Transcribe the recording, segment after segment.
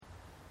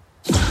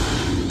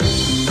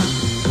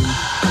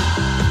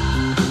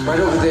Right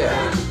over there.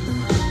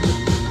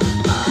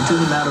 It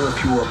didn't matter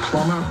if you were a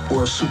plumber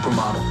or a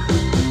supermodel.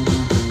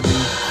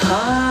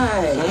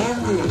 Hi,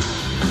 Andy.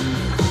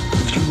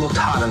 If you looked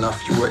hot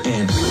enough, you were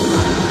in. Sorry,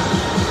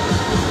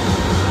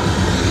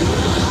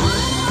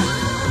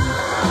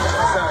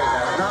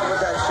 guys, not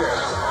with that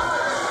shirt.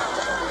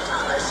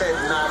 I said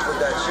not with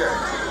that shirt.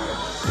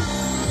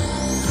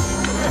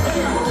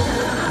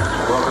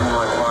 Welcome to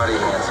my party,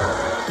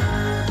 handsome.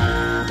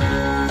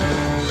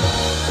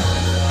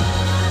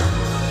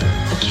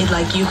 A kid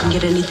like you can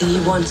get anything he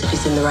wants if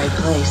he's in the right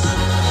place.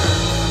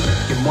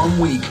 In 1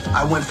 week,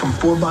 I went from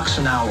 $4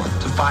 an hour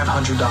to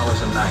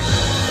 $500 a night.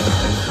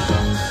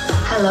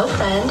 Hello,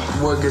 friend.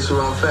 Word gets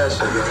around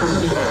fast, I guess.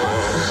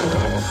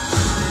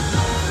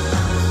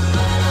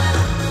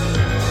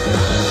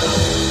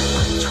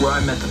 It's where I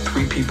met the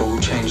 3 people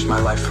who changed my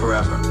life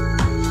forever.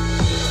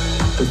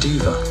 The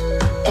diva,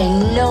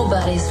 Ain't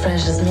nobody as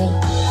fresh as me.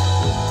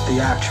 the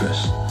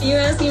actress, You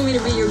asking me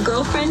to be your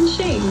girlfriend,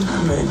 Shane?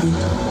 maybe,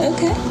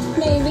 Okay,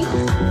 maybe.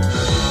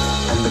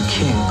 and the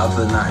king of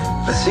the night.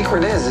 The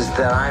secret is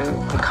that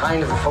I'm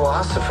kind of a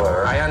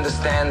philosopher. I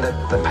understand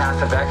that the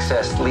path of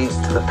excess leads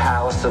to the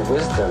palace of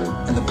wisdom.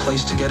 And the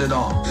place to get it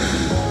all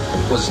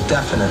was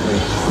definitely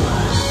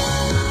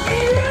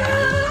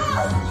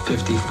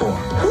 54.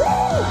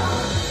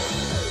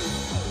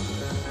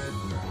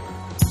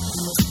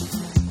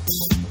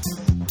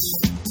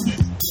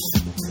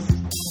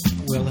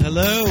 Well,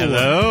 hello.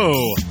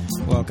 Hello.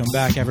 Welcome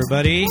back,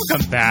 everybody.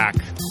 Welcome back.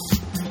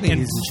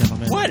 Ladies and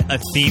gentlemen. What a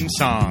theme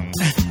song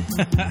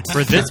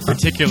for this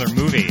particular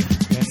movie.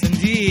 Yes,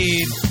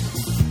 indeed.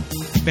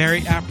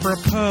 Very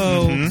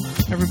apropos.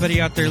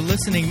 Everybody out there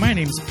listening, my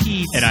name's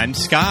Pete. And I'm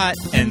Scott,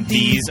 and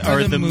these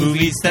are the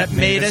movies that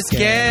made us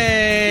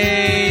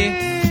gay.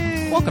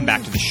 Welcome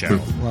back to the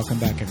show. Welcome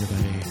back,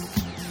 everybody.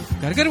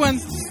 Got a good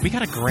one. We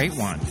got a great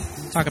one.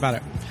 Talk about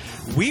it.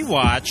 We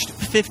watched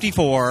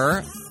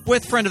 54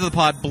 with friend of the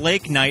pod,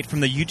 Blake Knight, from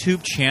the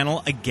YouTube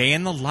channel A Gay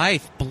in the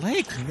Life.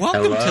 Blake,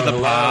 welcome to the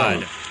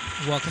pod.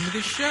 Welcome to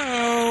the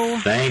show.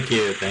 Thank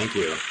you.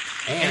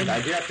 And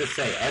I do have to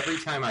say, every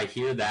time I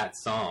hear that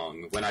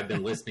song, when I've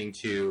been listening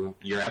to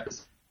your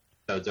episodes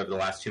over the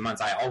last 2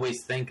 months, I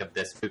always think of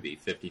this movie,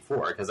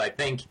 54, because I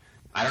think,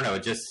 I don't know,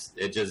 it just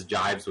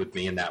jives with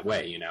me in that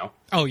way, you know?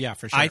 Oh, yeah,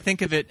 for sure. I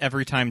think of it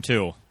every time,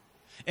 too.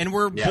 And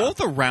we're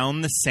both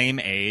around the same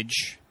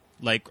age,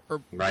 like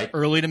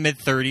early to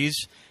mid-30s.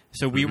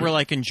 So we were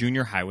like in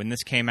junior high when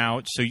this came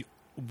out. So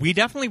we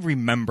definitely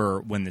remember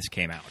when this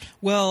came out.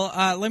 Well,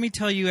 let me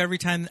tell you, every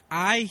time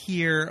I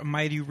hear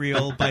Mighty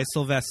Real by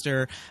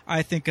Sylvester,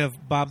 I think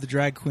of Bob the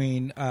Drag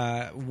Queen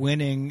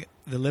winning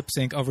the lip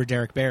sync over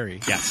Derek Barry.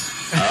 Yes.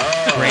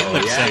 Oh, Great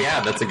lip sync.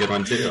 Yeah, that's a good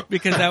one, too.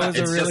 Because that was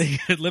a really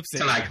good lip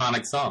sync. It's an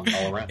iconic song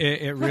all around.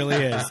 It really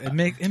is. It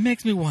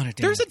makes me want to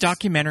dance. There's a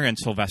documentary on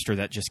Sylvester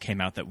that just came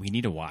out that we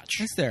need to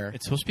watch. Is there?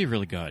 It's supposed to be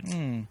really good.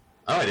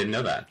 Oh, I didn't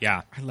know that.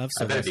 Yeah. I love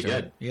I bet Sylvester. it'd be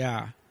good.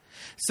 Yeah.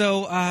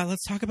 So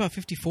let's talk about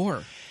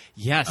 54.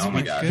 Yes. Oh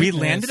my God. We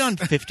Goodness. landed on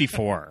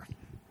 54.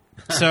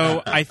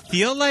 So I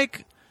feel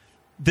like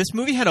this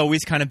movie had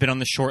always kind of been on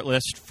the short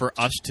list for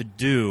us to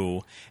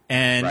do.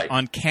 And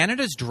on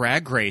Canada's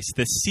Drag Race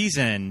this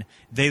season,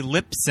 they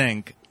lip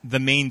sync the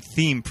main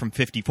theme from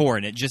 54.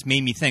 And it just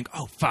made me think,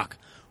 oh, fuck,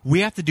 we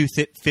have to do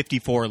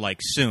 54 like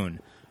soon.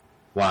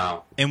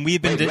 Wow. And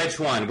we've been... Which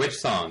one? Which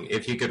song?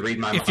 If You Could Read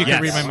My Mind. If you could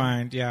read my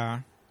mind,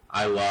 yeah.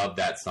 I love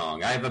that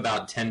song. I have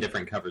about 10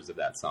 different covers of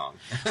that song.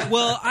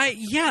 Well,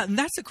 and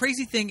that's the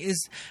crazy thing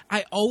is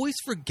I always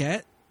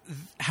forget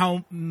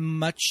how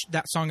much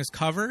that song is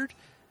covered.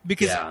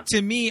 Because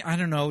to me, I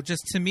don't know,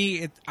 just to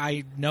me,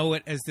 I know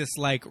it as this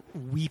like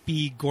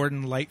weepy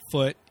Gordon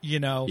Lightfoot,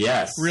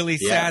 really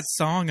sad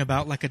song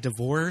about like a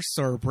divorce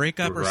or a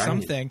breakup or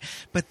something.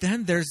 But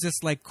then there's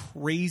this like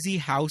crazy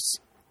house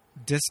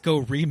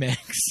disco remix.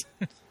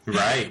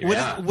 Right.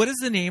 What is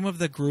the name of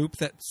the group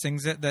that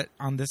sings it that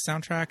on this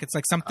soundtrack? It's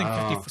like something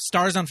 50,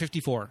 Stars on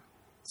 54.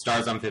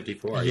 Stars on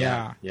 54.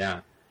 Yeah.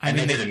 And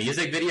they did a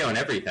music video and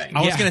everything.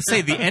 I was going to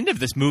say, the end of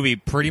this movie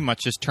pretty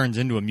much just turns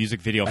into a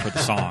music video for the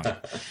song.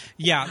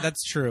 Yeah,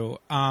 that's true.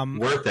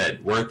 Worth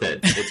it.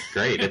 It's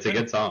great. It's a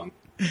good song.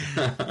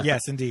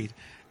 Yes, indeed.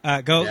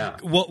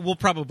 We'll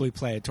probably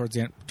play it towards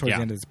the end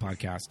of this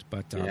podcast.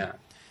 But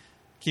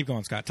keep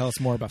going, Scott. Tell us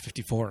more about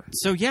 54.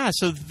 So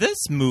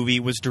this movie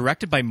was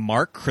directed by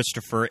Mark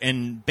Christopher,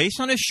 and based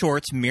on his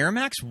shorts,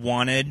 Miramax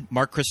wanted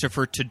Mark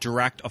Christopher to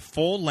direct a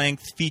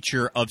full-length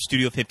feature of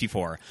Studio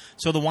 54.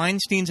 So the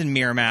Weinsteins and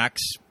Miramax,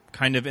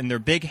 kind of in their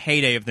big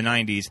heyday of the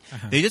 90s,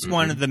 they just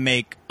wanted to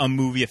make a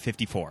movie of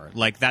 54.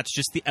 Like, that's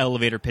just the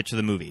elevator pitch of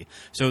the movie.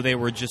 So they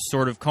were just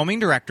sort of combing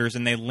directors,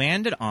 and they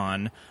landed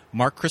on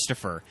Mark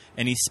Christopher.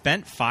 And he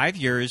spent 5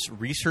 years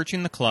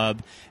researching the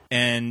club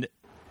and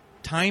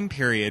time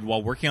period while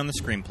working on the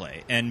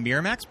screenplay, and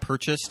Miramax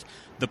purchased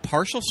the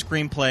partial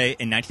screenplay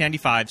in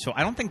 1995, so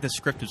I don't think the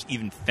script was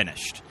even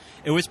finished.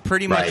 It was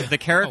pretty much the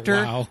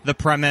character, the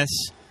premise,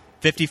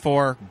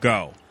 54,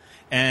 go.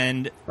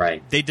 And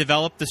they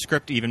developed the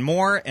script even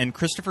more, and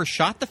Christopher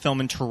shot the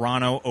film in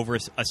Toronto over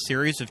a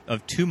series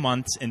of 2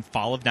 months in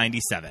fall of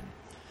 97.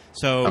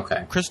 So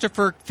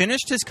Christopher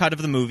finished his cut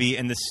of the movie,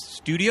 and the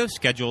studio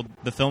scheduled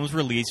the film's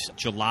release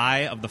July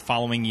of the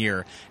following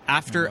year.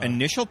 After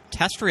initial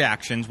test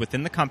reactions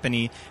within the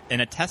company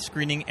and a test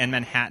screening in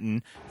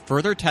Manhattan,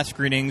 further test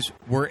screenings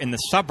were in the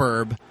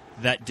suburb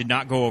that did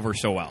not go over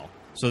so well.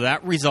 So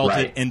that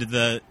resulted in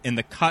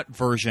the cut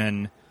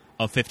version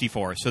of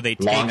 54. So they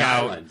take Long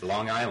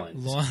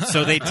Island.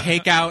 So they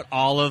take out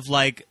all of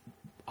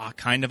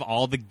kind of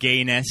all the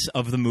gayness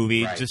of the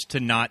movie just to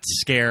not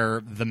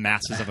scare the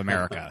masses of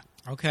America.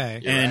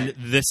 Okay. And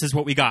this is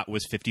what we got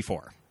was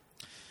 54.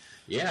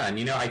 Yeah,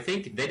 and I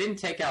think they didn't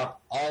take out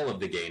all of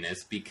the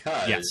gayness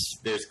because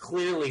there's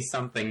clearly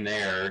something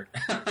there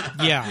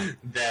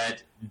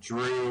that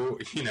drew,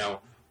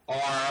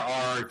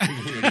 our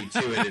community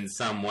to it in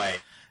some way.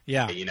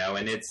 Yeah.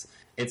 And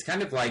it's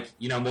kind of like,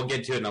 we'll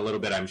get to it in a little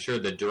bit, I'm sure,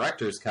 the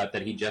director's cut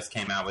that he just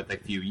came out with a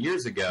few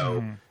years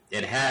ago,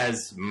 it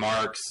has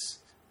Mark's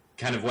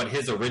kind of what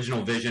his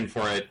original vision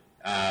for it,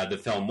 the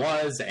film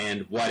was,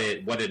 and what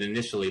it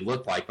initially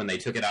looked like when they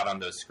took it out on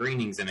those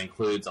screenings, and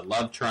includes a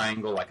love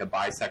triangle, like a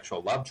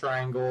bisexual love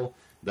triangle.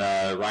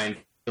 The Ryan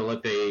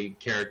Phillippe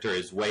character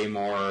is way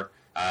more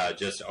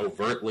just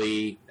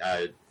overtly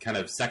kind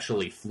of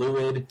sexually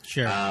fluid.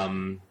 Sure.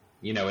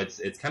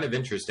 It's kind of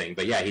interesting.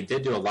 But yeah, he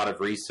did do a lot of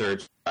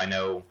research, I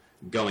know,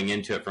 going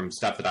into it from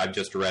stuff that I've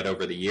just read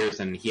over the years,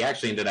 and he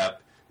actually ended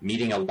up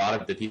meeting a lot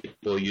of the people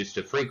who used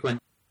to frequent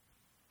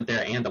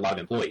there and a lot of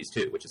employees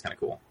too, which is kind of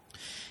cool.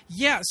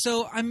 Yeah,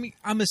 so I'm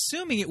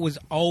assuming it was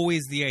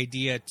always the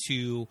idea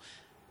to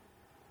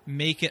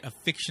make it a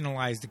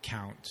fictionalized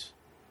account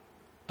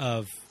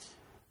of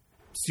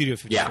Studio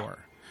 54.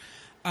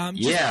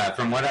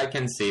 From what I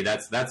can see,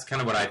 that's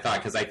kind of what I thought,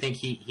 because I think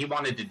he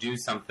wanted to do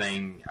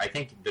something. I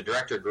think the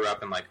director grew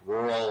up in like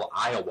rural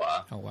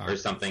Iowa or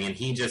something, and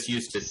he just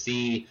used to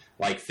see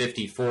like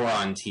 54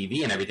 on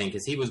TV and everything,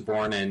 because he was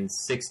born in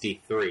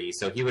 63,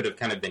 so he would have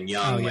kind of been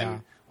young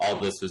when all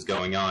this was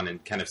going on,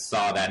 and kind of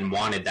saw that and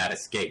wanted that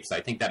escape. So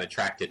I think that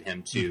attracted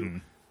him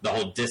to the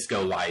whole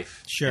disco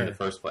life in the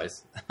first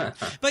place. But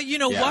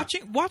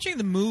watching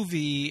the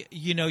movie,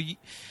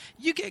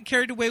 you get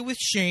carried away with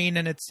Shane,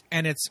 and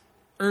it's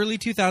early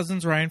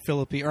 2000s Ryan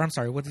Phillippe, or I'm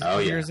sorry, what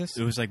year is this?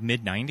 It was like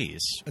mid-90s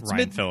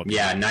Ryan Phillippe.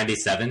 Yeah,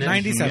 97.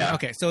 97. Yeah.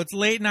 Okay, so it's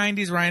late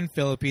 90s Ryan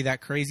Phillippe,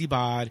 that crazy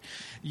bod.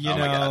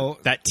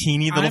 That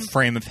teeny little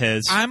frame of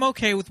his. I'm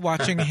okay with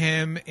watching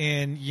him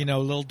in,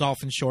 little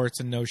dolphin shorts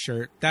and no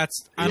shirt.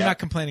 I'm not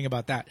complaining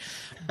about that.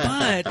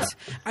 But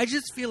I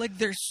just feel like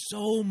there's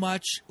so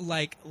much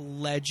like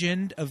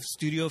legend of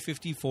Studio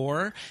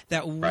 54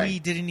 that they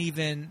didn't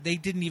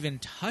even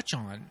touch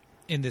on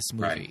in this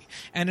movie.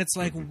 And it's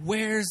like,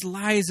 where's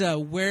Liza?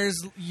 Where's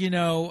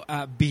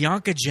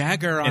Bianca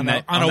Jagger on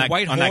a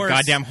white horse? On that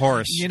goddamn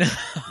horse.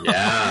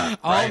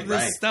 All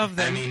this stuff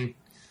that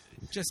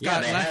just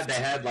got left. They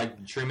had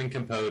like Truman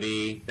Capote.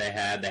 They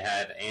had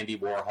Andy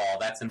Warhol.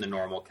 That's in the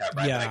normal cut,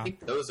 right? Yeah. But I think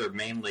those are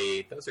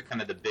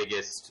kind of the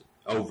biggest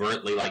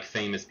overtly like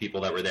famous people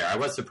that were there. I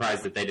was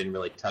surprised that they didn't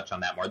really touch on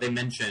that more. They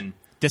mentioned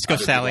Disco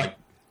Sally.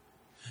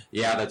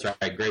 That's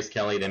right. Grace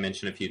Kelly. They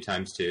mentioned a few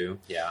times too.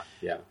 Yeah.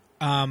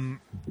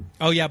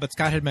 But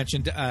Scott had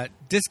mentioned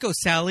Disco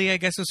Sally, I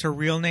guess was her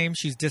real name.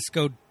 She's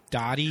Disco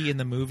Dottie in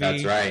the movie.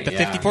 That's right. The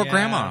 54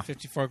 Grandma.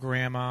 54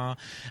 Grandma.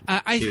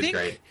 I think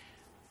great.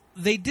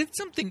 They did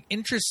something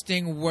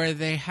interesting where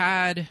they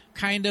had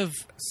kind of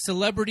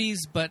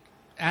celebrities but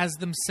as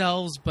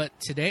themselves, but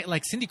today,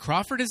 like Cindy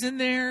Crawford is in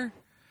there.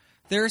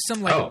 There are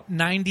some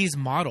 90s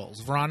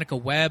models. Veronica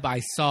Webb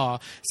I saw.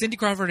 Cindy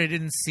Crawford I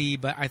didn't see,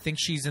 but I think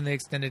she's in the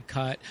extended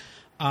cut.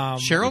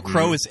 Sheryl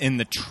Crow is in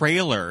the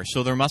trailer,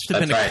 so there must have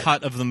been a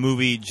cut of the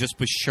movie just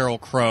with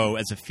Sheryl Crow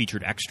as a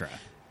featured extra.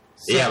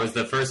 So, it was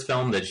the first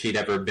film that she'd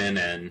ever been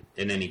in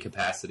any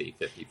capacity,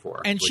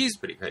 54, and which is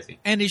pretty crazy.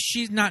 And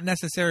she's not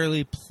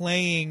necessarily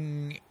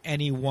playing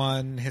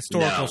anyone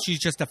historical. No. She's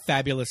just a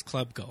fabulous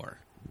club goer.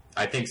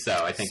 I think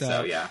so,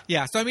 yeah.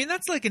 Yeah, so I mean,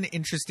 that's like an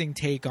interesting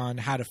take on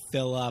how to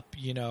fill up,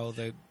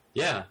 the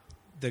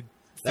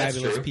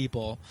fabulous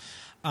people.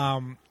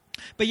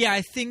 But yeah,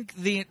 I think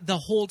the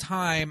whole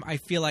time I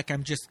feel like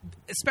I'm just,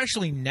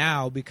 especially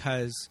now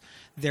because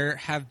there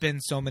have been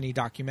so many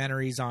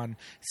documentaries on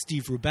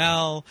Steve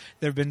Rubell.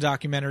 There have been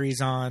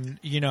documentaries on,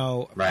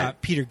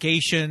 Peter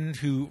Gatien,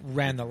 who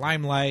ran the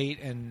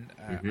Limelight, and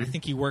I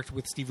think he worked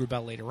with Steve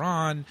Rubell later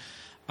on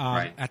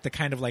at the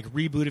kind of like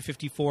reboot of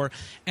 54.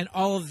 And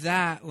all of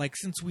that, like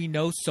since we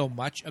know so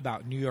much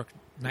about New York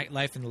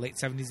nightlife in the late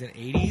 70s and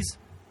 80s,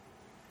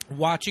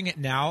 watching it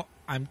now,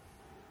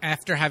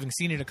 after having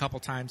seen it a couple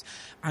times,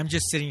 I'm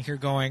just sitting here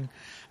going,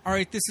 all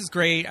right, this is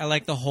great. I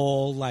like the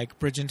whole like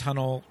bridge and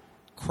tunnel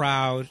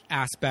crowd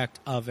aspect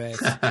of it.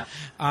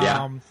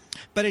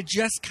 But it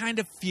just kind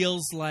of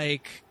feels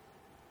like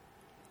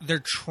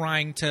they're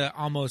trying to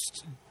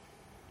almost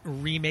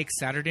remake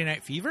Saturday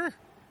Night Fever.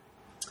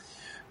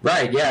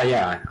 Right.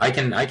 Yeah. I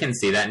can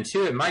see that. And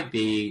two, it might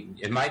be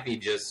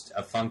just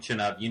a function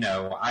of,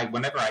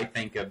 whenever I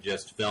think of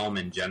just film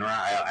in general,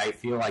 I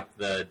feel like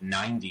the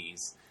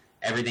 90s,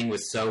 everything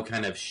was so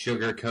kind of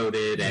sugar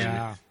coated,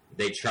 and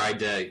they tried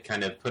to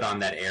kind of put on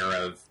that air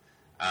of,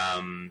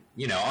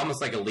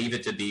 almost like a Leave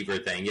It to Beaver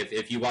thing.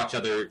 If you watch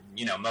other,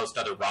 most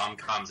other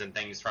rom-coms and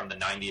things from the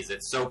 90s,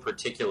 it's so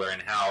particular in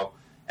how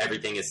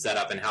everything is set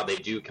up and how they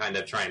do kind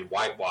of try and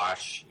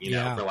whitewash,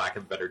 for lack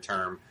of a better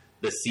term,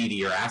 the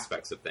seedier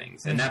aspects of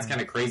things. And that's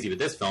kind of crazy with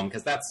this film,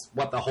 because that's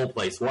what the whole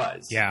place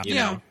was. Yeah. You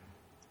know?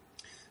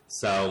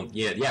 So,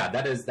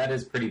 that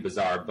is pretty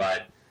bizarre.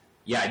 But,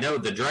 I know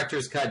the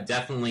director's cut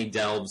definitely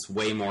delves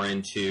way more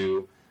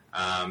into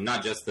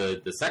not just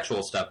the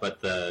sexual stuff,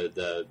 but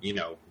the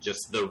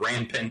just the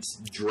rampant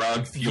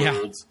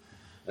drug-fueled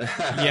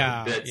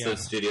bits of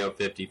Studio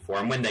 54.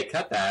 And when they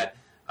cut that,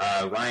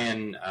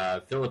 Ryan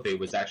Phillippe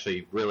was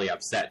actually really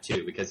upset,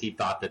 too, because he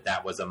thought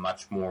that was a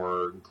much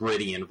more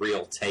gritty and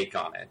real take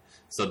on it.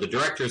 So the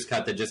director's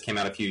cut that just came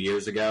out a few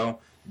years ago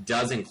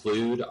does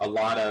include a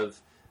lot of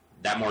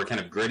that more kind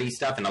of gritty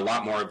stuff and a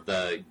lot more of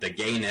the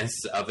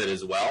gayness of it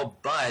as well.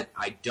 But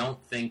I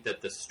don't think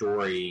that the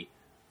story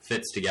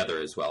fits together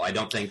as well. I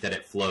don't think that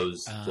it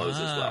flows as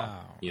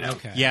well.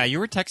 Okay. Yeah, you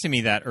were texting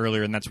me that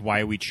earlier, and that's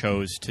why we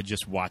chose to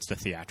just watch the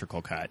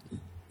theatrical cut.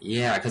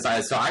 Yeah, because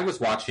I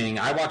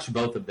watched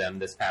both of them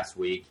this past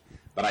week,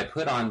 but I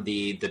put on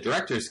the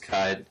director's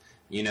cut,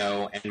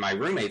 and my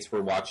roommates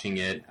were watching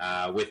it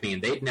with me,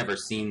 and they'd never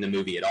seen the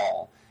movie at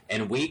all.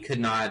 And we could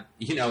not,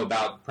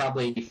 about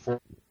probably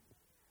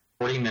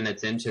 40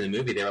 minutes into the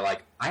movie, they were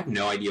like, I have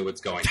no idea what's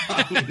going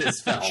on in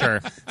this film.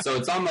 Sure. So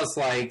it's almost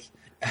like,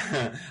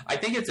 I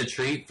think it's a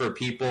treat for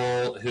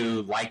people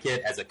who like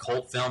it as a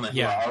cult film and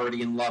who are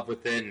already in love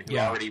with it and who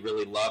already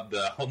really love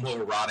the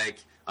homoerotic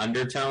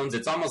undertones.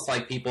 It's almost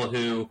like people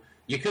who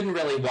you couldn't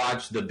really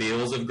watch the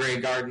Beals of Grey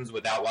Gardens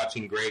without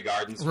watching Grey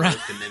Gardens first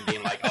and then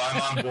being like,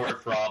 I'm on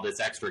board for all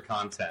this extra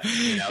content.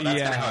 That's kind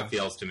of how it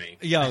feels to me.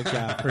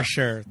 Yeah, for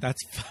sure.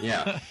 That's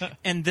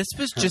And this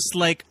was just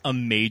like a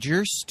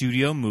major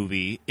studio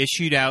movie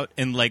issued out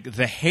in like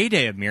the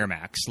heyday of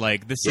Miramax.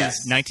 Like this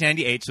is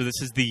 1998, so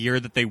this is the year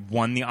that they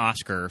won the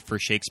Oscar for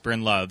Shakespeare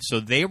in Love. So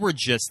they were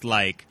just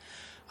like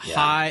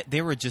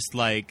they were just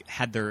like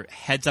had their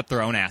heads up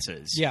their own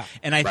asses. Yeah.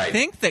 And I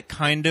think that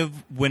kind of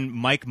when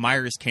Mike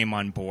Myers came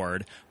on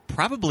board,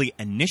 probably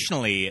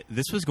initially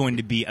this was going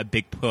to be a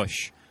big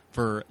push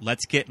for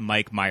let's get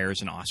Mike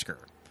Myers an Oscar.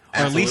 Or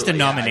at least a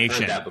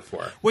nomination. I've heard that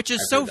before. Which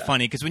is so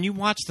funny because when you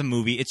watch the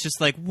movie, it's just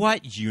like,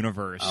 what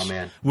universe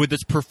would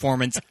this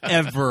performance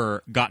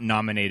ever got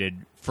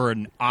nominated for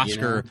an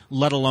Oscar,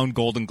 let alone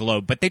Golden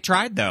Globe? But they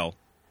tried, though.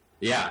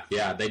 Yeah,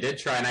 they did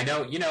try. And I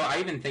know, I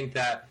even think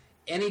that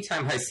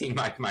anytime I see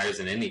Mike Myers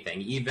in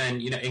anything, even,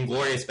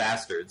 Inglourious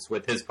Bastards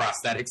with his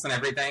prosthetics and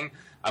everything,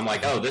 I'm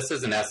like, oh, this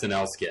is an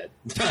SNL skit.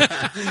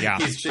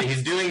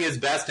 He's doing his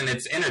best, and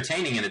it's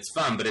entertaining and it's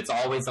fun, but it's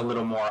always a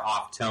little more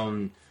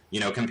off-tone,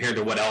 compared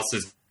to what else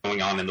is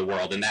going on in the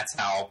world. And that's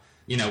how,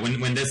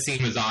 when this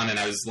scene was on, and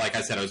I was, like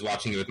I said, I was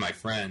watching it with my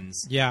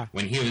friends. Yeah.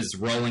 When he was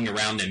rolling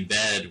around in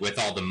bed with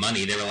all the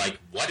money, they were like,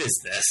 what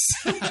is this?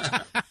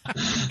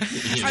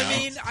 I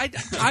mean,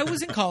 I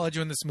was in college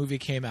when this movie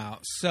came out,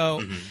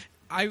 so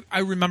I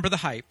remember the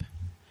hype,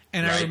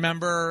 and I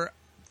remember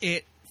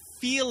it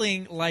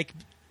feeling like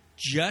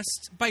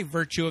just by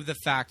virtue of the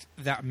fact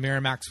that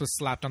Miramax was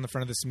slapped on the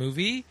front of this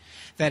movie,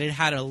 that it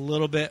had a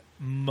little bit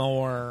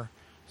more,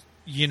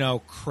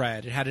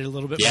 cred. It had a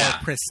little bit more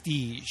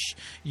prestige.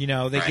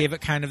 They gave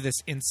it kind of this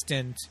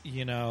instant,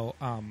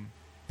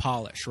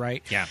 polish,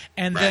 right? Yeah.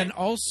 And then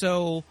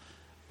also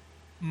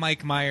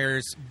Mike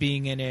Myers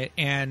being in it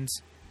and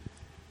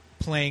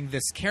playing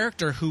this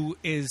character who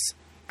is,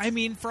 I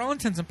mean, for all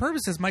intents and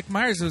purposes, Mike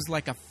Myers was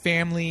like a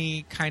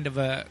family kind of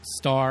a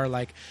star.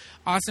 Like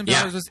Austin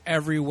Powers was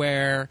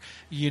everywhere.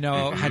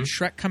 Had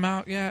Shrek come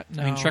out yet?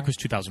 No. I mean, Shrek was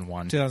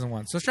 2001.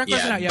 2001. So Shrek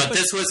wasn't out yet. But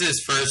this was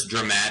his first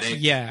dramatic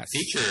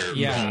feature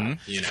movie,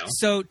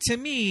 So to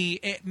me,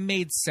 it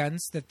made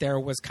sense that there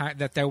was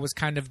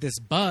kind of this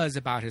buzz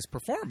about his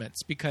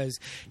performance because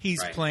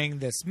he's playing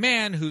this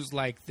man who's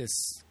like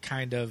this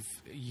kind of,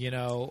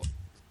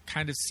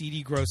 kind of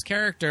seedy, gross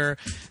character,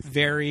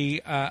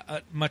 very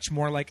much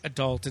more like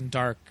adult and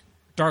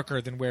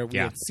darker than where we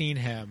had seen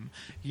him,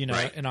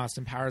 in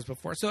Austin Powers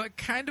before. So it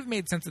kind of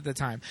made sense at the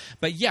time.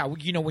 But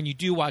when you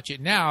do watch it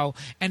now,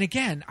 and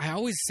again, I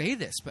always say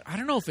this, but I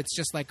don't know if it's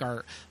just like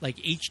our like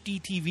HD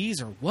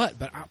TVs or what,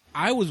 but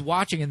I was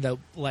watching and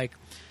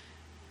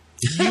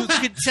you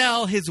could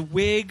tell his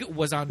wig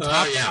was on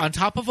top on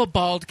top of a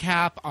bald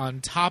cap, on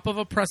top of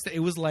a prosthetic.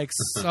 It was like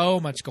so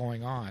much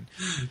going on.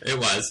 It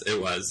was.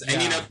 And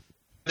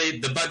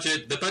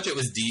the budget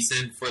was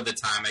decent for the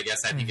time, I guess.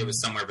 I think it was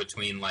somewhere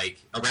between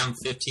like around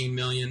 $15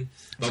 million.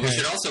 But we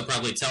should also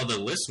probably tell the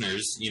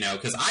listeners,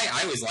 because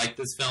I always liked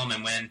this film,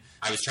 and when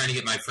I was trying to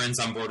get my friends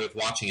on board with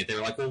watching it, they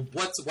were like, well,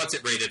 what's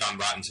it rated on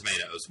Rotten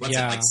Tomatoes? What's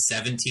it, like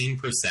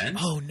 17%?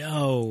 Oh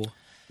no.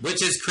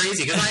 Which is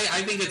crazy, because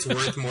I think it's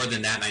worth more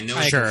than that, and I know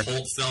it's a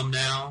cult film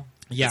now.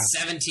 Yeah.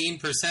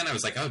 17%. I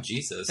was like, oh,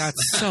 Jesus. That's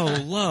so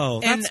low.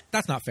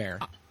 That's not fair.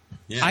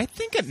 Yeah. I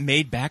think it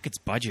made back its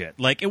budget.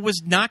 Like, it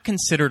was not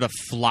considered a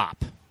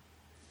flop.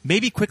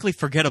 Maybe quickly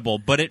forgettable,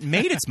 but it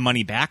made its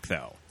money back,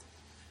 though.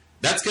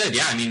 That's good.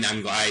 Yeah, I mean,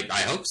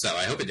 I hope so.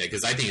 I hope it did,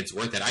 because I think it's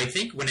worth it. I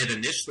think when it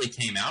initially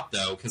came out,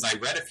 though, because I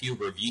read a few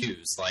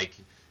reviews, like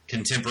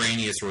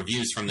contemporaneous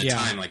reviews from the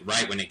time, like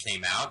right when it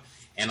came out,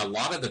 and a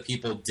lot of the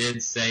people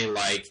did say,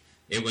 like,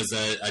 it was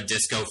a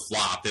disco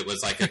flop. It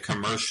was like a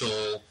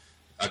commercial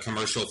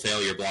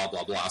failure, blah,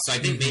 blah, blah. So I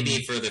think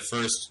maybe for the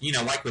first,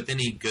 like with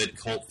any good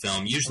cult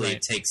film, usually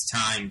it takes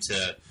time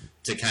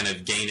to kind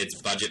of gain its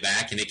budget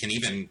back, and it can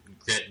even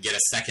get a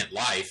second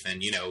life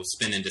and,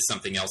 spin into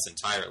something else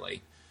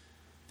entirely.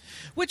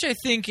 Which I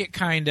think it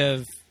kind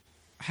of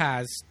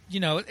has,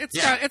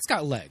 it's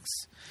got legs.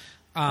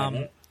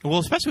 Well,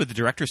 especially with the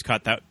director's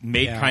cut that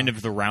made kind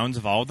of the rounds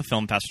of all of the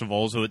film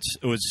festivals. It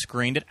was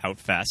screened at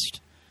Outfest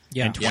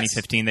in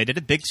 2015. Yes. They did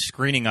a big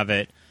screening of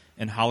it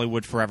in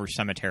Hollywood Forever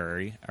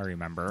Cemetery, I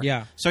remember.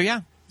 Yeah. So,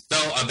 yeah.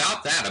 So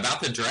about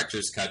the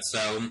director's cut,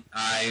 so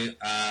I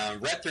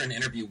read through an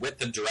interview with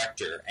the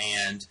director,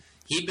 and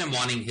he'd been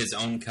wanting his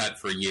own cut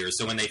for years.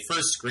 So when they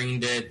first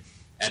screened it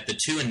at the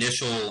two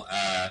initial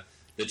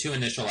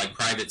like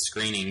private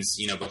screenings,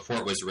 before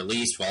it was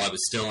released, while it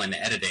was still in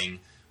editing,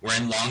 were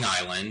in Long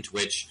Island,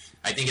 which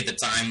I think at the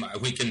time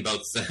we can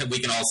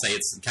all say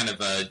it's kind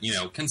of a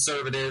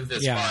conservative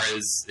as far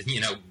as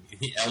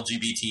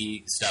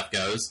LGBT stuff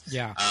goes.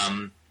 Yeah.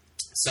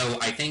 So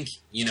I think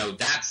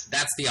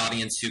that's the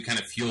audience who kind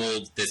of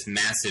fueled this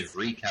massive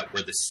recut,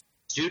 where the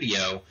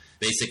studio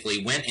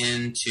basically went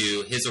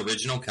into his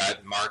original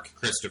cut, Mark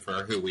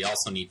Christopher, who we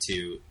also need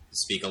to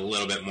speak a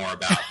little bit more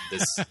about,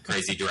 this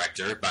crazy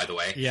director, by the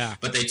way. Yeah.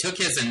 But they took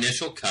his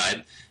initial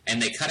cut,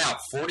 and they cut out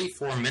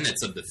 44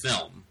 minutes of the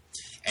film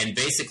and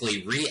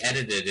basically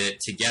re-edited it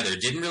together.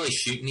 Didn't really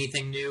shoot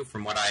anything new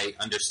from what I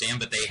understand,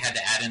 but they had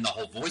to add in the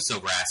whole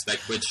voiceover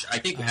aspect, which I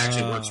think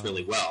actually works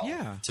really well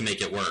to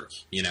make it work,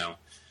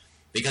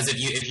 Because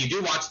if you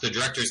do watch the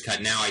director's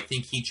cut now, I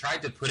think he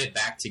tried to put it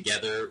back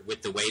together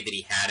with the way that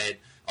he had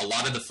it. A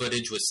lot of the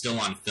footage was still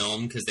on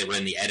film because they were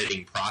in the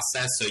editing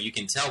process, so you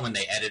can tell when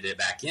they edited it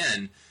back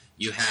in,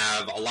 you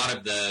have a lot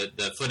of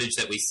the footage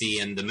that we see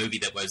in the movie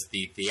that was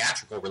the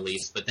theatrical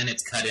release, but then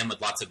it's cut in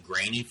with lots of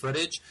grainy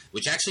footage,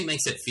 which actually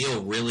makes it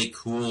feel really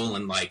cool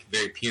and like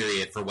very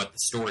period for what the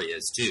story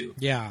is too.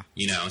 Yeah.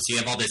 So you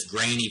have all this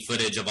grainy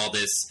footage of all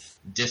this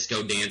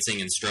disco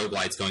dancing and strobe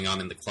lights going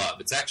on in the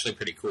club. It's actually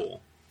pretty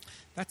cool.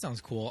 That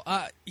sounds cool.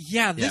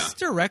 This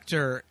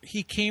director,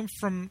 he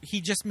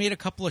just made a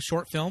couple of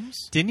short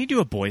films. Didn't he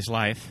do A Boy's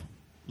Life?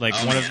 Like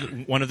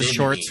one of the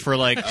shorts for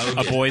like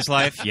A Boy's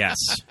Life? Yes.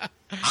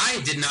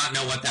 I did not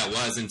know what that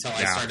was until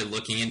I started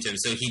looking into him.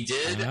 So he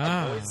did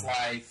A Boy's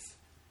Life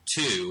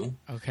 2.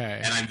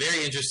 Okay. And I'm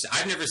very interested.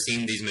 I've never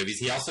seen these movies.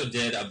 He also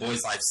did A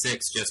Boy's Life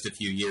 6 just a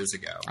few years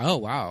ago. Oh,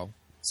 wow.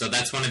 So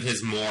that's one of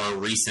his more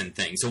recent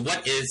things. So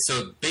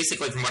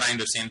basically from what I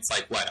understand, it's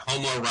like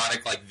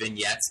homoerotic like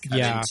vignettes cut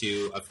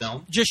into a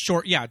film? Just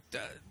short,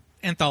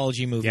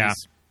 anthology movies. Yeah.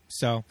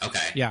 So. Okay.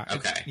 Yeah.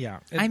 Okay.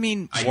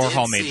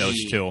 Warhol made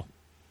those too.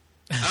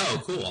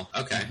 Oh, cool.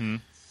 Okay. Mm-hmm.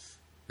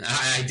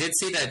 I did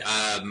see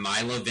that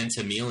Milo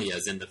Ventimiglia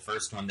is in the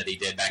first one that he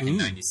did back in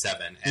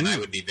 97, and I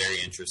would be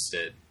very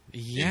interested in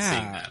seeing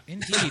that.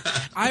 Indeed.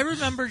 I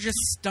remember just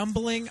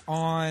stumbling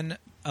on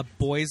A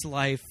Boy's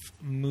Life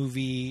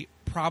movie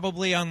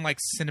probably on like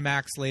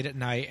Cinemax late at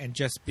night and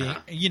just being,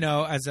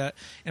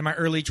 in my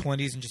early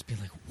 20s and just being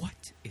like, what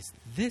is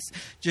this?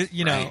 Just,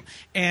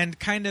 and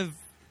kind of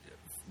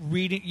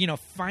reading,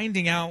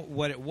 finding out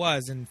what it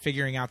was and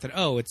figuring out that,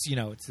 it's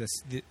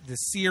this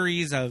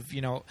series of,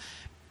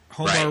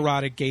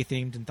 homoerotic gay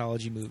themed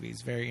anthology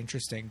movies. Very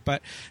interesting.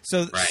 But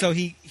so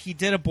he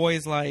did A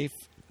Boy's Life.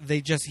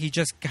 He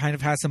just kind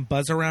of has some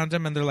buzz around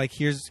him and they're like,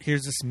 here's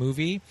this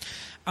movie.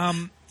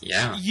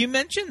 You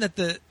mentioned that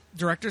the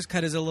director's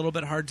cut is a little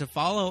bit hard to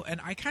follow, and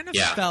I kind of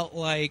felt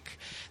like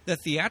the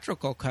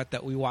theatrical cut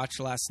that we watched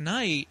last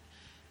night,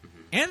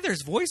 and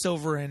there's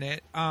voiceover in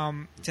it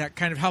to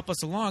kind of help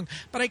us along,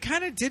 but I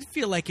kind of did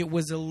feel like it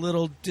was a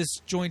little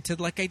disjointed.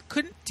 Like I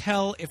couldn't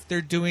tell if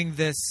they're doing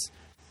this.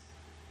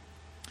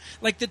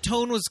 Like the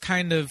tone was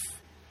kind of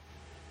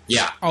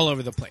all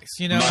over the place,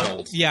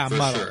 muddled.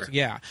 Muddled. Sure.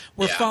 Yeah,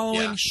 we're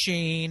following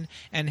Shane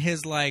and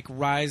his like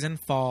rise and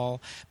fall,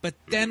 but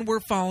then we're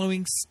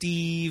following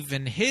Steve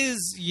and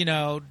his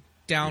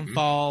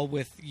downfall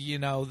with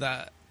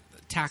the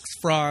tax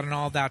fraud and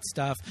all that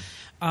stuff.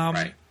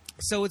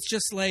 So it's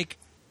just like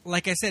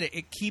I said,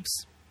 it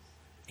keeps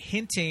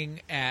hinting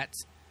at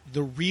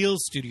the real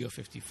Studio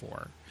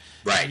 54.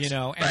 Right.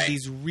 And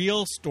these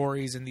real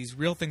stories and these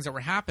real things that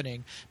were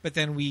happening. But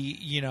then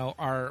we,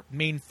 our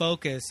main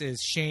focus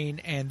is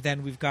Shane, and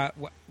then we've got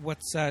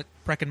what's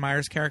Breckin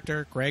Meyer's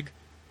character, Greg?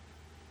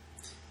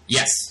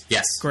 Yes.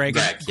 Greg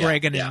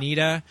and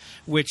Anita,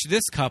 which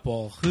this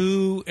couple,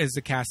 who is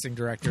the casting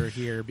director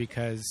here?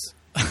 Because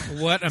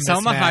What a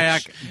Selma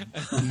mismatch.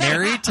 Hayek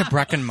married to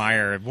Breckin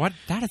Meyer. What?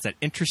 That is an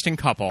interesting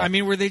couple. I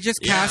mean, were they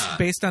just cast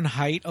based on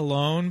height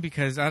alone?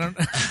 Because I don't.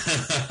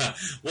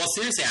 Well,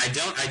 seriously, I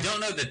don't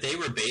know that they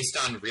were based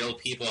on real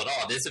people at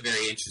all. It is a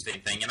very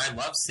interesting thing, and I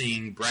love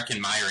seeing Breckin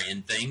Meyer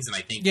in things, and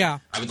I think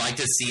I would like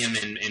to see him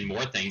in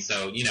more things.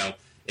 So,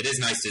 it is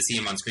nice to see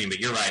him on screen, but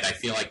you're right. I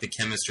feel like the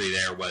chemistry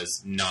there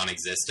was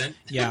non-existent.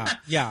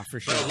 Yeah, for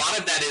sure. But a lot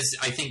of that is,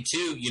 I think,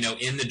 too,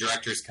 in the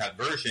director's cut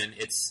version,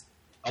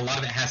 a lot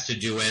of it has to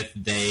do with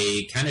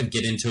they kind of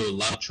get into a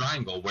love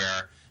triangle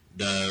where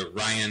the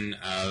Ryan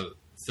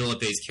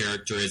Phillippe's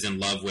character is in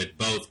love with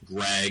both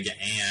Greg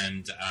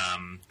and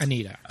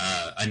Anita.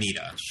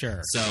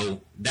 Sure.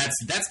 So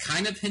that's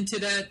kind of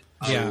hinted at.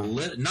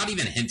 Not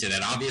even hinted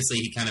at. Obviously,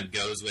 he kind of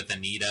goes with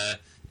Anita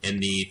in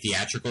the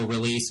theatrical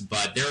release,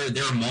 but there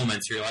are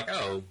moments where you're like,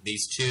 oh,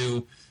 these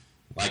two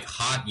like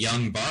hot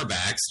young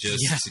barbacks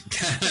just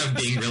kind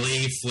of being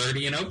really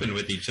flirty and open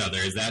with each other.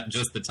 Is that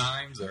just the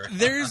times? Or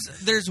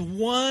there's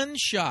one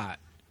shot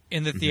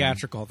in the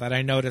theatrical that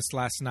I noticed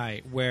last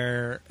night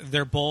where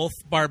they're both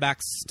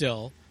barbacks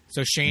still.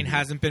 So Shane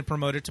hasn't been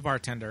promoted to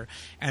bartender,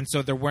 and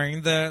so they're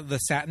wearing the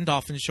satin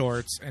dolphin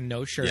shorts and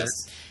no shirt. Yes.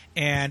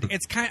 And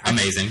it's kind of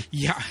amazing.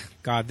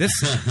 God,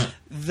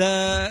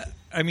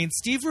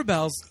 Steve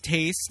Rubell's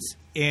taste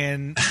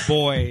in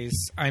boys.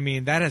 I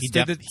mean, that has he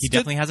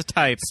definitely has a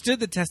type. Stood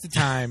the test of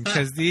time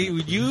because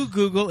you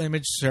Google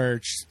image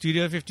search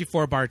Studio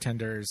 54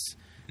 bartenders,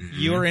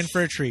 you are in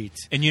for a treat.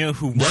 And you know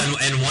who? And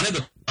one of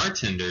the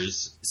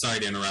bartenders. Sorry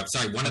to interrupt.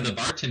 One of the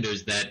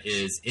bartenders that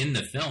is in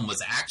the film was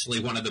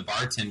actually one of the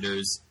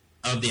bartenders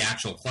of the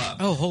actual club.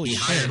 Oh, holy shit.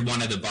 He hired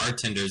one of the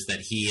bartenders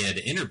that he had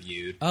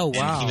interviewed. Oh,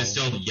 wow. And he was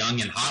still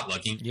young and hot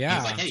looking. Yeah. He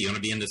was like, hey, you want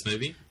to be in this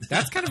movie?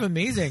 That's kind of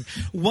amazing.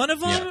 One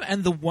of them,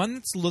 and the one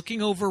that's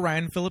looking over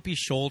Ryan Phillippe's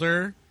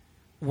shoulder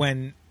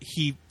when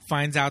he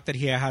finds out that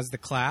he has the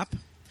clap.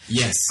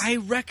 Yes. I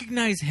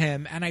recognize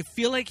him, and I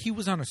feel like he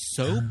was on a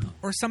soap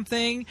or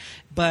something,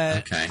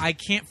 but I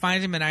can't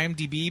find him in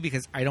IMDb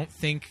because I don't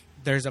think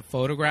there's a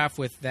photograph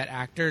with that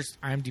actor's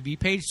IMDb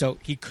page, so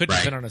he couldn't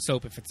have been on a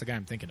soap if it's the guy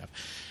I'm thinking of.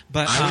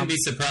 But I wouldn't be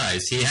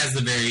surprised. He has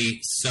the very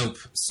soap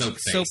face. Soap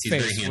He's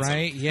face, very handsome.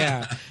 right?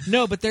 Yeah.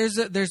 No, but there's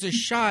a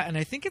shot, and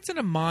I think it's in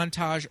a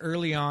montage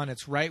early on.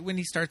 It's right when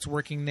he starts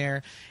working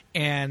there,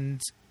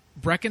 and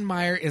Breckin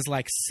Meyer is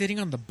like sitting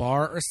on the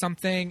bar or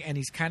something, and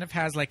he's kind of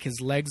has like his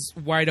legs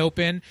wide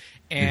open,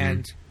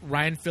 and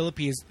Ryan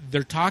Phillippe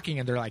they're talking,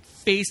 and they're like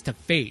face to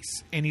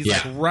face, and he's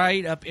like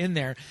right up in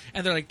there,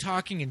 and they're like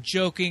talking and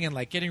joking and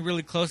like getting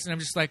really close, and I'm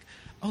just like,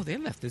 oh, they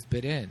left this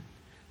bit in.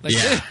 Like,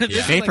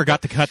 they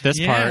forgot to cut this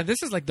part. Yeah,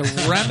 this is like the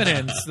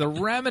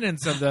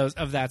remnants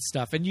of that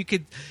stuff, and you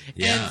could.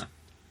 And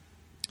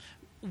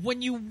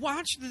when you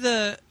watch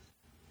the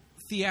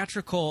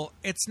theatrical,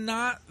 it's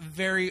not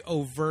very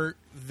overt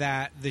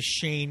that the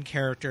Shane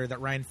character,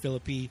 that Ryan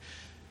Phillippe,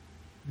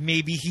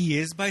 maybe he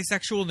is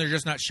bisexual and they're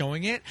just not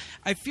showing it.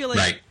 I feel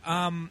like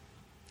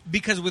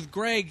because with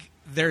Greg,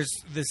 there's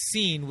this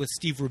scene with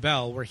Steve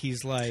Rubell where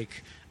he's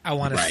like, I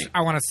want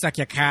to suck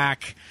your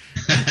cock.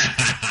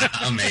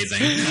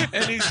 Amazing.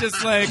 And he's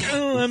just like,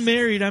 oh, I'm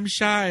married, I'm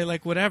shy,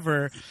 like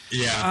whatever.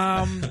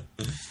 Yeah.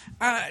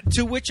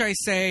 To which I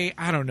say,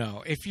 I don't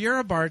know. If you're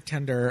a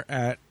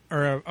bartender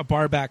or a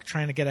barback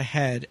trying to get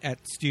ahead at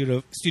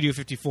Studio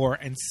 54,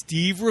 and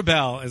Steve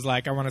Rubell is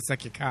like, I want to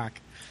suck your cock.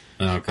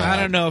 Oh, God. I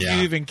don't know if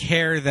you even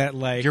care that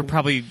like you're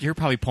probably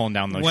pulling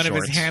down those one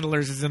shorts. of his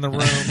handlers is in the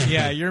room.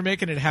 Yeah, you're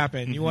making it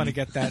happen. You want to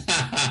get that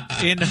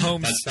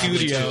in-home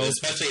studio, true,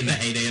 especially in the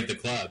heyday of the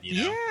club.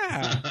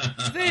 Yeah,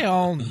 they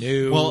all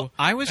knew. Well,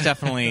 I was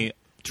definitely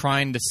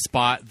trying to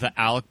spot the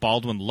Alec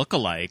Baldwin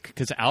lookalike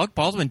because Alec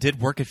Baldwin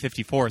did work at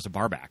 54 as a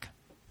barback.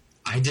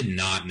 I did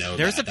not know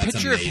There's that. a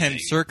picture of him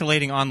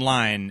circulating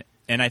online,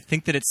 and I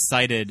think that it's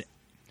cited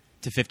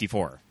to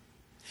 54.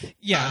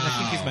 Yeah, I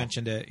think he's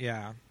mentioned it.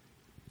 Yeah,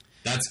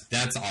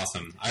 that's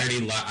awesome. I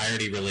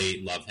already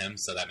really love him,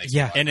 so that makes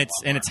me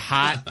it's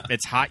hot.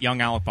 It's hot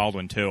young Alec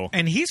Baldwin too,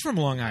 and he's from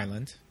Long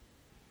Island.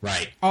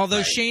 Right.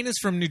 Although Shane is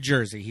from New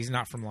Jersey, he's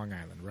not from Long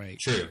Island, right?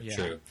 True.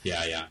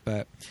 Yeah.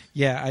 But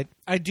yeah,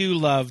 I do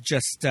love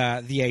just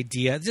the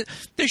idea.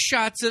 The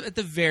shots at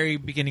the very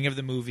beginning of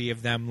the movie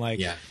of them, like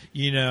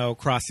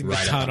crossing the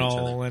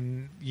tunnel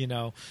and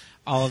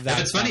all of that.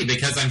 But it's funny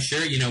because I'm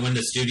sure when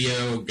the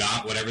studio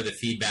got whatever the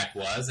feedback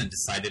was and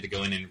decided to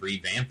go in and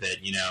revamp it,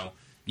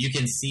 you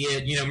can see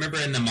it, remember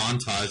in the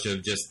montage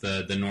of just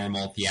the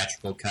normal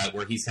theatrical cut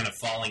where he's kind of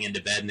falling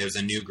into bed and there's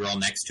a new girl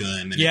next to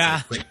him and it's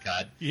a quick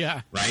cut.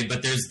 Yeah. Right?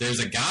 But there's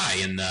a guy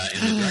in the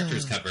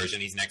director's cut version,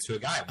 he's next to a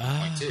guy at one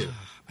point too.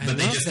 But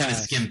they just kind of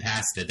skim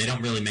past it. They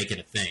don't really make it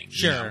a thing.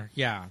 Sure,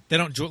 yeah. They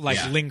don't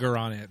linger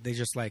on it. They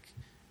just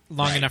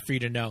long enough for you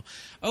to know.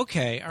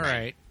 Okay, all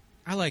right.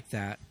 I like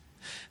that.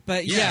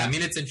 But I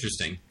mean, it's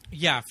interesting.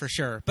 Yeah, for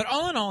sure. But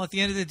all in all, at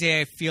the end of the day,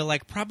 I feel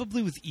like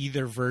probably with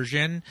either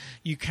version,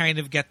 you kind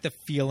of get the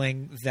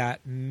feeling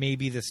that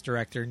maybe this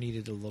director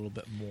needed a little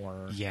bit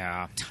more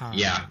time.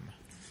 Yeah.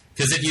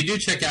 Because if you do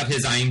check out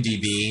his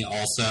IMDb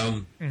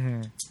also,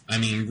 I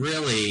mean,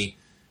 really,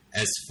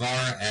 as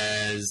far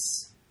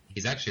as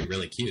he's actually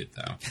really cute,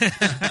 though,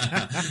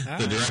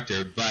 the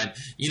director. But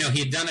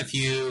he'd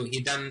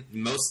done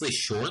mostly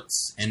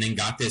shorts, and then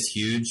got this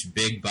huge,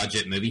 big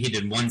budget movie. He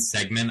did one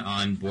segment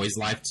on Boys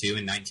Life 2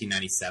 in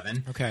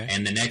 1997. Okay,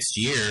 and the next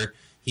year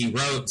he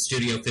wrote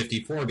Studio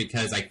 54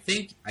 because I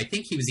think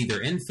he was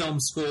either in film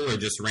school or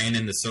just ran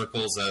in the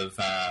circles of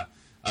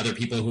other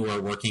people who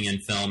were working in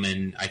film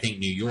in, I think,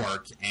 New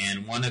York.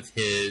 And one of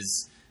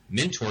his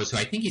mentors, who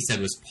I think he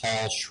said was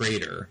Paul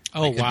Schrader.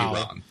 Oh, I could wow. be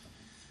wrong.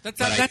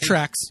 That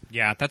tracks.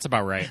 Yeah, that's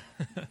about right.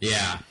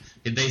 Yeah.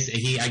 I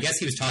guess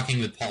he was talking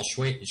with Paul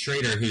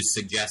Schrader, who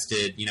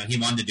suggested, he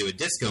wanted to do a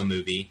disco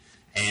movie,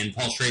 and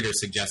Paul Schrader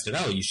suggested,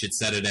 you should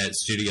set it at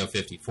Studio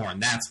 54,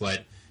 and that's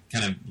what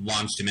kind of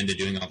launched him into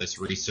doing all this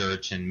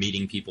research and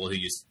meeting people who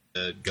used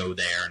to go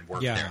there and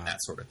work there and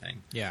that sort of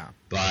thing. Yeah.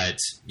 But,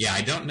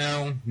 I don't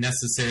know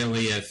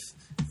necessarily if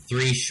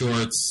 3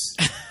 shorts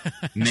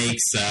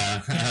makes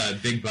a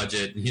big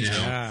budget,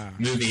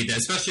 movie,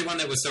 especially one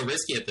that was so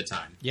risky at the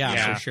time.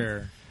 Yeah, for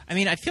sure. I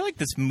mean, I feel like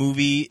this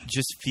movie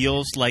just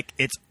feels like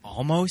it's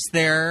almost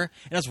there.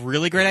 It has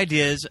really great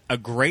ideas, a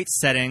great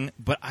setting,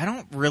 but I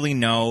don't really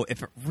know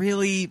if it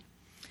really...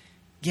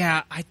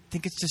 Yeah, I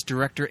think it's just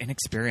director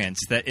inexperience,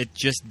 that it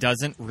just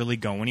doesn't really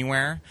go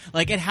anywhere.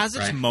 Like, it has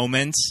its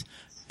moments,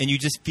 and you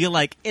just feel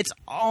like it's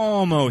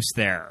almost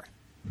there.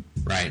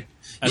 Right.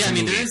 Yeah, I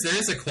mean, there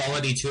is a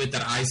quality to it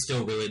that I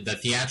still really, the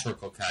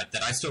theatrical cut,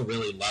 that I still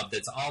really love,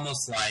 that's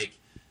almost like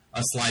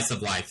a slice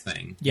of life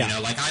thing. Yeah.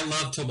 Like, I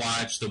love to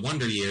watch The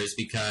Wonder Years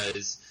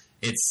because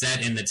it's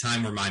set in the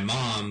time where my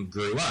mom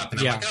grew up. And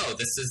I'm like,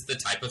 this is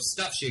the type of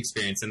stuff she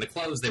experienced and the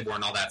clothes they wore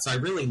and all that. So I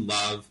really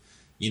love,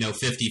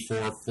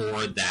 54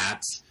 for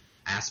that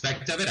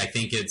aspect of it. I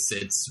think it's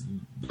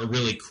a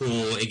really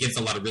cool, it gives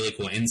a lot of really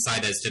cool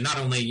insight as to not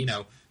only,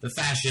 the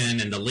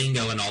fashion and the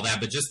lingo and all that,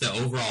 but just the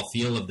overall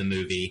feel of the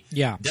movie.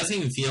 Yeah. It doesn't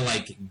even feel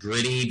like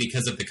gritty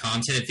because of the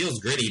content. It feels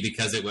gritty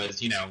because it was,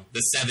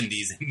 the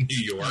 70s in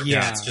New York. Yeah.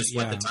 And that's just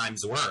what the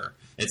times were.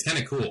 It's kind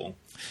of cool.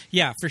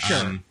 Yeah, for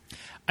sure.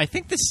 I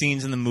think the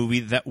scenes in the movie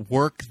that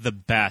work the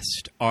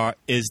best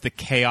is the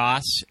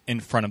chaos in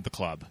front of the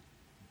club.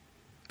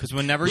 Because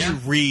whenever you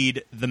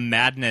read the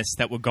madness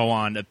that would go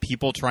on of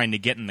people trying to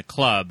get in the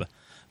club,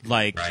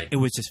 it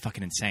was just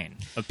fucking insane.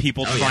 Of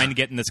people trying to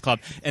get in this club.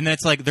 And then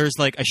it's like, there's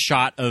like a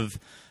shot of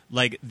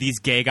like these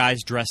gay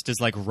guys dressed as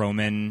like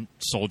Roman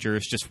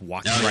soldiers just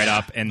walking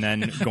up and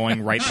then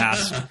going right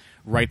past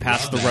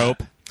the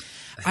rope.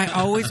 I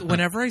always,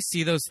 whenever I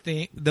see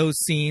those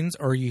scenes,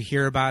 or you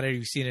hear about it, or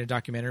you see it in a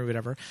documentary or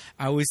whatever,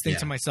 I always think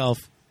to myself,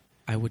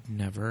 I would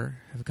never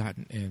have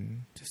gotten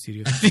into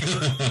Studio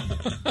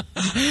 54.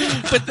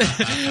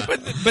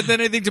 but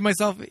then I think to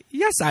myself,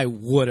 yes, I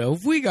would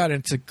have. We got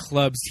into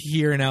clubs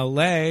here in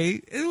LA.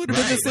 It would have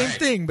been the same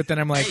thing. But then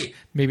I'm like,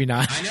 maybe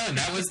not. I know, and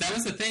that was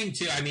the thing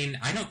too. I mean,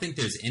 I don't think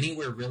there's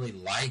anywhere really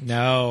like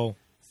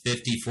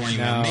 54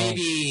 anymore. No.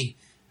 Maybe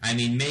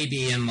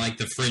in like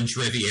the Fringe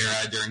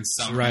Riviera during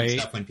summer and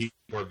stuff when people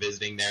were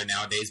visiting there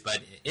nowadays. But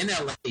in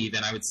LA,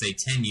 then I would say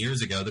 10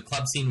 years ago, the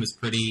club scene was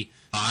pretty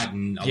hot,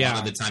 and a lot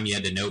of the time you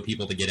had to know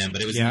people to get in.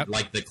 But it was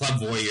like the Club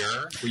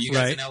Voyeur. Were you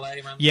guys in LA?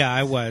 Remember? Yeah,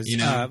 I was.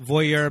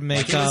 Voyeur,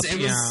 makeup,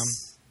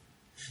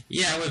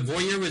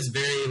 Voyeur was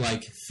very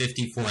like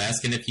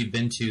 54-esque, and if you've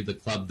been to the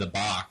club The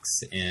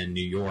Box in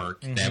New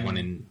York, they have one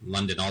in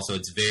London also.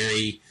 It's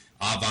very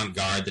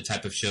avant-garde, the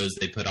type of shows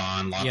they put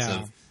on, lots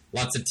of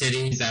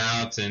titties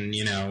out and,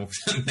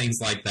 things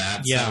like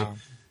that. Yeah. So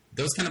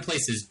those kind of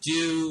places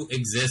do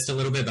exist a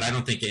little bit, but I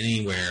don't think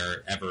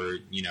anywhere ever,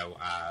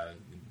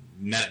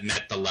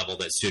 met the level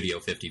that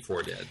Studio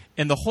 54 did.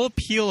 And the whole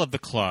appeal of the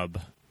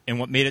club and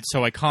what made it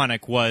so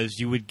iconic was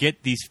you would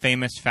get these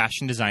famous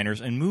fashion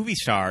designers and movie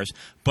stars,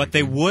 but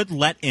they would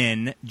let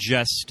in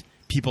just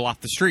people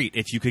off the street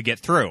if you could get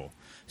through.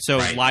 So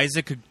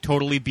Liza could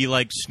totally be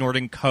like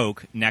snorting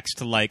coke next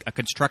to like a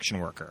construction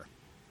worker.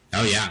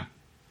 Oh, yeah.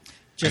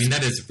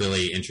 That is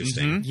really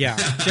interesting. Mm-hmm. Yeah,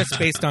 just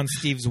based on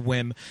Steve's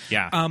whim.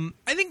 Yeah.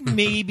 I think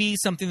maybe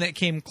something that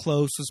came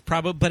close was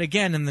probably, but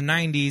again, in the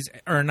 90s,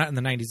 or not in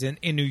the 90s,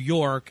 in New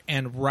York,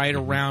 and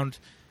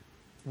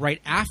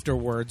right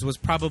afterwards was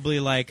probably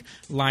like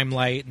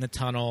Limelight and The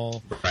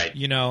Tunnel,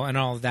 and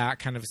all of that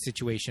kind of a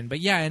situation.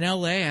 But yeah, in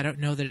LA, I don't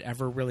know that it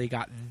ever really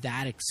got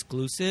that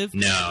exclusive.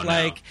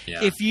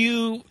 If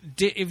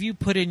you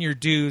put in your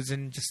dues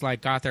and just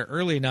like got there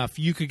early enough,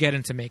 you could get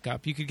into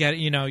makeup. You could get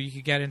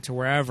into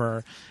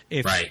wherever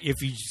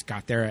if you just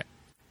got there at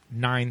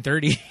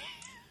 9:30.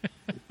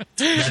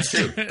 That's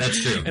true.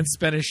 And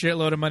spent a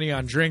shitload of money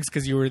on drinks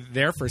because you were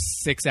there for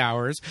 6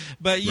 hours.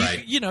 But you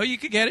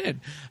could get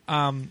in.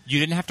 You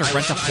didn't have to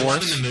rent a horse. I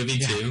love in the movie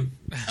too.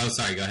 Oh,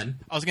 sorry. Go ahead.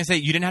 I was going to say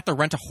you didn't have to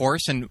rent a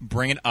horse and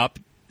bring it up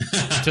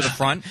to the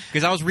front,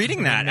 because I was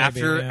reading that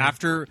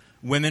after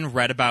women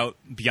read about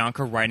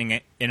Bianca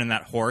riding in on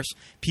that horse,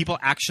 people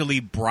actually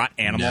brought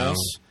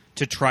animals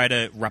to try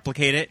to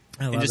replicate it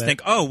and just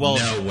think, oh, well,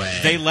 no way.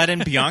 They let in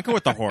Bianca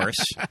with the horse.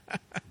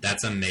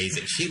 That's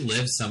amazing. She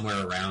lives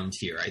somewhere around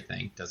here, I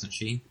think, doesn't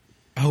she?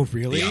 Oh,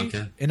 really?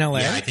 Bianca. In LA?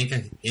 Yeah, I think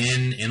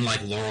in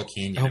like Laurel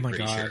Canyon. Oh I'm my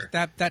pretty god,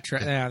 sure.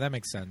 yeah, that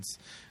makes sense.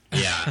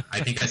 Yeah,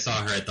 I think I saw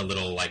her at the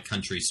little like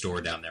country store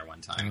down there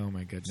one time. Oh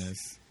my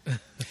goodness. I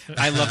love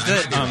I might be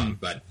that. wrong,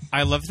 but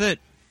I love that.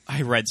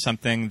 I read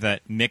something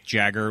that Mick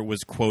Jagger was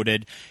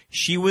quoted.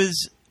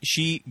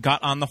 She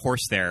got on the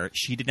horse there.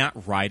 She did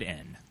not ride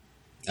in.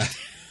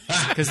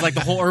 Because like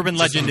the whole urban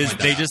legend is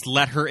they just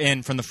let her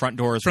in from the front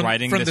doors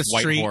riding from this the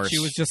street, white horse. She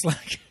was just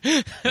like,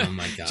 oh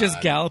my god, just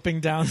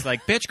galloping down. It's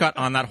like, bitch got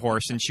on that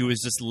horse and she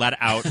was just let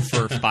out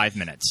for 5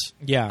 minutes.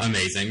 Yeah.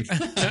 amazing.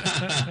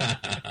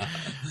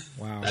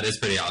 Wow. That is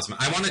pretty awesome.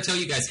 I want to tell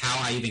you guys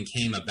how I even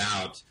came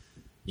about,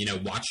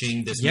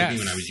 watching this movie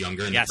when I was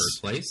younger in the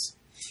first place.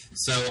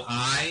 So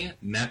I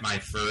met my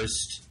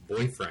first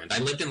boyfriend. I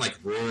lived in like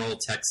rural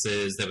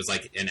Texas that was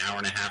like an hour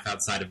and a half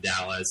outside of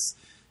Dallas.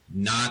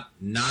 Not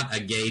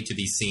a gay to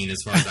be seen as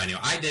far as I knew.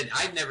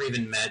 I'd never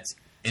even met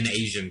an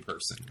Asian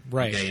person.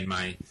 Right. Okay, it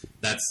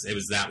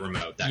was that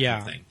remote, that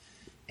kind of thing.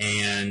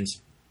 And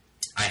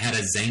I had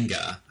a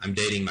Zynga. I'm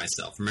dating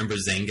myself. Remember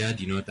Zynga?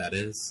 Do you know what that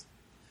is?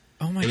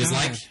 Oh my god. It was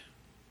like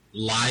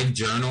live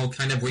journal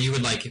kind of where you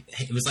would like,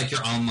 it was like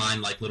your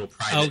online like little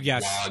private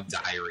blog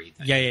diary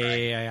thing.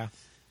 Yeah.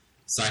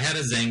 So I had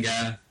a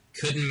Zynga,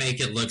 couldn't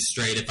make it look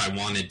straight if I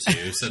wanted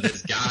to. So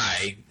this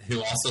guy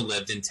who also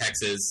lived in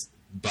Texas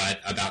but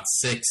about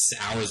 6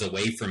 hours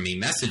away from me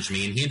messaged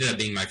me, and he ended up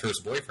being my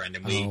first boyfriend.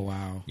 And we,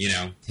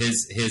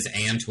 his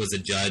aunt was a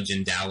judge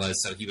in Dallas,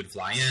 so he would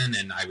fly in,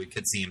 and I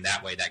could see him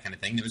that way, that kind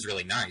of thing. It was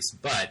really nice.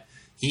 But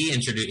he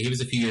was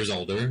a few years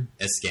older,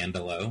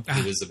 Escandalo.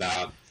 He was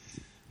about,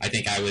 I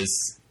think I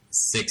was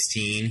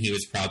 16. He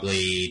was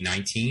probably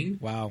 19,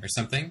 or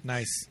something.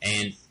 Nice.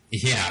 And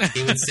yeah,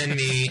 he would send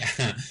me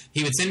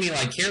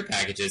like care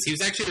packages. He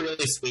was actually a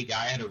really sweet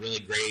guy. I had a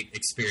really great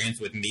experience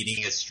with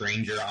meeting a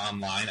stranger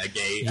online, another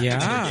gay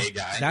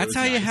guy. That's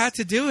how you had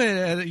to do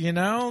it,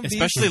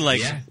 Especially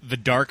the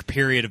dark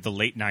period of the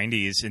late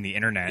 90s in the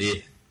internet. Yeah.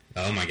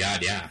 Oh my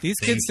god, yeah. These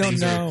kids don't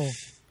know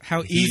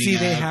how easy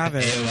they have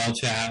it. AOL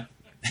chat.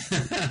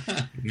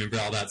 Remember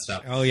all that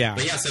stuff? Oh yeah.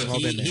 But yeah, so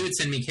he would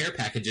send me care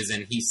packages,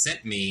 and he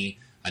sent me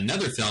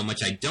another film,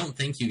 which I don't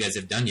think you guys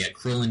have done yet,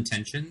 Cruel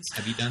Intentions.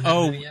 Have you done that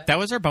movie yet? That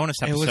was our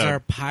bonus episode. It was our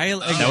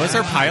pilot. That was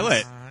our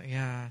pilot.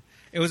 Yeah.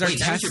 It was our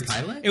test. That was your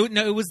pilot?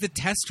 It was the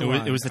test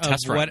run. It was the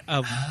test run.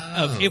 Of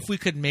if we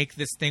could make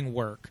this thing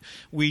work.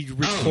 We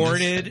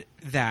recorded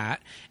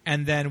that,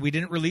 and then we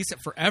didn't release it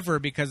forever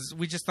because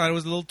we just thought it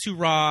was a little too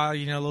raw, a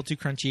little too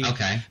crunchy.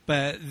 Okay.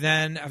 But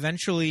then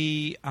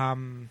eventually...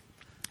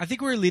 I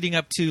think we were leading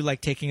up to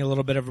like taking a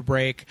little bit of a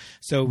break,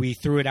 so we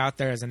threw it out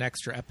there as an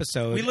extra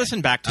episode. We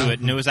listened back to it,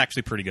 and it was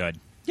actually pretty good.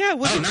 Yeah, it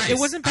wasn't, nice. It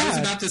wasn't bad. I was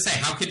about to say,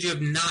 how could you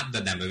have not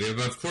done that movie?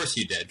 But of course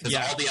you did, because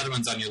all the other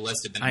ones on your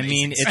list have been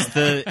amazing.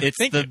 I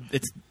mean,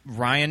 it's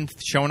Ryan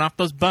showing off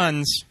those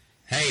buns.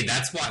 Hey,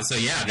 that's why. So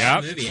yeah,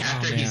 that movie.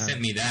 After he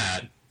sent me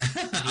that,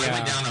 I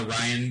went down a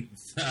Ryan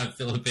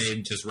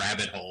Philippe just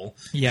rabbit hole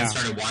and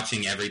started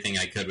watching everything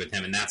I could with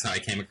him, and that's how I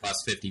came across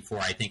 54.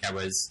 I think I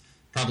was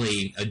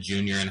probably a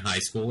junior in high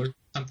school or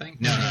something.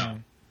 No.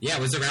 Yeah, it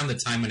was around the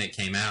time when it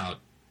came out.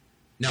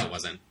 No, it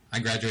wasn't. I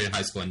graduated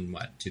high school in,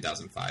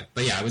 2005.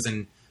 But yeah, I was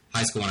in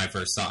high school when I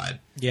first saw it.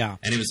 Yeah.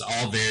 And it was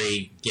all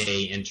very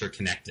gay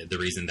interconnected, the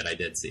reason that I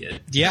did see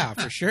it. Yeah,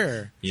 for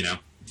sure.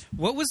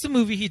 What was the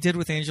movie he did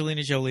with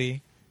Angelina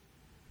Jolie?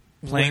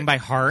 Playing by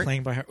Heart?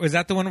 Playing by Heart. Was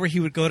that the one where he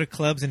would go to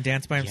clubs and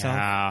dance by himself?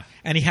 Yeah.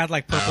 And he had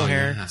like purple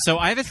hair? Yeah. So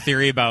I have a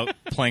theory about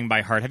Playing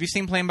by Heart. Have you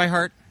seen Playing by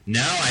Heart? No,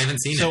 I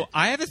haven't seen it. So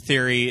I have a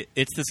theory.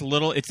 It's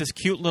this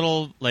cute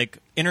little like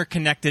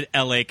interconnected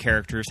LA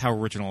characters. How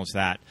original is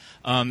that?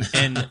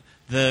 And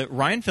the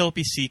Ryan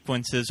Phillippe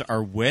sequences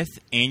are with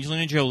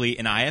Angelina Jolie,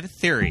 and I have a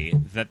theory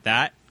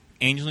that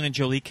Angelina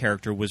Jolie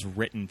character was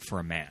written for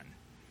a man,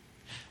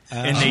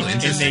 and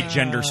they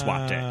gender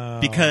swapped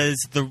it because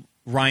the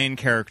Ryan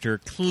character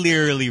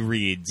clearly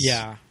reads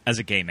as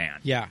a gay man.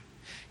 Yeah.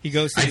 He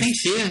goes. I think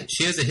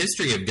she has a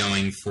history of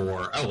going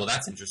for. Oh well,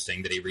 that's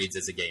interesting that he reads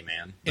as a gay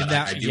man. But in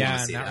that, I do want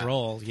to see that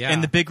role. Yeah,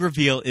 and the big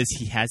reveal is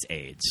he has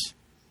AIDS.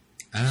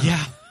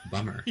 Oh,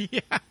 bummer.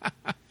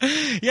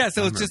 Yeah.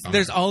 So it's just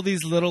there's all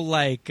these little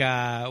like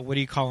what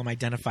do you call them,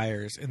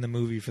 identifiers in the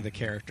movie for the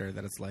character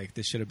that it's like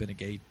this should have been a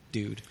gay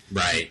dude.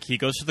 Right. He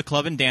goes to the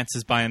club and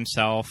dances by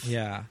himself.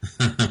 Yeah.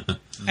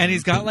 And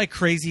he's got like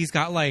crazy. He's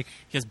got like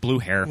he has blue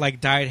hair,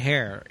 like dyed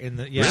hair in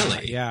the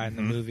really in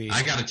the movie.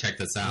 I gotta check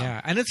this out.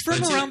 Yeah, and it's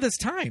from around this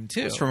time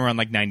too. It's from around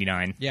like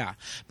 99. Yeah,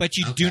 but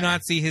you do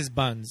not see his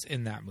buns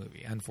in that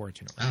movie,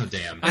 unfortunately. Oh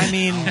damn! I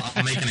mean,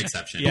 I'll make an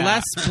exception.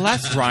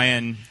 Bless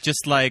Ryan,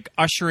 just like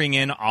ushering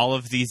in all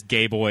of these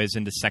gay boys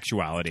into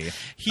sexuality.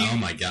 Oh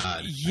my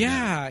god!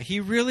 Yeah, he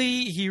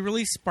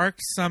really sparked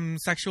some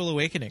sexual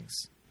awakenings.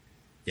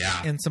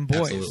 Yeah, in some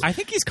boys. Absolutely. I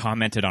think he's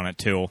commented on it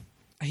too.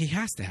 He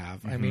has to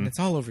have. I mean, it's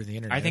all over the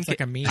internet. I think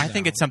it's like a meme. I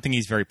think it's something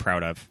he's very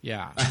proud of.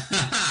 Yeah.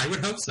 I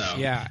would hope so.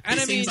 Yeah, and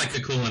he seems like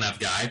a cool enough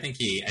guy. I think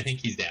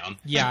he's down.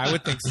 Yeah, I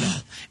would think so.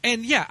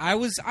 And yeah, I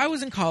was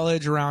in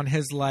college around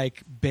his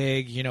like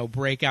big,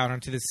 breakout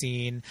onto the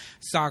scene.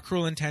 Saw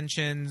Cruel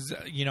Intentions,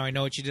 I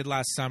Know What You Did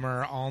Last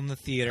Summer, all in the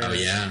theater. Oh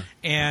yeah.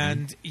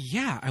 And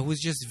yeah, I was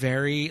just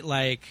very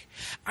like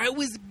I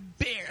was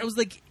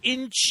like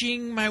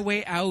inching my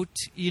way out,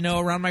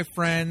 around my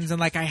friends, and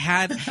like I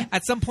had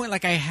at some point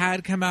like I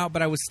had come out,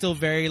 but I was still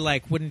very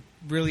like wouldn't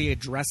really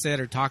address it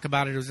or talk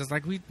about it. It was just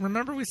like we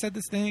said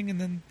this thing,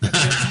 and then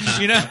that's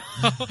it,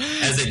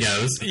 as it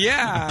goes.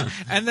 Yeah,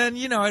 and then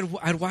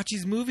I'd watch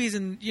these movies,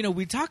 and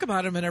we'd talk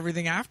about them and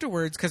everything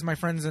afterwards because my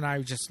friends and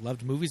I just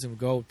loved movies and would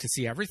go to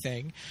see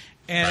everything,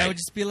 and I would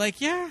just be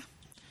like, yeah.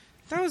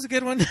 That was a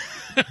good one.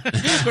 But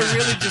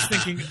really just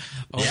thinking,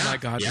 my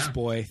God,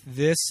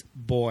 this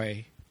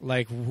boy,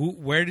 like,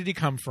 where did he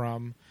come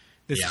from?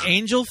 This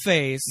angel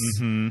face,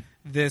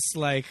 this,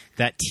 like...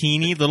 That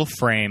teeny little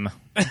frame.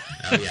 Oh,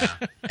 yeah.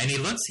 And he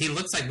looks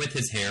like with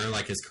his hair,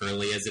 like as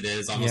curly as it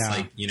is, almost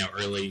like,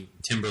 early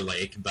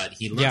Timberlake, but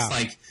he looks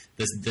like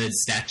the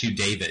statue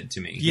David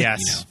to me.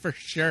 Yes, for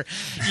sure.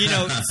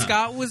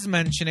 Scott was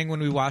mentioning when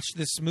we watched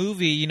this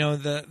movie,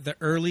 the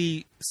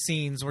early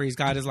scenes where he's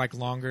got his, like,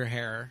 longer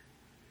hair.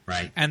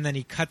 Right. And then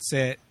he cuts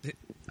it,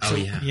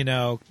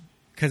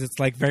 because it's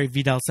like very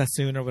Vidal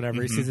Sassoon or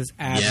whatever. He sees this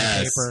ad in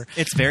the paper.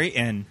 It's very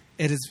in.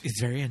 It's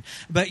very in.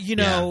 But,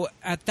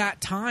 at that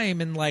time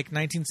in like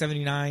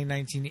 1979,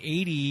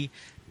 1980,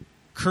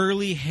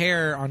 curly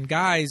hair on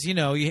guys,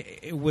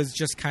 it was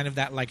just kind of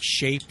that like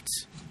shaped,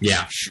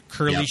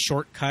 curly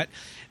shortcut,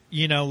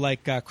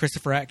 like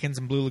Christopher Atkins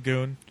in Blue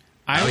Lagoon.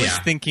 I was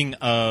thinking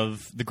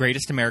of The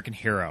Greatest American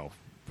Hero,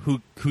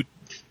 who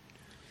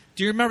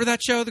do you remember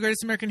that show, The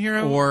Greatest American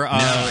Hero? Or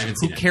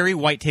who Carrie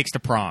White takes to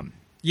prom.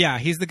 Yeah,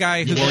 he's the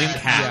guy who William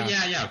Katt.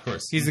 Yeah, of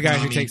course. He's the guy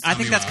who takes. I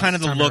think that's kind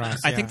of the look.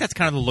 I think that's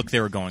kind of the look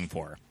they were going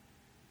for.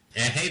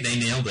 Hey, they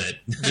nailed it.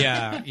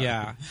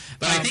 Yeah.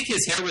 But I think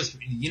his hair was,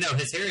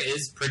 his hair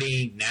is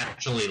pretty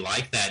naturally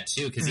like that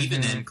too. Because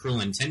even in Cruel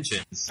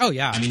Intentions,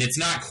 I mean, it's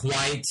not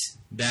quite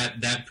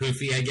that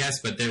poofy, I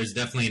guess, but there's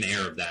definitely an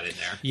air of that in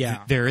there.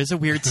 Yeah, there is a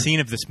weird scene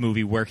of this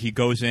movie where he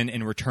goes in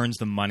and returns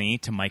the money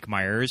to Mike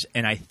Myers,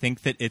 and I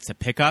think that it's a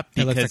pickup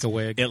because it looks like a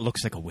wig. It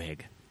looks like a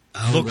wig.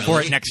 Oh, Look really?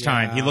 for it next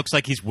time. He looks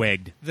like he's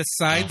wigged. The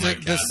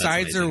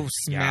sides are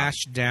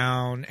smashed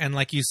down, and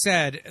like you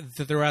said,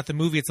 throughout the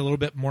movie, it's a little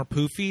bit more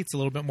poofy. It's a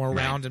little bit more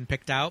round and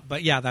picked out.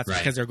 But yeah, that's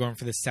because they're going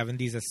for the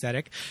 70s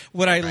aesthetic.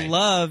 What I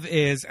love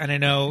is, and I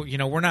know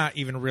we're not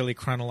even really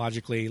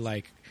chronologically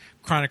like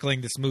chronicling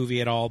this movie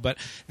at all, but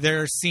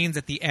there are scenes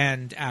at the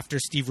end after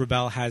Steve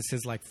Rubell has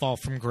his like fall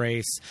from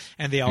grace,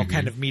 and they all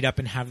kind of meet up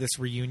and have this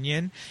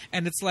reunion,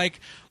 and it's like,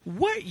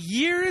 what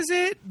year is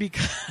it?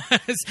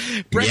 Because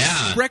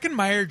Breckin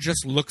Meyer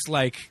just looks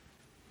like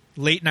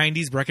late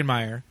 90s Breckin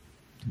Meyer.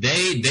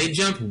 They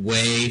jump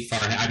way far.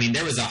 I mean,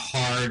 there was a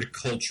hard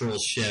cultural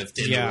shift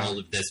in the world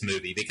of this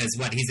movie because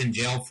he's in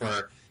jail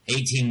for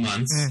 18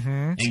 months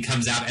and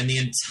comes out, and the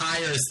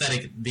entire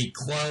aesthetic, the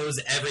clothes,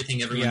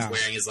 everything everyone's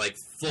wearing is like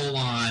full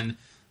on,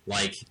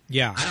 like,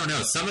 I don't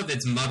know, some of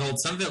it's muddled,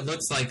 some of it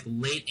looks like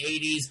late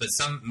 80s, but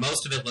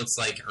most of it looks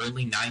like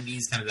early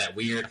 90s, kind of that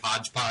weird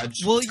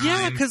hodgepodge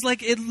time. because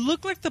like it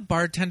looked like the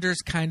bartenders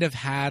kind of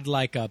had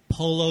like a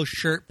polo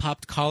shirt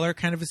popped collar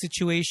kind of a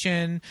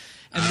situation,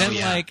 and then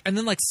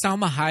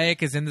Salma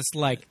Hayek is in this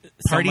like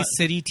Party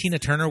City Tina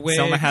Turner wig.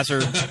 Selma has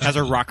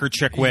her rocker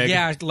chick wig.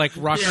 Yeah, like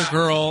rocker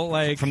girl,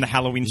 like from the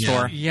Halloween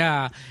store.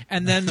 Yeah,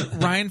 and then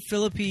Ryan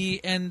Phillippe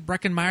and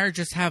Breckin Meyer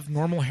just have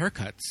normal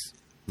haircuts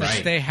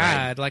that they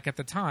had like at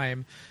the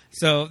time.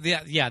 So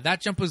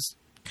that jump was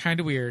kind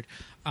of weird.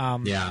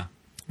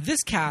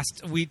 This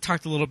cast, we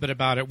talked a little bit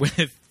about it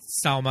with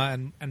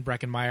Salma and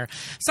Breckin Meyer.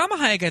 Salma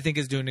Hayek, I think,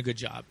 is doing a good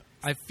job.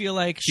 I feel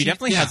like she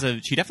definitely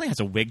has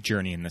a wig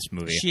journey in this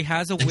movie. She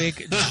has a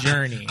wig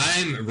journey.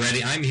 I'm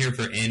ready. I'm here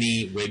for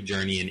any wig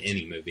journey in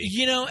any movie.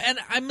 And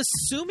I'm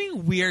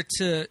assuming we're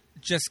to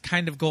just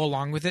kind of go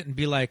along with it and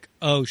be like,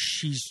 oh,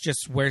 she's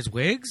just wears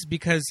wigs,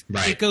 because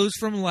it goes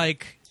from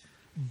like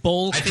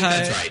bowl cut. I think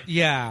that's right.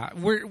 Yeah,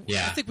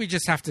 I think we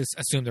just have to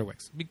assume they're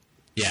wigs.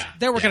 Yeah,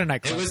 they're working at a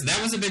nightclub.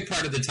 That was a big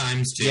part of the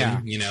times too.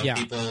 Yeah.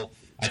 People,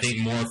 I think,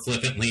 more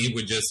flippantly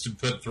would just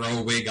throw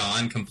a wig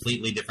on,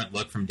 completely different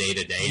look from day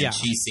to day, and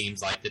she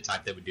seems like the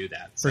type that would do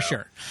that. For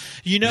sure.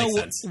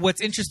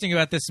 What's interesting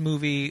about this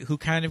movie, who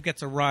kind of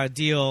gets a raw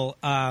deal,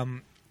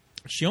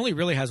 she only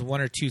really has one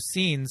or two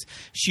scenes.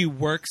 She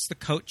works the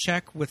coat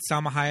check with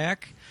Salma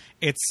Hayek.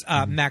 It's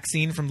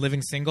Maxine from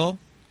Living Single.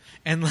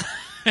 And you're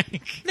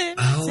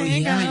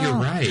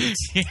right.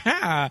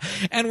 Yeah.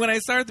 And when I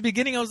saw her at the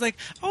beginning, I was like,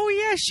 oh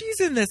yeah, she's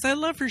in this. I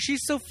love her.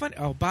 She's so funny.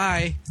 Oh,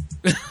 bye.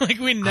 Like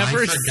we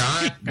never. I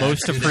forgot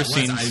most of her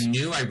scenes. I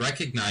knew I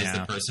recognized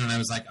the person, and I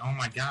was like, oh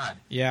my god.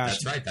 Yeah,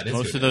 that's right. That is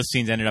most of those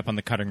scenes ended up on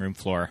the cutting room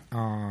floor.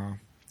 Oh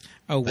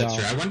well. That's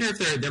true. I wonder if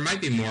there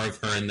might be more of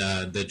her in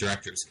the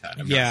director's cut.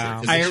 I'm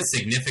not sure, 'cause it is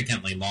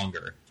significantly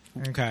longer.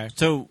 Okay.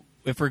 So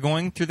if we're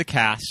going through the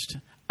cast,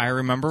 I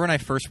remember when I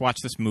first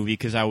watched this movie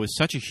because I was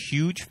such a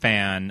huge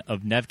fan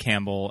of Neve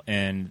Campbell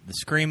in the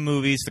Scream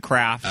movies, The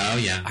Craft. Oh,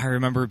 yeah. I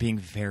remember being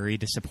very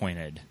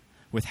disappointed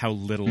with how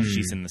little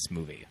she's in this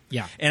movie.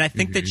 Yeah. And I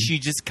think that she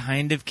just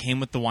kind of came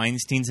with the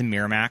Weinsteins and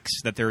Miramax,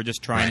 that they were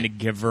just trying to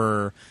give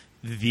her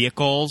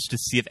vehicles to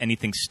see if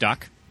anything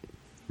stuck.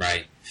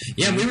 Right.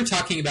 Yeah, we were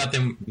talking about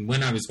them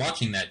when I was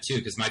watching that, too,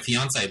 because my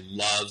fiancé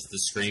loves the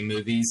Scream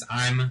movies.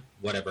 I'm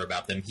whatever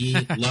about them. He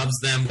loves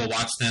them. We'll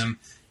watch them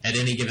at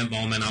any given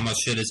moment.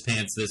 Almost shit his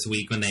pants this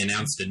week when they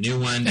announced a new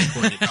one that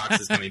Courtney Cox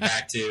is coming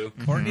back to.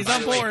 Courtney's By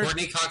on the way, board.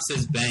 Courtney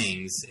Cox's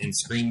bangs in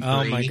Scream 3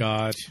 Oh my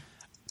god.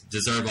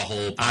 deserve a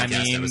whole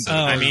podcast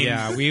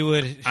episode. We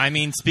would. I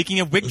mean, speaking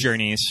of wig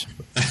journeys,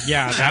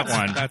 Yeah, that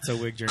one. That's a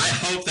wig journey. I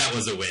hope that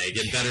was a wig.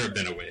 It better have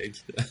been a wig.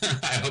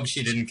 I hope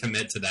she didn't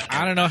commit to that.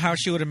 I don't know how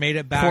she would have made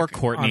it back. poor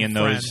Courtney on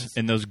in Friends.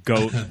 those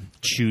goat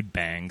chewed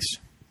bangs.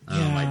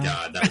 Oh my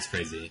god, that was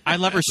crazy. I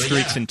love her But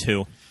streaks yeah. in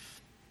 2.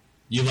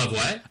 You love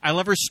what? I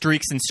love her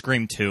streaks in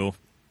Scream 2.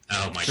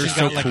 Oh my They're god,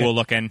 so like cool a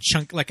looking.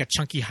 like a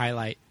chunky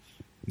highlight.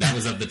 that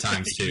was of the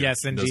times too. Yes,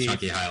 Those indeed.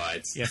 chunky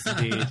highlights. Yes,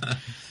 indeed.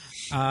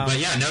 But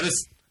yeah,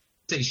 notice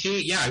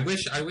she. Yeah,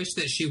 I wish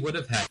that she would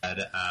have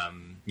had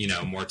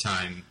more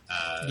time.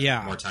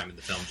 More time in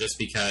the film, just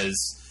because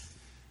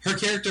her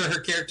character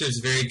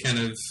is very kind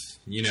of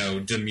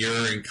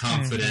demure and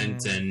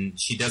confident, and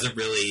she doesn't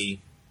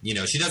really.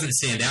 She doesn't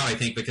stand out, I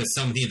think, because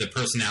so many of the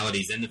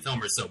personalities in the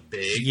film are so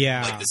big,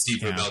 like the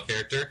Steve Rubell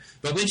character.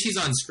 But when she's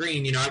on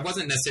screen, I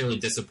wasn't necessarily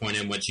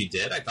disappointed in what she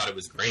did. I thought it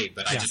was great,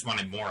 but I just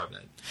wanted more of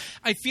it.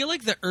 I feel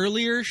like the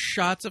earlier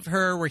shots of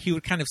her where he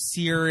would kind of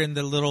see her in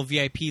the little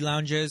VIP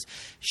lounges,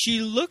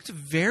 she looked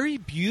very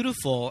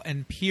beautiful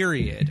and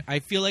period. I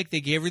feel like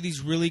they gave her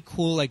these really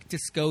cool, like,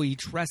 disco-y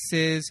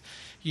dresses,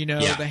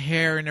 the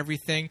hair and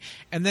everything.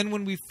 And then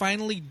when we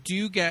finally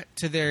do get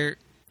to their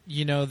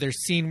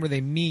scene where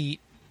they meet,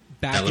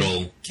 that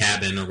little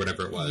cabin or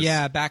whatever it was.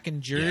 Yeah, back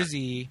in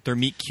Jersey. Their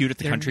meet cute at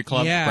the country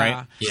club,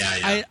 right?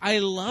 Yeah. I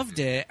loved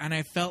it, and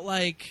I felt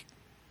like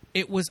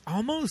it was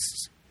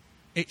almost...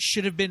 It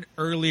should have been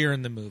earlier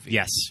in the movie.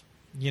 Yes.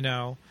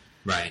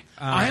 Right.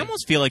 I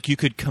almost feel like you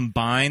could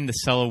combine the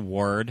Celia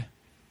Ward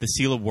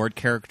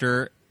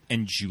character,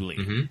 and Julie.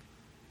 Mm-hmm.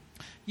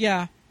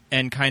 Yeah.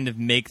 And kind of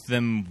make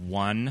them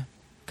one.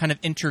 Kind of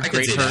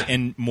integrate see her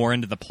that. more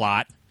into the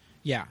plot.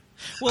 Yeah.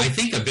 Well, I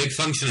think a big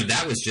function of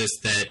that was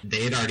just that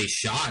they had already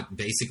shot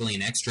basically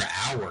an extra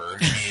hour,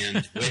 and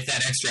with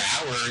that extra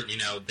hour,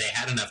 they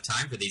had enough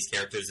time for these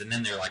characters, and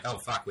then they're like, "Oh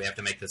fuck, we have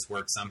to make this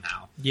work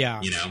somehow."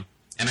 Yeah.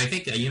 And I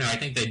think I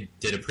think they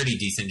did a pretty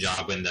decent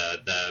job when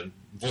the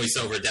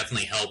voiceover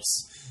definitely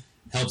helps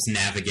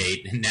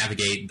navigate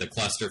the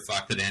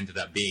clusterfuck that it ended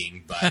up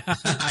being. But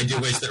I do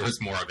wish there was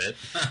more of it.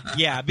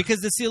 Yeah, because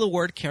the Celia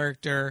Ward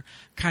character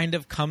kind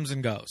of comes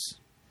and goes.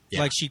 Yeah.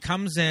 Like, she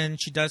comes in,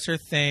 she does her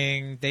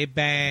thing, they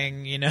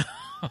bang,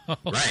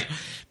 Right.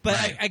 But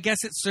Right. I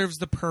guess it serves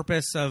the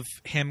purpose of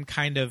him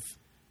kind of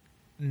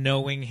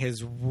knowing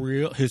his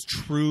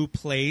true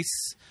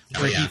place.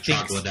 Where he thinks,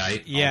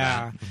 troglodyte.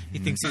 Yeah, he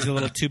thinks he's a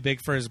little too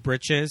big for his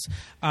britches.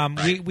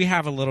 Right. We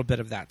have a little bit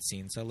of that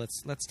scene, so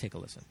let's take a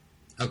listen.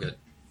 Oh, good.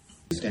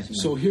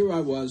 So here I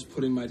was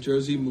putting my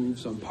Jersey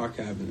moves on Park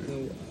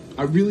Avenue.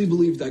 I really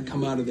believed I'd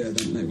come out of there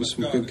that night with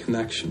some good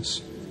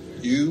connections.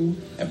 You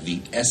have the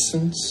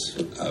essence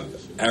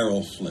of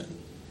Errol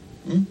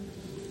Flynn.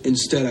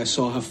 Instead, I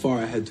saw how far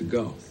I had to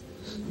go.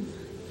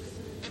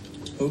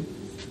 Oh,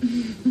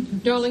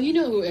 Darling, you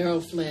know who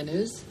Errol Flynn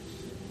is.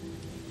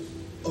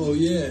 oh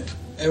yeah,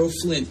 Errol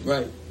Flynn,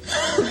 right.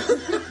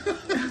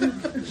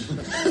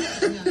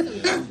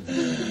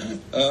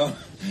 Oh,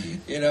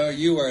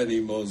 you are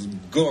the most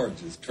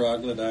gorgeous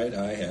troglodyte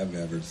I have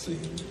ever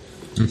seen.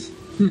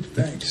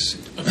 Thanks.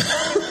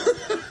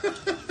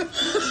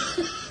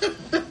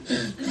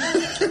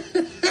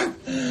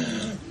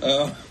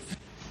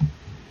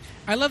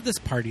 I love this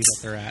party that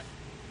they're at.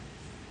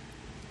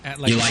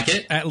 You like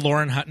it? At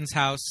Lauren Hutton's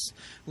house.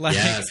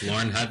 Yes,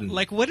 Lauren Hutton.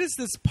 Like, what is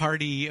this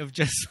party of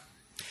just...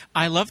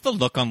 I love the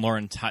look on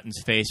Lauren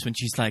Hutton's face when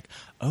she's like,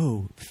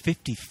 "Oh,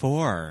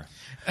 54."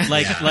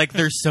 Like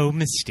they're so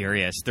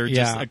mysterious. They're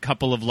just a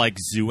couple of like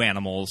zoo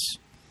animals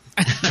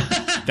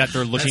that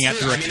they're looking at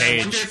through a cage.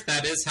 I wonder if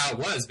that is how it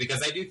was,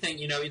 because I do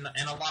think, in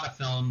a lot of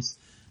films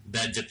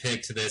that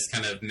depict this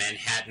kind of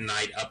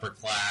Manhattanite upper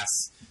class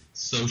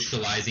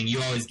socializing,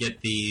 you always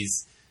get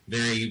these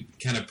very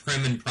kind of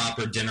prim and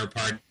proper dinner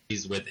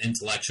parties with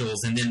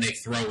intellectuals, and then they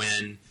throw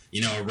in,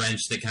 a wrench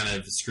that kind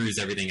of screws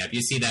everything up.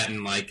 You see that in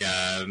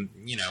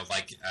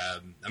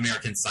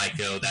American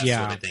Psycho, that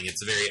sort of thing.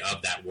 It's very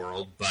of that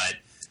world. But,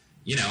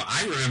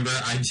 I remember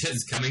I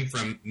just coming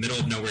from middle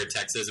of nowhere,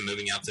 Texas, and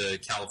moving out to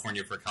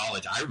California for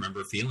college. I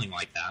remember feeling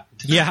like that.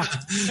 Yeah.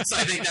 So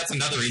I think that's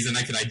another reason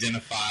I could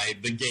identify,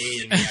 the gay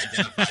in me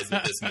identifies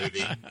with this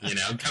movie,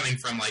 coming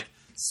from like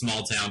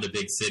small town to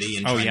big city.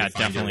 And trying to find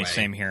definitely your way.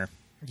 same here.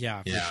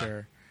 Yeah, for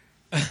sure.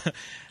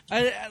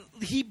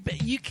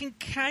 You can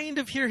kind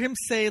of hear him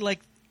say,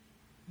 like,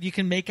 you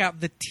can make out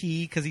the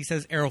T because he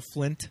says Errol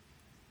Flint.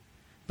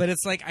 But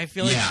it's like I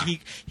feel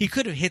like he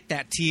could have hit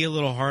that T a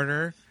little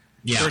harder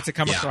for it to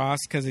come across,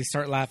 because they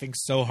start laughing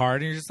so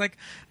hard, and you're just like,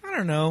 I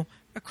don't know,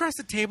 across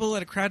the table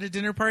at a crowded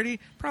dinner party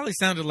probably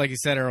sounded like he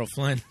said Errol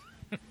Flynn.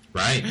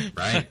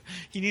 Right.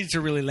 He needed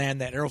to really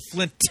land that Errol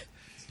Flint.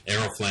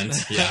 Errol Flint,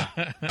 yeah.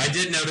 I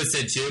did notice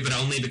it too, but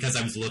only because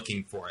I was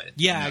looking for it.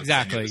 Yeah,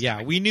 exactly.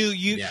 Yeah, we knew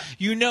you. Yeah.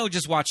 You know,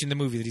 just watching the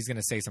movie that he's going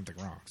to say something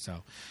wrong.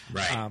 So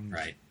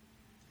right.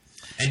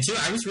 And two,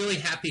 I was really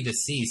happy to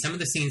see some of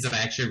the scenes that I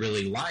actually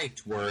really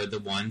liked were the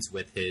ones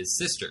with his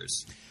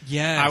sisters.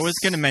 Yeah, I was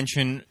going to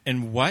mention,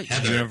 in what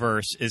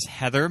universe is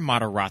Heather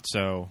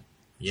Matarazzo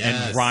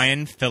and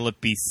Ryan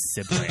Phillippe's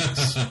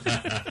siblings?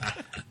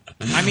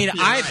 I mean,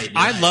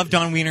 I love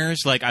Dawn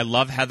Wieners, like I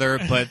love Heather,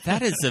 but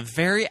that is a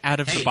very out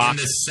of the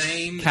box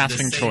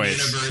casting choice.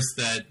 Universe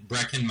that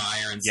Breckin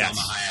Meyer and Salma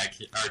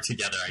Hayek are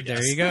together, I guess.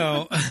 There you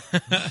go.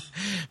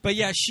 But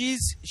yeah,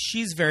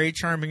 she's very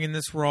charming in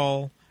this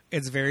role.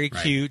 It's very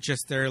cute.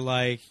 Just their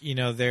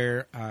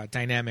their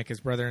dynamic as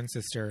brother and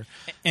sister,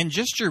 and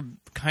just your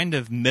kind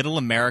of middle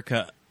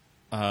America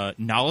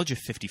knowledge of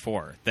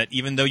 54. That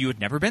even though you had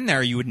never been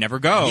there, you would never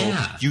go.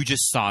 You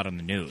just saw it on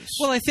the news.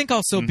 Well, I think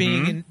also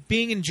being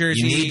in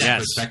Jersey, you need that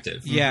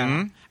perspective.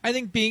 Yeah, I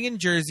think being in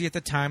Jersey at the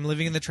time,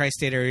 living in the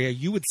tri-state area,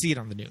 you would see it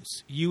on the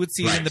news. You would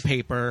see it in the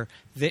paper.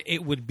 That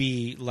it would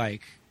be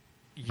like.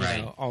 You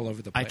know, all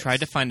over the place. I tried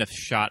to find a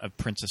shot of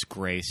Princess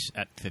Grace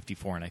at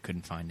 54, and I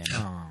couldn't find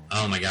any.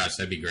 Oh my gosh,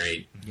 that'd be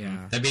great.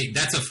 Yeah,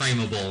 that's a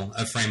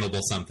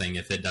frameable something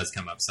if it does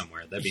come up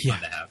somewhere. That'd be fun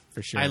to have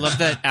for sure. I love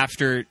that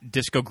after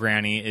Disco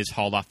Granny is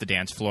hauled off the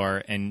dance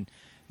floor and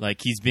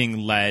like he's being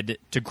led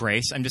to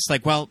Grace. I'm just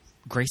like, well,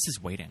 Grace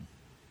is waiting.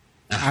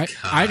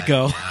 I'd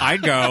go.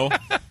 I'd go.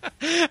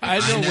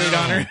 I'd go wait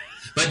on her.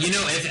 But you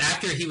know, if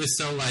after he was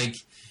so like.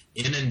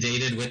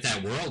 Inundated with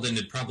that world and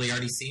had probably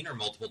already seen her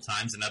multiple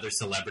times and other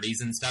celebrities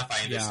and stuff.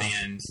 I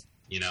understand,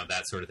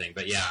 that sort of thing.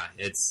 But yeah,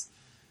 it's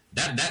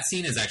that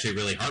scene is actually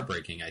really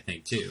heartbreaking, I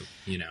think, too.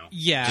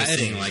 Just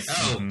seeing like,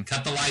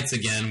 cut the lights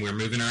again, we're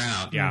moving her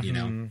out. Yeah.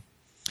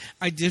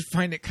 I did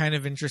find it kind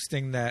of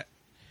interesting that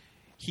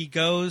he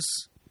goes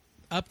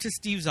up to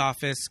Steve's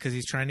office because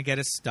he's trying to get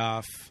his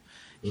stuff.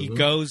 He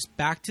goes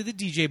back to the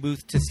DJ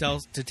booth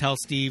to tell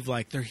Steve,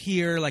 like, they're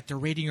here, like, they're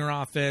raiding your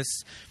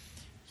office.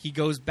 He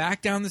goes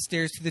back down the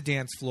stairs to the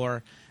dance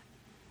floor,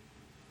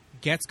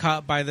 gets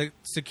caught by the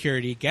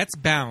security, gets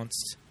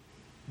bounced,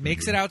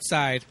 makes it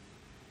outside,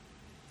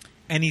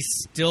 and he's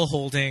still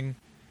holding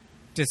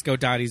Disco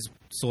Dottie's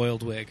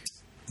soiled wig.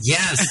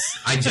 Yes,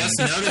 I just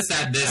noticed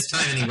that this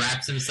time, and he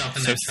wraps himself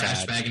in that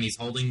trash bag, and he's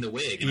holding the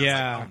wig. And I was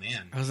like, oh,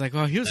 man. I was like,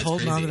 well, he was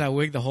holding on to that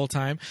wig the whole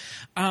time.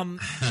 And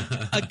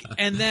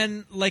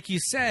then, like you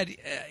said,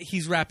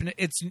 he's wrapping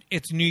it.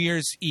 It's New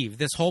Year's Eve.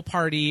 This whole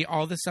party,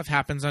 all this stuff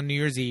happens on New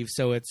Year's Eve.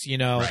 So it's,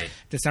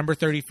 December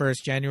 31st,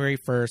 January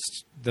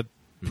 1st,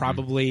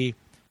 probably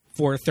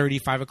 4:30,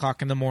 5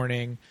 o'clock in the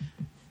morning,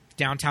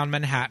 downtown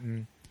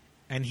Manhattan,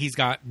 and he's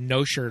got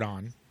no shirt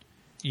on,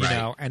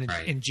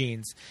 in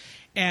jeans.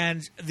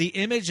 And the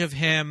image of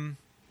him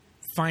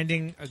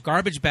finding a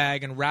garbage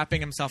bag and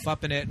wrapping himself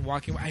up in it and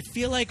walking away, I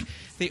feel like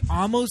they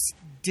almost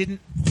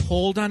didn't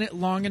hold on it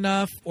long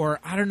enough,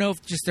 or I don't know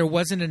if just there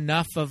wasn't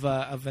enough of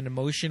an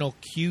emotional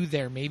cue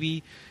there.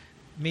 Maybe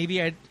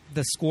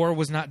the score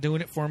was not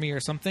doing it for me or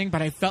something,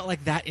 but I felt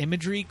like that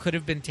imagery could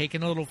have been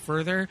taken a little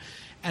further.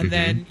 And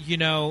then,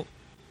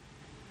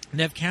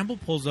 Neve Campbell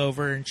pulls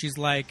over and she's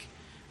like,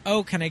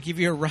 oh, can I give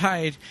you a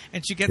ride?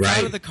 And she gets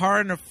out of the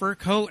car in a fur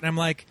coat, and I'm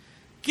like,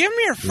 give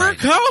me your fur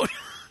coat.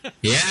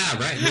 Yeah,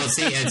 right. Well,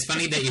 see, it's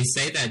funny that you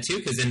say that too,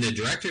 because in the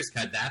director's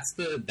cut, that's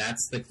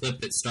the clip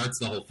that starts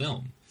the whole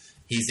film.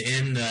 He's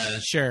in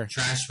the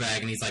trash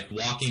bag, and he's like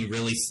walking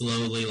really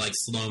slowly, like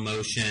slow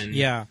motion.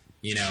 Yeah,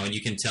 and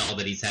you can tell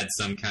that he's had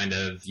some kind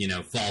of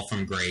fall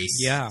from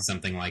grace,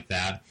 something like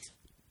that.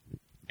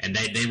 And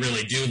they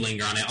really do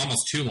linger on it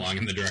almost too long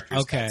in the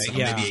director's cut. So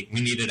maybe we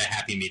needed a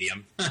happy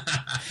medium.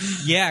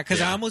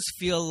 Because I almost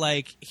feel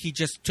like he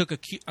just took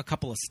a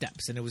couple of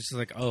steps, and it was just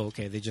like, oh,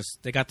 okay,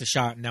 they got the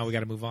shot, and now we got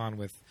to move on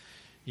with,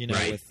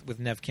 with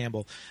Neve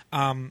Campbell.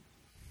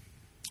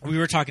 We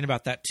were talking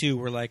about that too.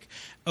 We're like,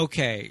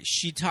 okay,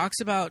 she talks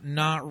about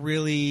not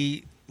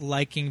really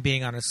liking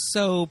being on a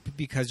soap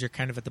because you're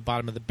kind of at the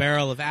bottom of the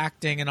barrel of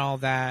acting and all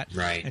that,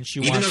 right? And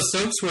she even though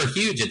soaps were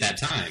huge at that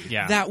time,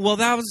 that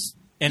was.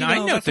 And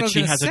I note that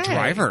she has a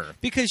driver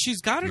because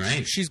she's got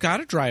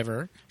a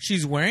driver.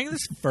 She's wearing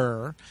this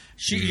fur.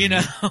 She,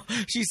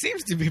 she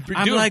seems to be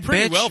doing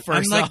pretty well for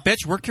herself. I'm like,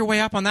 bitch, work your way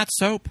up on that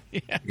soap.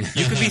 Yeah.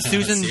 You could be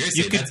Susan.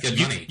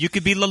 You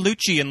could be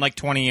Lelouch in like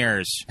 20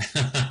 years.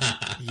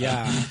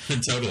 Yeah,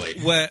 totally.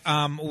 What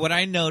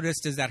I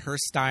noticed is that her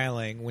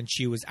styling when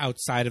she was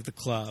outside of the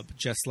club,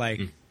 just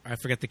like. I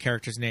forget the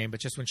character's name, but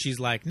just when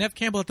she's like Neve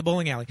Campbell at the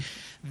bowling alley,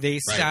 they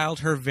styled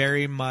her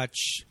very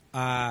much,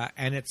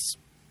 and it's.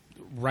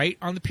 Right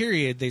on the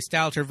period, they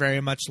styled her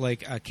very much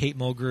like Kate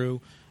Mulgrew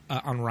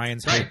on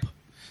Ryan's Hope.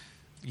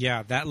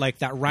 Yeah, that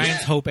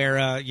Ryan's Hope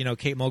era,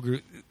 Kate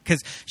Mulgrew,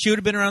 because she would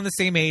have been around the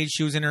same age.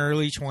 She was in her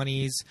early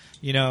 20s,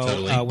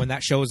 Totally. when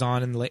that show was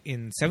on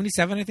in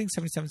 77, I think,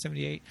 77,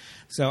 78.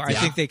 So I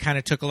think they kind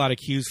of took a lot of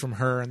cues from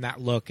her and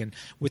that look, and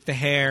with the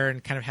hair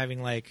and kind of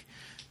having like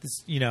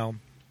this,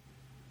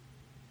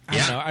 I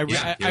don't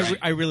know.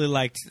 I really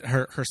liked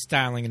her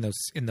styling in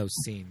those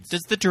scenes.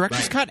 Does the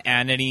director's cut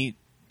add any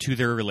to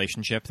their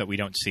relationship that we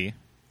don't see?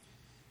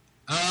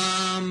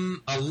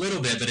 A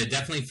little bit, but it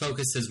definitely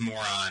focuses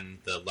more on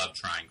the love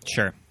triangle.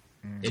 Sure.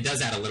 It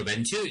does add a little bit.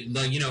 And too,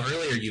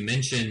 earlier you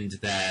mentioned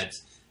that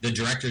the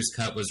director's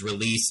cut was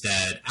released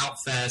at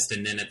Outfest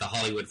and then at the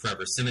Hollywood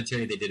Forever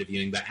Cemetery they did a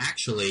viewing, but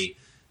actually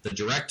the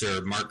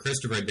director, Mark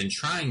Christopher, had been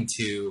trying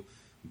to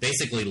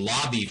basically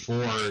lobby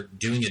for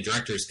doing a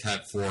director's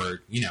cut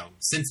for,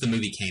 since the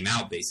movie came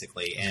out,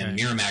 basically, and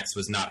Miramax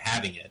was not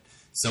having it.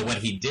 So what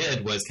he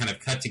did was kind of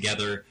cut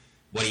together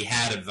what he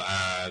had of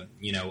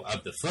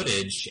the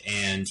footage,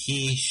 and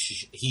he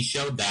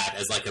showed that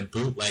as like a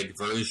bootleg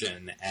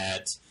version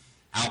at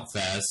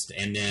Outfest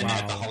and then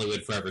at the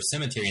Hollywood Forever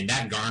Cemetery, and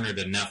that garnered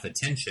enough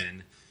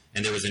attention.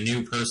 And there was a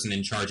new person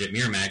in charge at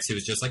Miramax who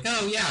was just like,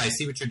 oh, yeah, I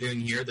see what you're doing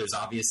here. There's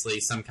obviously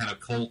some kind of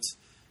cult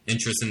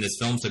interest in this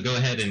film, so go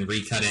ahead and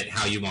recut it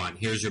how you want.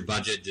 Here's your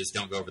budget, just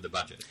don't go over the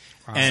budget.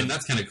 And so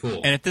that's kind of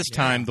cool. And at this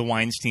time, the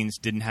Weinsteins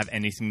didn't have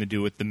anything to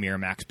do with the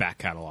Miramax back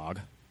catalog,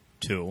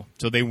 too.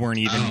 So they weren't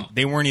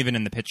even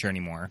in the picture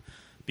anymore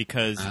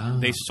because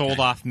they sold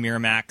off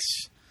Miramax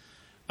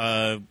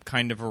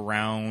kind of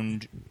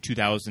around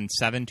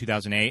 2007,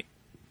 2008.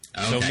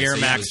 So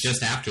Miramax was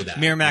just after that.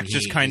 Miramax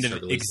just kind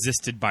of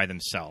existed by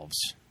themselves.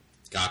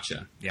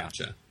 Gotcha. Yeah.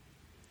 Gotcha.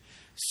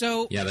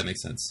 So yeah, that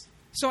makes sense.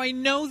 So I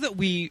know that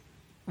we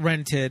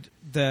rented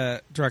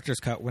the director's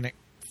cut when it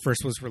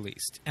first was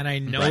released, and I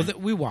know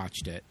that we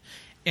watched it,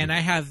 and I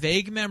have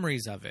vague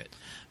memories of it.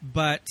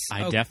 But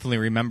I definitely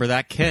remember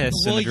that kiss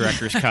in the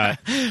director's cut.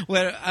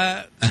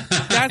 Well,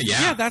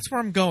 that's where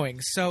I'm going.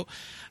 So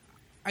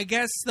I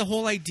guess the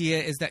whole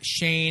idea is that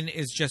Shane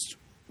is just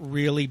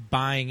really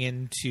buying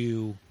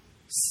into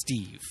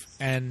Steve,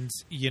 and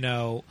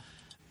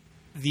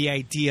the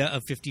idea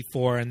of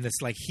 54 and this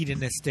like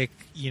hedonistic,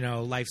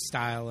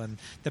 lifestyle and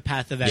the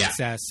path of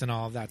excess and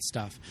all of that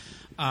stuff.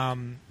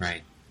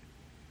 Right.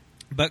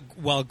 But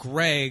while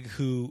Greg,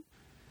 who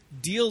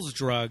deals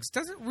drugs,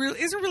 isn't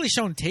really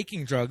shown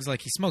taking drugs.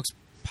 Like he smokes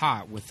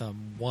pot with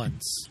them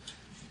once,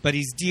 but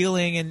he's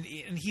dealing and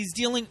he's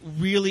dealing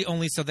really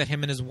only so that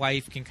him and his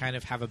wife can kind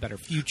of have a better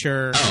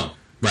future. Oh.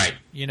 Right.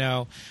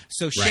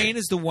 So Shane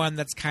is the one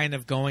that's kind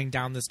of going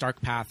down this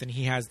dark path, and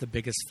he has the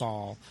biggest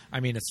fall. I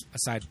mean,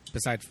 aside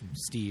from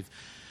Steve.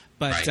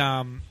 But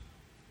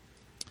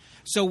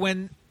so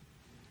when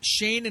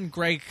Shane and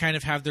Greg kind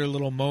of have their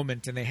little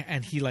moment,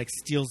 and he like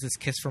steals this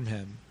kiss from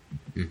him,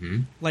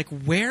 like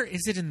where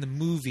is it in the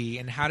movie,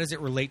 and how does it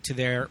relate to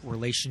their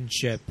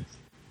relationship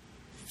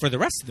for the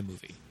rest of the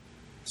movie?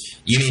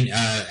 You mean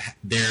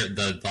the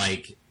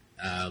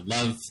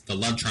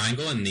love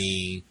triangle and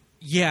the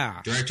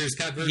director's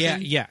cut version? Yeah,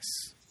 yes.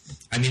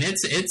 I mean,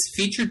 it's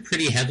featured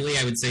pretty heavily,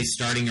 I would say,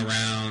 starting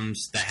around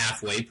the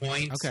halfway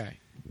point. Okay.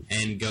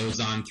 And goes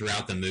on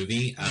throughout the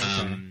movie.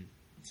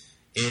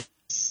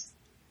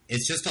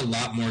 It's just a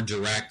lot more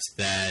direct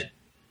that...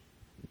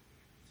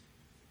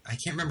 I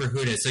can't remember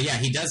who it is. So, yeah,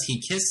 he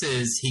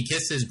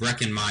kisses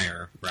Breckin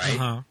Meyer, right?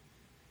 Uh-huh.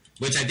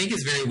 Which I think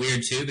is very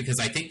weird, too, because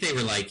I think they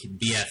were, like,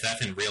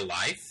 BFF in real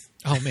life.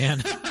 Oh, man.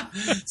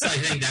 So I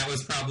think that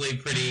was probably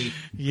pretty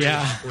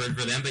awkward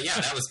for them. But yeah,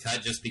 that was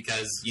cut just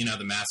because,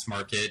 the mass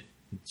market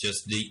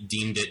just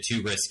deemed it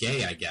too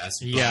risque, I guess.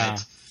 Yeah.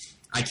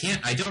 But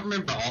I don't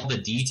remember all the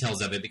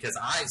details of it because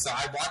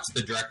I watched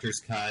the director's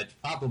cut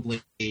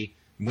probably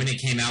when it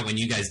came out, when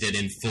you guys did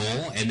in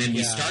full. And then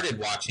we started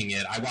watching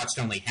it. I watched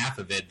only half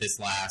of it this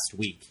last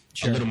week,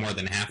 a little more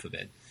than half of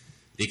it.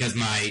 Because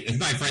my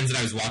friends that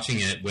I was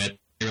watching it with,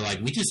 they were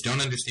like, we just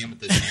don't understand what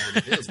this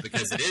narrative is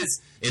because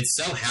it's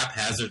so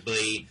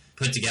haphazardly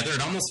put together.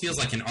 It almost feels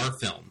like an art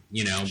film,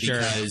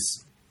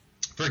 because,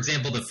 for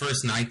example, the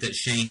first night that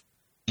Shane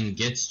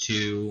gets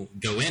to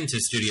go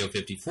into Studio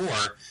 54,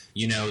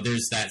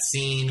 there's that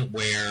scene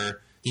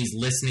where he's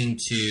listening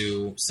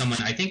to someone,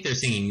 I think they're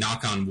singing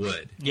Knock on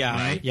Wood. Yeah,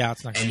 right? Yeah,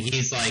 it's not and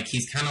he's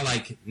kind of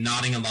like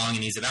nodding along,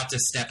 and he's about to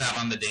step out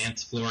on the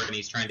dance floor, and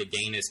he's trying to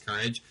gain his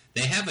courage.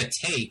 They have a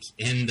take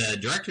in the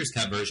director's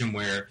cut version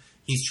where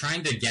he's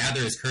trying to gather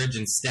his courage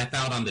and step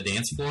out on the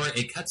dance floor.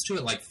 It cuts to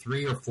it like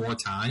 3 or 4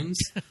 times,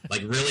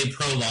 like really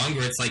prolonged,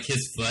 where it's like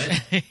his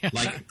foot,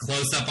 like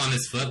close up on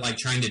his foot, like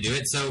trying to do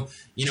it. So,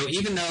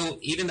 even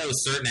though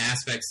certain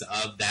aspects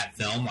of that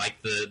film,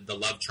 like the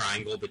love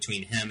triangle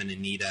between him and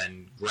Anita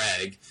and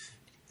Greg,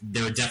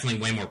 they're definitely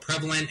way more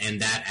prevalent, and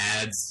that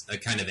adds a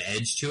kind of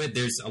edge to it.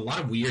 There's a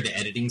lot of weird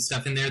editing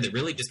stuff in there that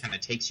really just kind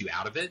of takes you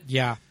out of it.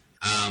 Yeah.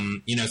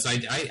 So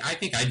I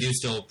think I do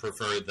still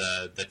prefer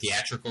the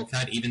theatrical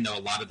cut, even though a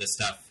lot of the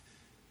stuff,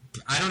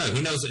 I don't know,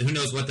 who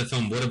knows what the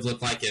film would have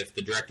looked like if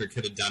the director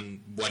could have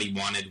done what he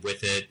wanted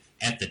with it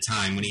at the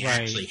time when he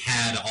actually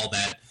had all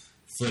that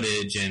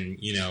footage and,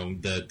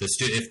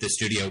 if the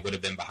studio would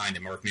have been behind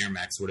him or if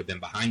Miramax would have been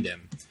behind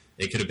him,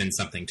 it could have been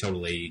something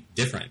totally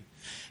different.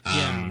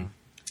 And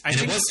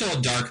it was still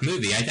a dark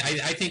movie.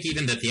 I think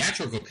even the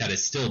theatrical cut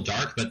is still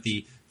dark, but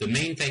the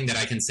main thing that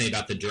I can say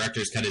about the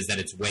director's cut is that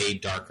it's way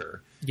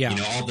darker. Yeah.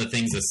 All the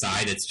things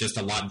aside, it's just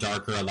a lot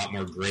darker, a lot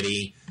more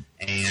gritty,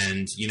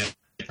 and,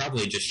 they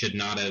probably just should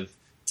not have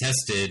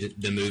tested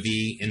the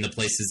movie in the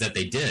places that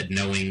they did,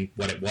 knowing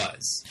what it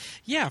was.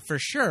 Yeah, for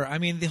sure. I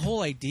mean, the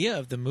whole idea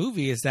of the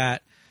movie is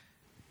that,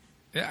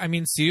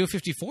 Studio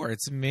 54,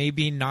 it's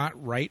maybe not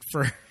right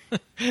for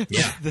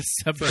the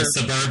for a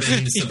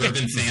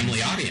suburban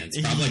family audience.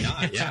 Probably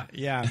not, yeah.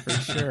 Yeah, for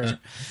sure.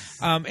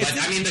 But,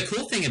 the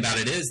cool thing about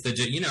it is that,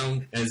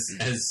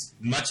 as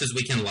much as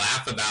we can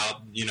laugh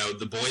about,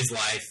 the Boys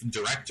Life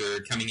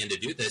director coming in to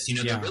do this,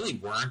 there really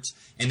weren't,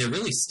 and there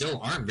really still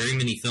aren't very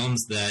many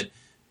films that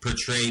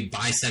portray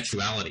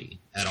bisexuality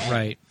at all.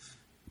 Right.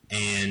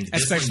 And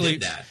this one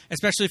did that.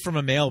 Especially from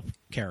a male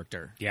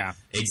character. Yeah.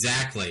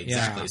 Exactly.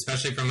 Yeah.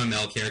 Especially from a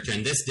male character.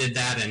 And this did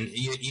that, and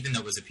even though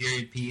it was a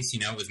period piece,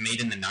 it was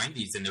made in the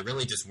 90s, and there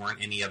really just weren't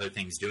any other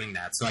things doing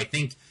that. So I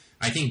think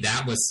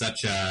that was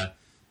such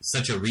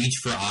a reach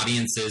for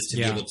audiences to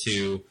be able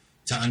to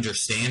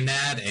understand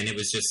that, and it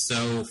was just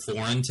so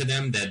foreign to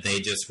them that they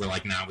just were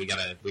like, "Nah, we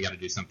gotta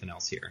do something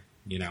else here,"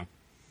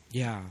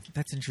 Yeah,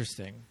 that's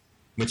interesting.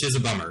 Which is a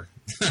bummer.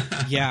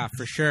 Yeah,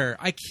 for sure.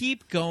 I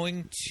keep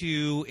going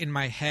in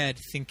my head,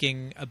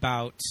 thinking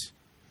about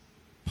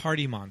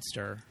Party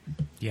Monster.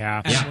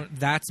 Yeah. And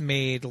that's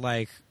made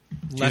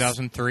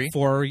 2003?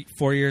 4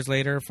 years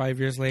later, 5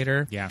 years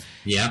later. Yeah.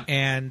 Yeah.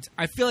 And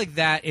I feel like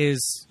that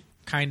is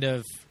kind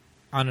of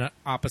on an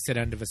opposite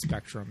end of a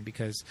spectrum,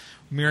 because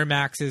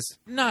Miramax is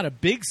not a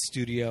big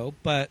studio,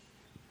 but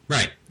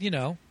right.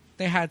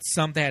 They had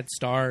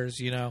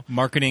stars,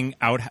 marketing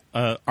out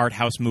art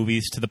house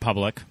movies to the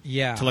public,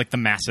 to the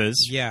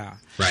masses,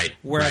 right.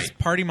 Whereas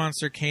Party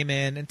Monster came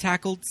in and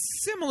tackled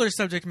similar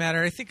subject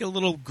matter, I think a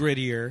little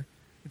grittier.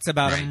 It's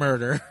about a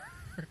murder,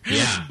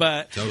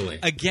 but totally.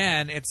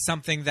 Again, it's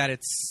something that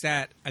it's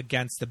set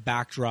against the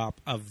backdrop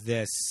of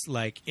this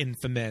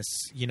infamous,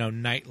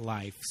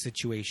 nightlife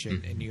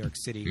situation in New York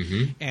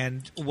City,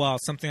 and while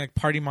something like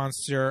Party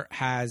Monster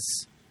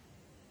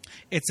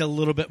it's a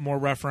little bit more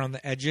rough around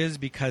the edges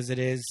because it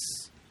is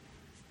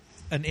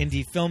an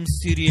indie film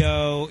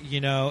studio.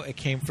 It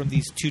came from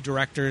these two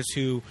directors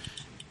who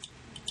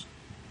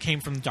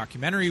came from the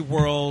documentary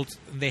world.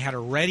 They had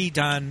already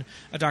done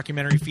a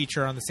documentary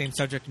feature on the same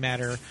subject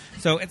matter.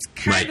 So it's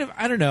kind of,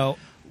 I don't know.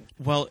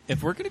 Well,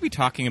 if we're going to be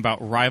talking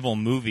about rival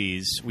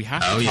movies, we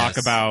have to talk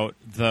about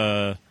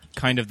the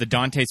kind of the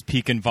Dante's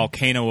Peak and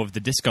Volcano of the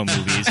disco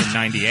movies in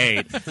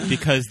 98,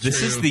 because this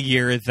is the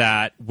year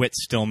that Whit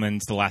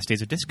Stillman's The Last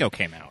Days of Disco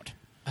came out.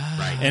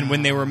 Right. And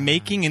when they were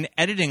making and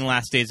editing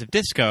Last Days of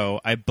Disco,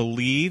 I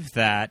believe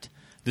that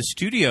the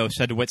studio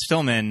said to Whit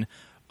Stillman,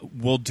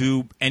 "We'll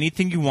do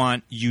anything you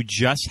want, you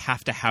just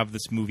have to have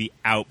this movie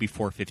out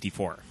before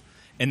 54."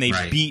 And they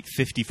beat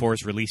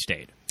 54's release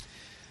date.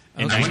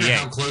 And I wonder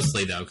how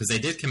closely, though, because they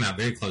did come out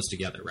very close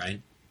together, right?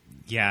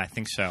 Yeah, I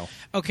think so.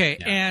 Okay,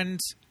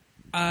 and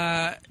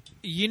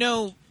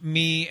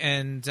me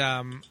and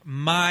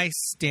my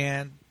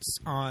stance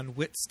on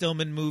Whit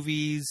Stillman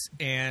movies,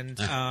 and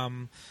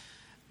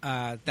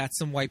that's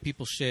some white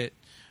people shit.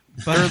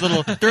 But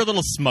they're a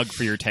little smug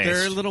for your taste.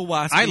 They're a little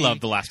waspy. I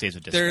love The Last Days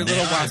of Disco. They're a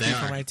little waspy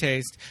for my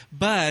taste.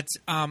 But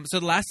so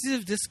The Last Days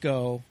of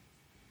Disco,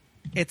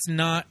 it's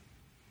not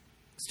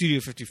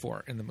Studio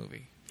 54 in the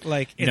movie.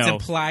 It's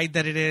implied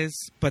that it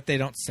is, but they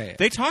don't say it.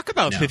 They talk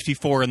about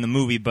 54 in the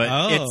movie, but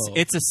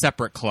it's a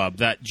separate club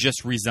that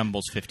just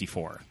resembles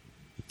 54.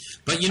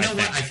 But you know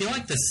what? I feel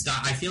like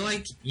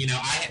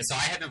I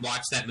haven't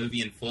watched that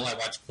movie in full. I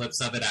watched clips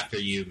of it after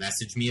you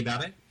messaged me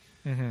about it.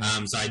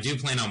 Mm-hmm. So I do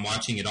plan on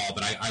watching it all,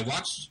 but I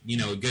watched,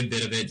 a good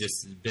bit of it,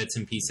 just bits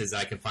and pieces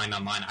that I could find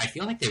online. I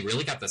feel like they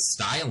really got the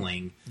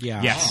styling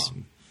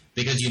wrong.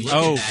 Because you look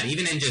at that,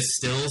 even in just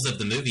stills of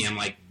the movie, I'm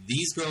like,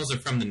 these girls are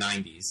from the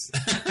 90s.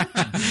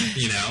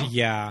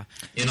 Yeah.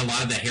 In a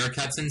lot of the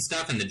haircuts and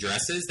stuff and the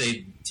dresses,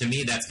 to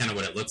me, that's kind of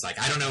what it looks like.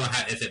 I don't know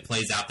if it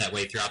plays out that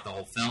way throughout the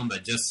whole film,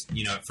 but just,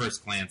 at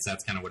first glance,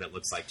 that's kind of what it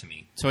looks like to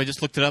me. So I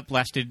just looked it up.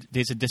 Last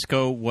Days of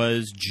Disco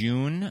was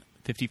June.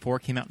 54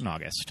 came out in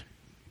August.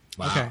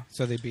 Wow. Okay,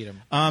 so they beat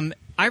him.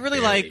 I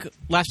really like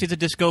Last Days of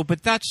Disco,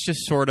 but that's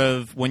just sort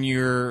of when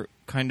you're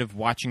kind of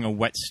watching a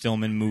Whit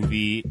Stillman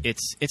movie.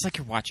 It's like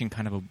you're watching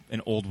kind of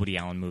an old Woody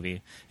Allen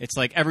movie. It's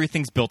like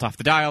everything's built off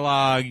the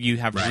dialogue. You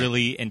have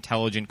really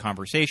intelligent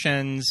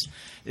conversations.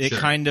 It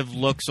kind of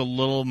looks a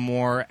little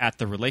more at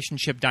the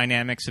relationship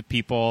dynamics of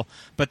people,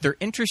 but they're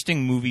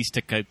interesting movies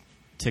to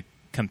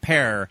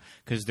compare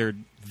because they're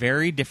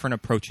very different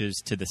approaches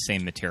to the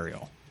same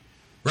material.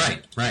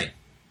 Right.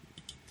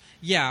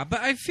 Yeah,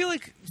 but I feel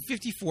like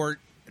 54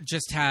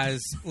 just has,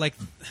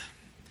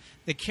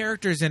 the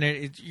characters in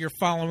it, you're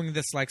following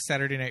this,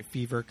 Saturday Night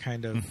Fever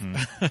kind of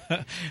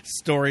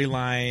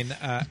storyline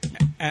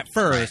at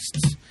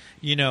first.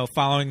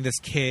 following this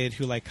kid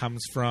who like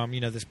comes from,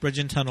 this bridge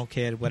and tunnel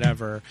kid,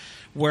 whatever.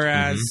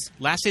 Whereas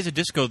Last Days of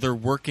Disco, they're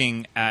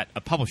working at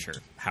a publisher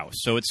house,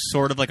 so it's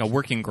sort of like a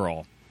working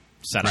girl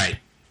setup. Right.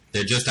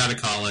 They're just out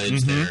of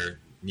college. They're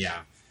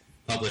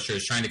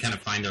publishers trying to kind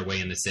of find their way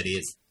in the city.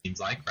 It seems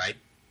like, right?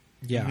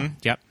 Yeah.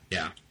 Yep.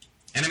 Yeah.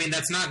 And I mean,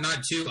 that's not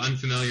too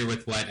unfamiliar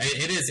with what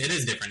it is. It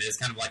is different. It's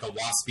kind of like a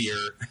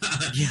waspier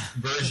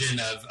version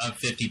of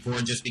 54,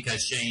 just because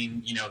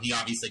Shane, he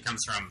obviously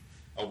comes from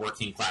a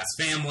working class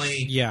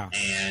family. Yeah.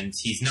 And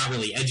he's not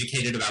really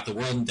educated about the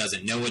world and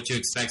doesn't know what to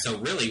expect. So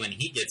really, when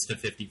he gets to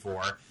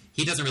 54,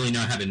 he doesn't really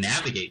know how to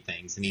navigate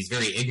things. And he's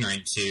very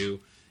ignorant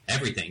to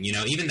everything.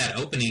 Even that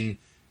opening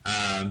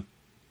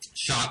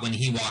shot when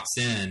he walks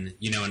in,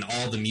 and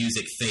all the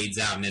music fades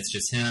out and it's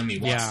just him. He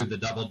walks through the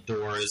double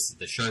doors,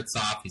 the shirt's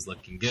off, he's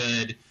looking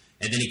good.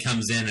 And then he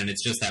comes in and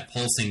it's just that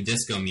pulsing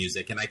disco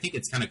music. And I think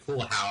it's kind of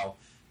cool how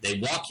they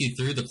walk you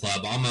through the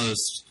club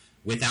almost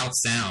without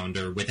sound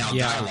or without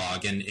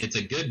dialogue. And it's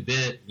a good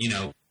bit,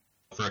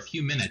 for a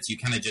few minutes, you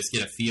kind of just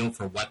get a feel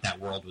for what that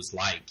world was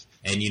like.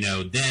 And,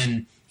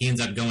 then he ends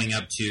up going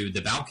up to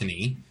the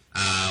balcony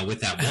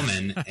with that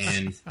woman.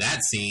 And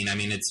that scene, I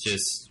mean, it's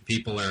just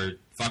people are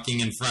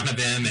fucking in front of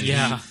him.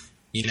 And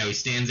he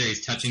stands there,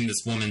 he's touching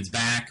this woman's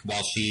back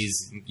while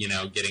she's,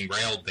 getting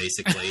railed,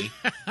 basically.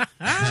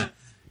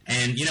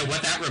 And,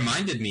 what that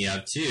reminded me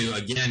of, too,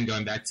 again,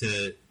 going back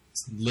to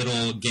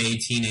little gay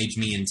teenage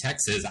me in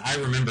Texas, I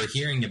remember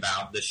hearing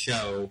about the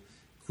show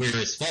Queer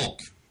as Folk,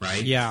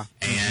 right? Yeah.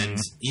 And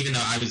even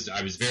though I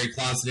was very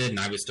closeted and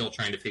I was still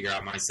trying to figure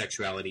out my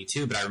sexuality,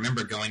 too, but I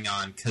remember going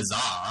on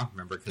Kazaa,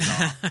 remember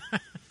Kazaa?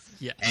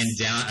 Yes.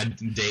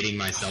 And dating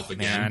myself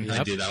again.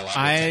 I do that a lot with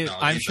technology.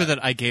 I'm sure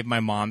that I gave my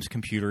mom's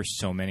computer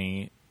so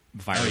many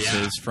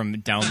viruses from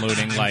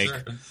downloading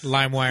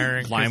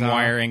LimeWire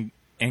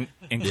and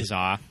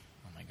Kazaa.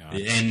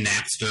 And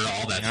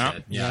Napster, all that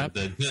shit. Yeah,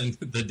 the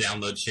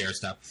download share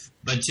stuff.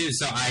 But too,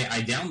 so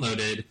I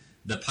downloaded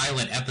the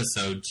pilot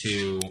episode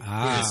to Queer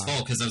as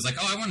Folk because I was like,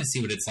 I want to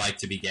see what it's like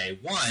to be gay.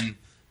 One,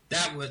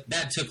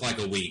 that took like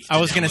a week.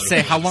 I was going to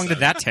say, how long did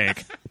that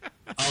take?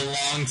 A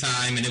long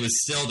time, and it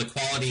was still the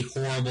quality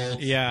horrible.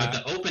 Yeah. But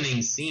the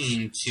opening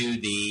scene to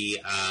the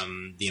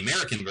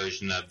American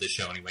version of the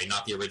show, anyway,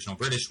 not the original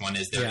British one,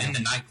 is they're in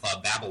the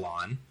nightclub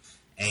Babylon,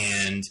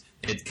 and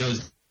it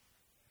goes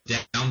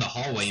down the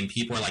hallway, and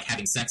people are like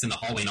having sex in the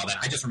hallway and all that.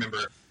 I just remember,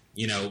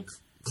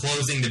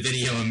 closing the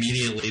video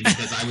immediately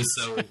because I was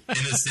so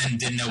innocent and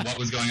didn't know what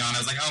was going on. I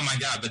was like, oh my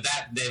God. But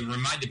they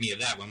reminded me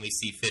of that when we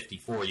see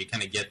 54. You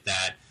kind of get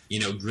that,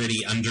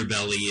 gritty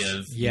underbelly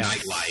of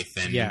nightlife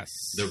and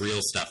the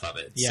real stuff of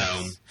it. Yes.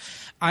 So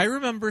I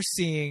remember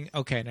seeing,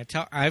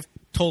 I've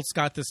told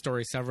Scott this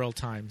story several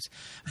times,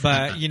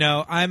 but,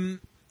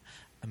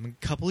 I'm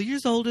a couple of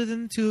years older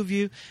than the two of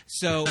you.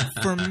 So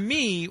for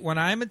me, when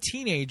I'm a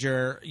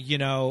teenager,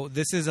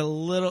 this is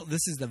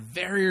the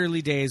very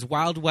early days,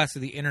 Wild West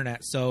of the internet.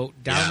 So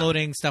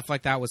downloading stuff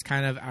like that was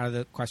kind of out of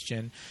the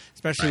question,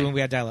 especially when we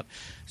had dial-up.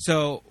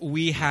 So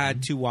we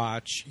had to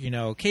watch,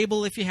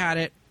 cable if you had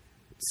it,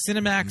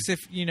 Cinemax if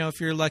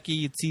you're lucky,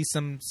 you'd see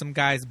some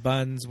guys'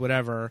 buns,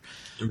 whatever.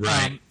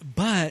 Right.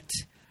 But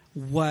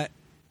what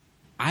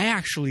I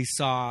actually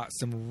saw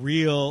some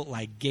real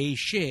like gay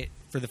shit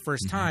for the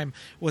first time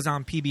was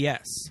on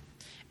PBS,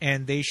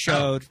 and they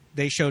showed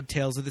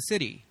Tales of the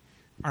City,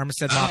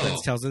 Armistead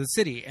Maupin's Tales of the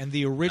City, and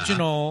the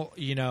original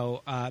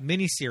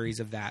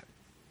miniseries of that.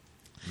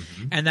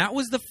 And that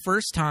was the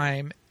first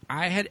time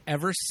I had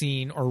ever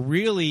seen or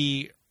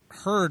really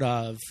heard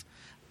of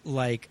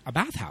like a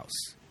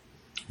bathhouse.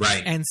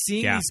 Right. And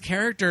seeing these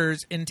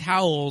characters in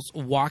towels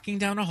walking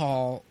down a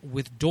hall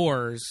with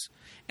doors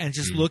and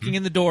just looking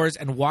in the doors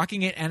and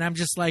walking it, and I'm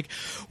just like,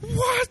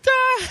 what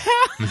the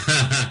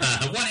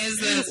hell? What is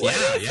this? What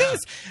is this?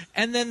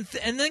 And then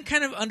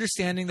kind of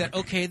understanding that,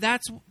 okay,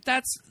 that's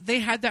they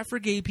had that for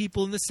gay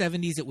people in the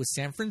 70s. It was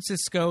San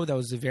Francisco. That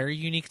was a very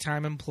unique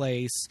time and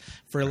place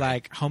for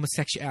like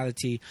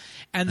homosexuality.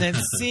 And then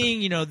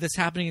seeing, this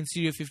happening in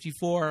Studio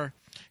 54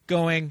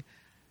 going,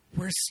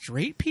 were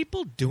straight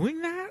people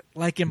doing that?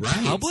 Like in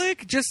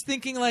public? Just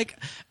thinking like,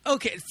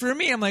 okay, for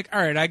me, I'm like,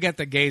 all right, I get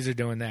the gays are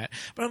doing that.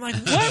 But I'm like,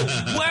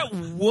 what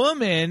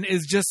woman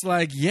is just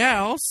like, yeah,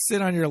 I'll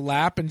sit on your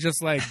lap and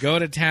just like go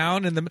to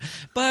town.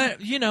 But,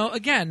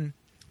 again,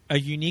 a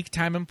unique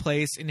time and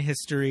place in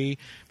history.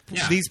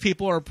 Yeah. These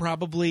people are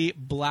probably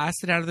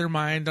blasted out of their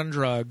mind on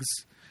drugs.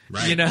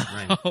 Right.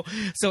 Right.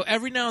 So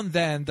every now and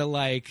then the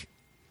like,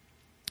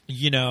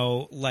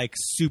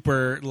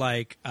 super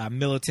like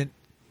militant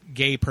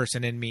gay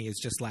person in me is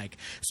just like,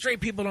 straight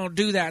people don't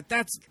do that.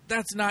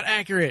 That's not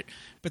accurate.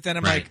 But then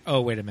I'm like,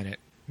 oh, wait a minute.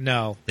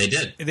 No. They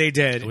did.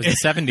 It was the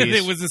 70s.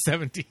 It was the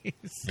 70s. It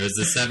was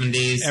the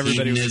 70s.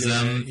 Everybody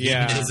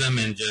hedonism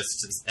and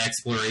just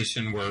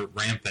exploration were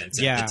rampant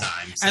at the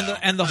time. So.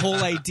 And the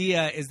whole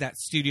idea is that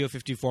Studio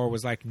 54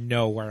 was like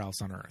nowhere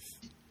else on Earth.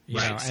 You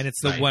know? And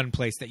it's the one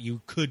place that you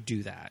could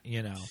do that,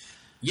 Yeah.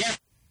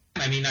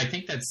 I mean, I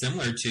think that's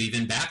similar to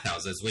even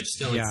bathhouses, which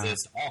still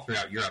exist all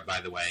throughout Europe,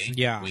 by the way.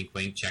 Yeah. Wink,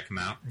 wink, check them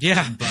out.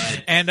 Yeah.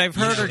 But, and I've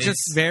heard are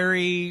just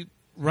very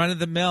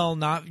run-of-the-mill,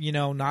 not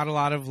a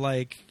lot of,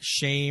 like,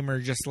 shame or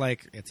just,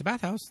 like, it's a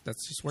bathhouse.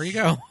 That's just where you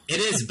go. It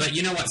is, but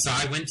you know what? So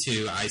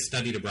I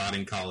studied abroad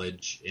in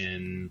college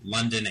in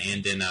London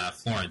and in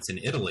Florence in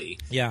Italy.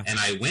 Yeah. And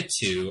I went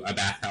to a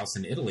bathhouse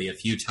in Italy a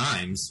few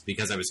times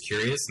because I was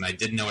curious and I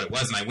didn't know what it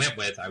was. And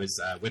I was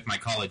with my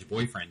college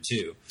boyfriend,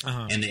 too.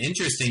 Uh-huh. And the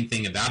interesting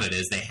thing about it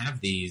is they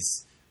have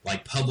these,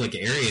 like, public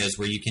areas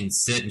where you can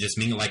sit and just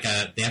mingle,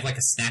 they have like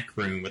a snack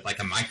room with like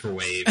a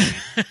microwave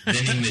and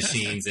vending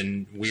machines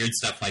and weird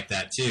stuff like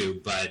that too.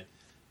 But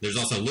there's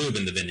also lube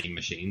in the vending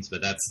machines,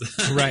 but that's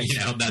right.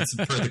 That's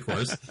per the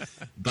course.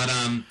 But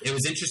it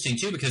was interesting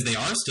too because they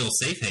are still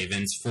safe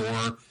havens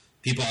for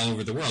people all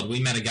over the world. We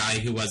met a guy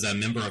who was a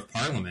member of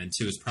parliament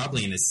who was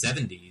probably in his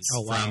 70s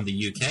from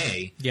the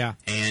UK. Yeah,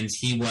 and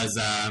he was.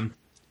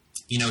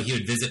 He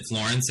would visit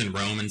Florence and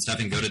Rome and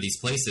stuff and go to these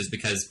places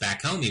because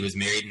back home he was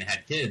married and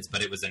had kids,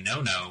 but it was a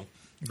no-no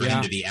for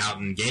him to be out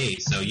and gay.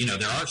 So,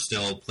 there are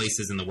still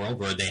places in the world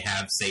where they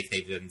have safe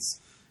havens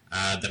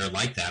that are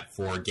like that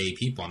for gay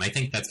people. And I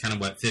think that's kind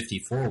of what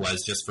 54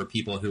 was, just for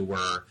people who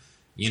were,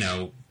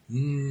 who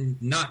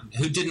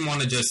didn't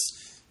want to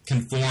just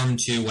conform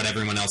to what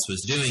everyone else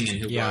was doing and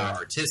who were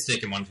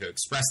artistic and wanted to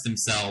express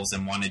themselves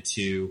and wanted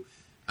to,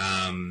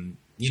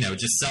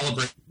 just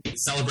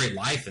celebrate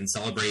life and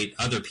celebrate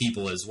other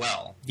people as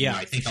well. Yeah,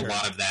 I think a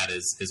lot of that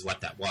is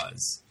what that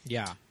was.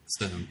 Yeah.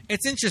 So,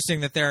 it's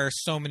interesting that there are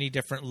so many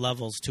different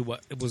levels to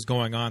what was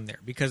going on there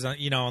because,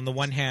 on the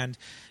one hand,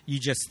 you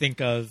just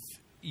think of,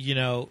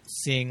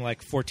 seeing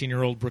like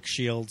 14-year-old Brooke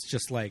Shields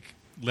just like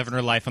living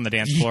her life on the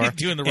dance floor.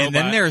 Doing the robot. And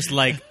then there's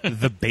like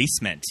the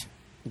basement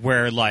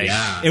where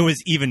it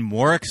was even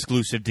more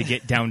exclusive to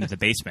get down to the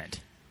basement.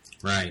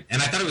 Right.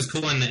 And I thought it was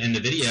cool in the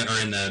video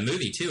or in the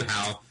movie too,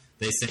 how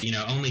they said,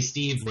 only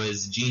Steve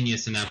was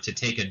genius enough to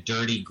take a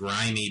dirty,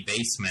 grimy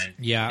basement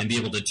and be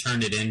able to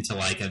turn it into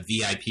like a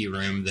VIP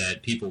room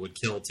that people would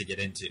kill to get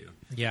into.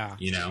 Yeah.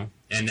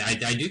 And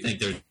I do think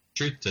there's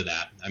truth to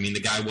that. I mean, the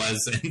guy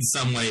was in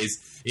some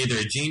ways either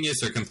a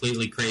genius or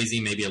completely crazy,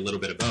 maybe a little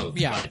bit of both.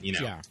 Yeah. But,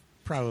 Yeah.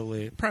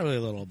 Probably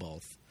a little of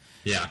both.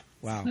 Yeah.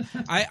 Wow.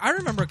 I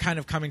remember kind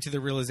of coming to the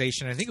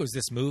realization, I think it was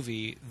this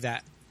movie,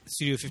 that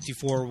Studio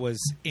 54 was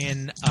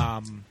in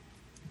a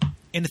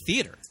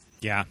theater.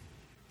 Yeah.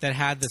 That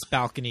had this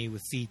balcony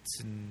with seats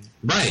and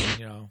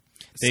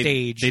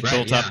stage. They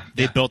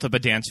built up a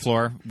dance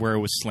floor where it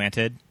was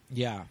slanted.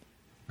 Yeah.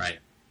 Right.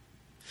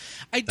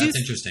 That's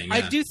interesting. Yeah.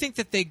 I do think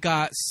that they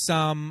got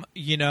some,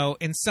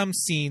 in some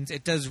scenes,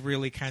 it does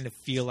really kind of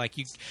feel like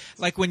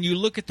when you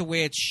look at the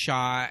way it's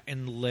shot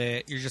and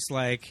lit, you're just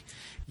like,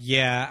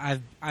 yeah,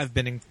 I've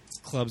been in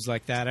clubs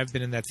like that. I've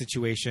been in that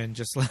situation.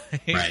 Just like,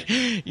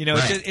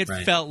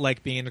 it felt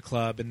like being in a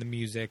club and the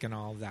music and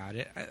all of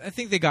that. I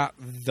think they got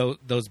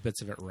those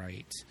bits of it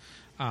right.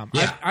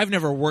 I've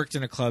never worked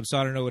in a club, so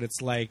I don't know what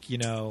it's like,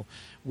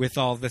 with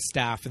all the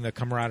staff and the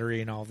camaraderie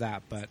and all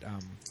that. But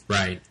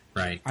right.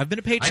 I've been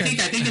a patron. I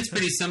think it's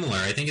pretty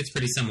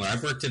similar.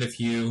 I've worked at a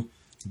few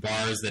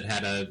bars that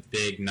had a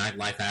big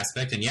nightlife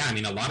aspect, and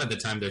a lot of the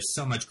time there's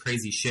so much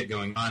crazy shit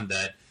going on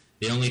that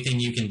the only thing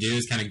you can do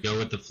is kind of go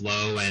with the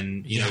flow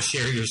and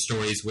share your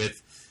stories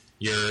with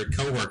your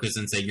coworkers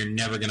and say you're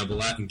never going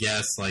to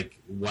guess like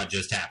what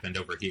just happened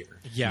over here.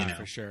 Yeah,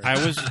 for sure.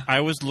 I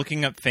was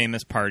looking up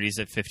famous parties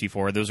at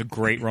 54. There was a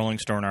great Rolling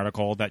Stone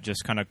article that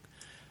just kind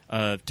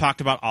of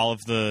talked about all of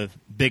the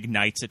big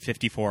nights at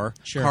 54.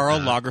 Sure. Karl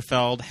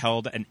Lagerfeld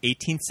held an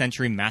 18th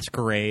century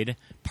masquerade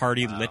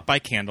party lit by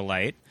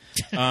candlelight.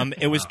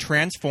 It was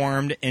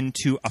transformed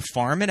into a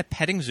farm and a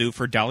petting zoo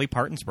for Dolly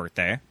Parton's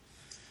birthday.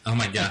 Oh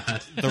my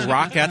God! The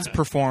Rockettes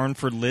performed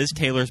for Liz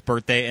Taylor's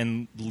birthday,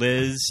 and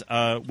Liz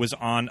was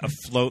on a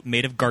float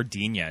made of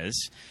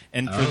gardenias.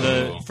 And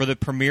for the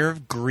premiere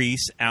of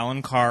Grease,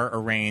 Alan Carr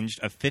arranged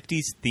a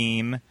 50s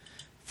theme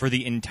for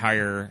the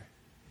entire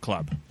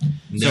club.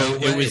 No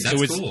way. It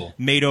was cool.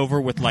 made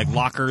over with like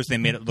lockers. They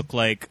made it look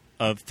like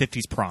a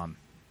 50s prom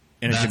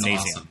in a gymnasium.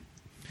 Awesome.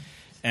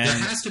 And there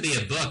has to be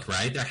a book,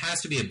 right? There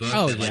has to be a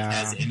book that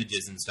has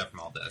images and stuff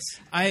from all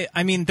this.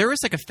 I mean, there was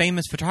like a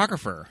famous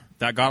photographer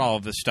that got all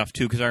of this stuff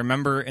too, because I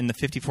remember in the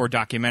 54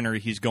 documentary,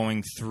 he's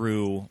going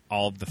through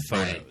all of the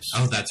photos. Right.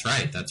 Oh, that's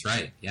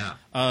right. Yeah.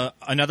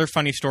 Another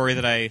funny story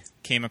that I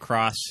came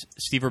across: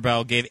 Steve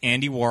Rebell gave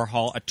Andy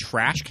Warhol a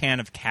trash can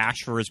of cash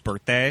for his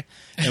birthday,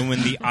 and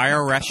when the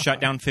IRS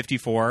shut down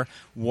 54,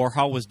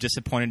 Warhol was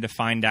disappointed to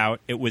find out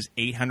it was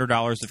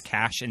 $800 of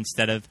cash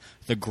instead of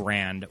the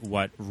grand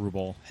what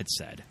Ruble had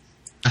said.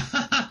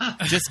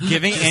 Just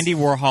giving Andy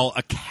Warhol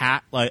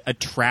a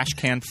trash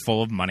can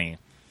full of money.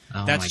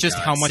 Oh That's just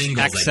God. how much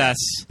Singles, excess.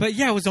 But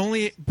yeah, it was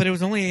only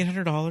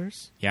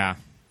 $800. Yeah,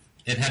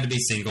 it had to be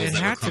singles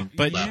that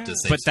were left to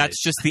save but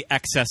that's space. just the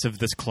excess of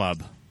this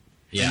club.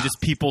 Yeah, and just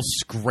people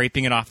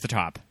scraping it off the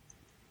top.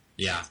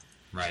 Yeah,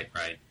 right.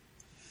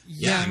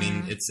 Yeah, I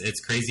mean,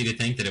 it's crazy to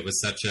think that it was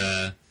such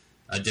a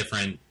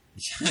different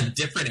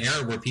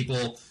era where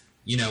people,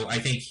 I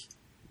think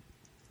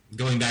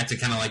going back to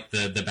kind of like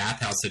the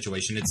bathhouse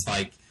situation, it's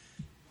like,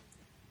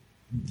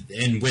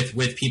 and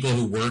with people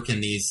who work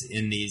in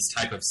these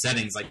type of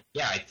settings, like,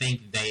 yeah, I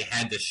think they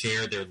had to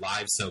share their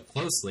lives so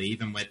closely,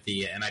 even with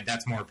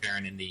that's more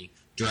apparent in the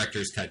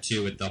director's cut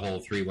too, with the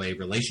whole 3-way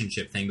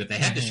relationship thing, but they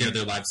had to share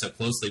their lives so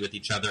closely with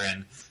each other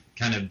and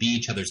kind of be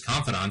each other's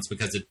confidants,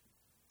 because it's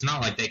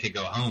not like they could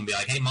go home and be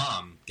like, hey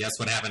mom, guess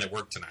what happened at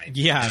work tonight?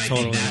 Yeah, and I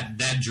totally. think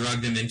that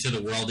drugged them into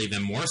the world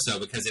even more so,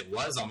 because it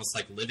was almost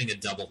like living a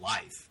double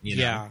life, you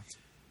know? Yeah.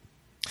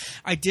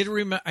 I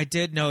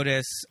did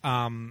notice,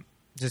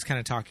 just kind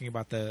of talking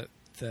about the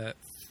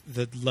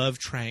love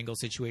triangle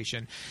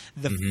situation.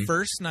 The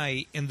first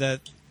night in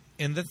the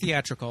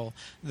theatrical,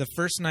 the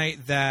first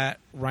night that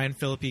Ryan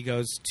Phillippe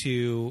goes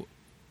to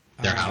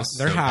their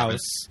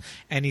house,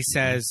 and he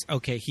says,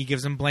 okay, he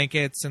gives them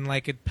blankets and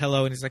like a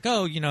pillow, and he's like,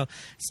 oh,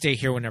 stay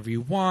here whenever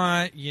you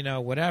want,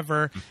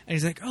 whatever. And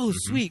he's like, oh,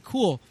 sweet,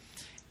 cool.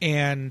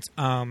 And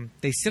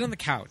they sit on the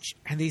couch,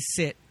 and they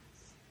sit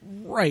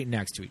right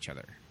next to each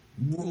other.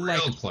 Real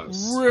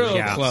close.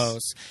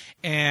 Close.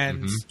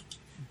 And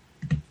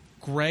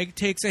Greg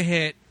takes a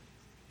hit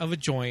of a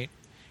joint,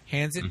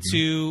 hands it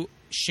to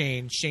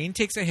Shane. Shane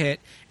takes a hit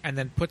and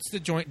then puts the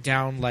joint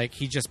down, like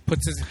he just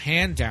puts his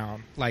hand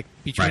down, like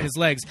between his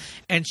legs,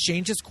 and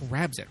Shane just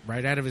grabs it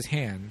right out of his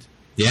hand.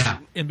 Yeah.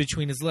 In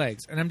between his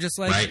legs. And I'm just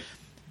like,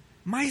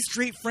 my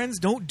straight friends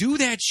don't do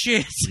that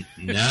shit.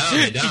 No,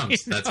 they don't.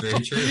 That's very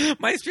true.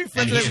 My straight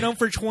friends that I've known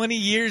for 20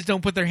 years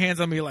don't put their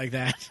hands on me like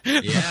that.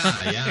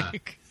 Yeah.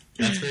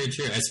 That's very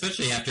true,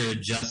 especially after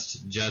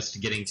just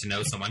getting to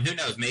know someone. Who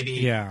knows?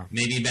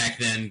 Maybe back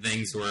then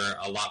things were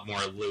a lot more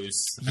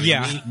loose. I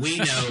mean, we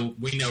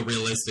know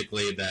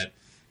realistically that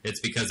it's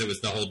because it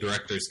was the whole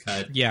director's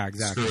cut. Yeah,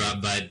 exactly. Screw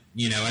up, but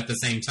at the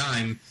same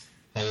time,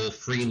 whole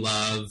free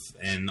love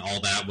and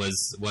all that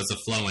was a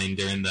flowing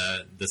during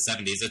the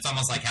 70s. It's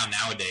almost like how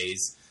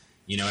nowadays,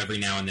 every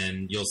now and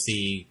then you'll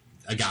see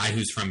a guy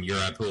who's from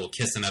Europe who will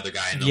kiss another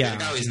guy, and they'll be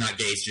like, oh, he's not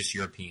gay, he's just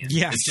European.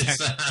 Yeah, it's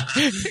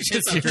exactly.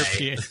 Just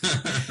European.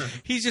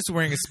 He's just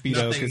wearing a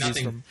Speedo because he's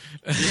from...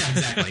 Yeah,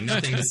 exactly.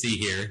 Nothing to see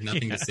here.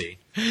 Nothing to see.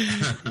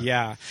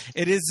 Yeah.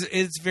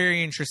 It's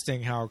very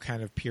interesting how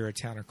kind of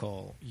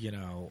puritanical,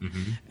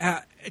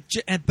 but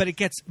it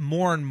gets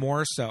more and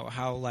more so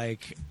how,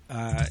 like,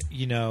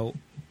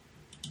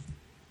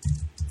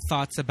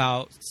 thoughts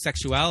about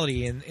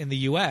sexuality in the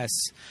U.S.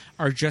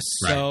 are just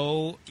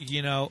so,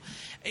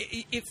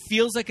 it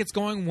feels like it's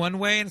going one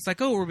way, and it's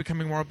like, oh, we're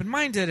becoming more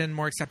open-minded and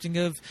more accepting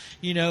of,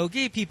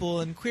 gay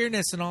people and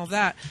queerness and all of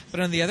that.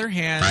 But on the other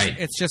hand,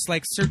 it's just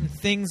like certain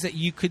things that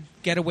you could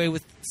get away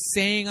with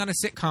saying on a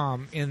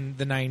sitcom in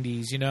the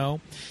 90s,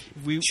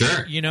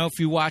 if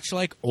you watch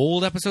like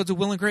old episodes of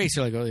Will and Grace,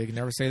 you're like, oh, you can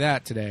never say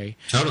that today.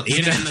 Totally.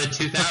 Even in the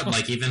 2000s,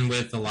 like even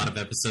with a lot of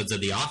episodes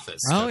of The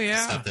Office.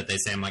 Stuff that they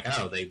say, I'm like,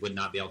 oh, they would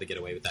not be able to get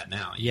away with that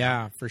now.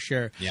 Yeah, for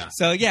sure. Yeah.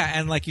 So,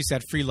 and like you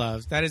said, free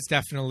love. That is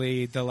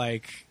definitely the,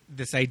 like,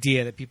 this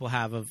idea that people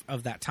have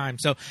of that time.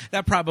 So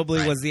that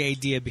probably was the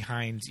idea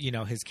behind,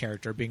 his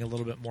character being a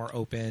little bit more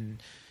open,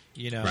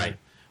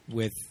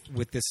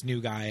 with this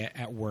new guy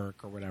at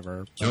work or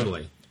whatever.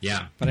 Totally.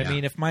 Yeah. But I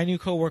mean, if my new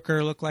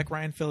coworker looked like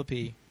Ryan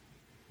Phillippe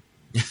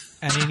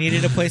and he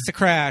needed a place to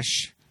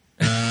crash,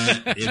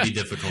 it'd be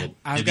difficult.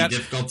 It'd be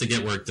difficult to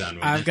get work done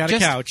with. I've got a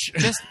couch.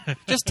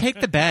 Just take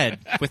the bed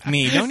with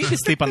me. You don't need to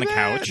sleep on the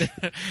couch.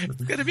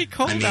 It's gonna be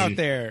cold out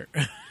there.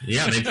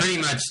 Yeah, they pretty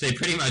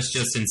much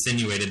just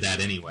insinuated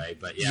that anyway.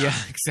 But yeah,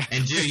 exactly.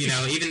 And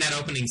even that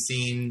opening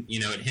scene,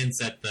 it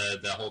hints at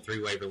the whole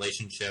 3-way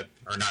relationship,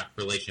 or not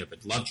relationship,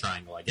 but love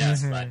triangle, I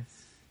guess. But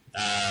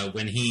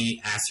when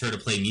he asks her to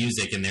play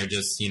music, and they're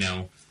just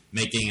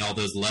making all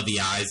those lovey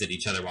eyes at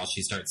each other while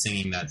she starts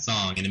singing that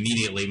song. And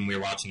immediately when we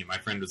were watching it, my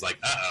friend was like,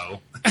 uh-oh.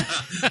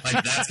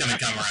 Like, that's going to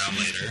come around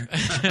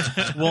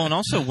later. Well, and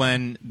also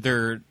when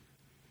they're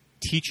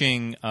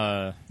teaching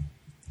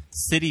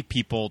city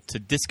people to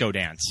disco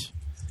dance,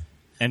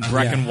 and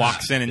Brecken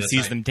walks in and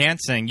sees them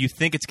dancing, you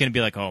think it's going to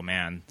be like, oh,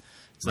 man.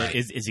 It's like,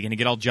 is he going to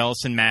get all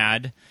jealous and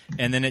mad?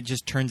 And then it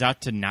just turns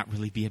out to not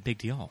really be a big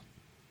deal.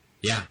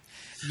 Yeah.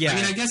 Yeah. I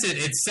mean, I guess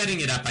it's setting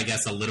it up,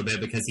 a little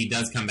bit, because he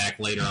does come back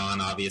later on,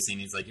 obviously,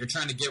 and he's like, you're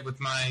trying to get with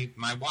my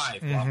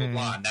wife, blah, blah,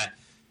 blah. And that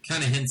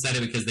kind of hints at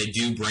it, because they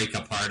do break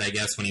apart, I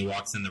guess, when he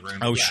walks in the room.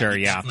 Oh, sure,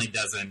 He definitely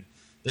doesn't.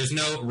 There's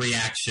no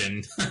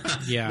reaction.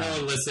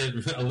 No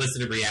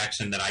elicited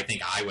reaction that I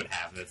think I would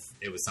have if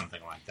it was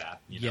something like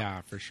that.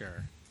 Yeah, for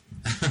sure.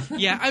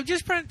 I'm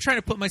just trying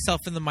to put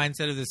myself in the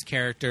mindset of this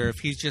character. If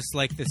he's just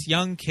like this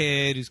young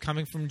kid who's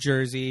coming from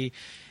Jersey,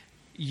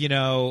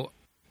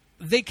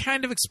 they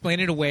kind of explain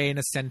it away in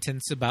a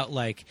sentence about,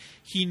 like,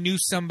 he knew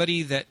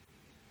somebody that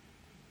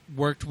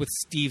worked with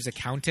Steve's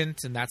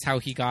accountant, and that's how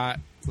he got,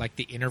 like,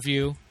 the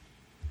interview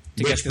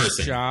to get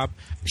this job.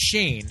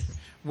 Shane,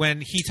 when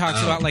he talks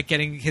about, like,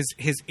 getting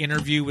his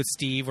interview with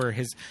Steve, or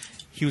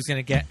he was going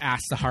to get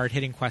asked the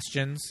hard-hitting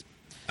questions.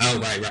 Oh,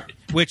 right.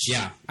 Which,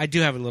 I do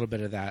have a little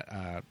bit of that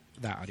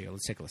audio.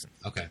 Let's take a listen.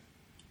 Okay.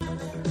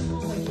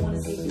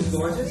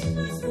 gorgeous?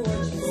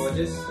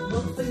 Gorgeous.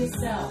 Look for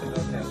yourself.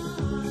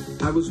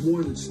 Okay. I was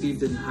warned that Steve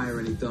didn't hire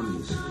any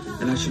dummies,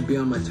 and I should be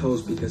on my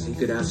toes because he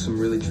could ask some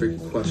really tricky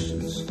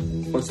questions.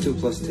 What's 2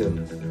 plus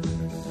 2?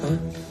 Huh?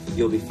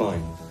 You'll be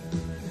fine.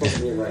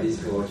 You're right, he's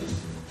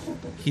gorgeous.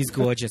 He's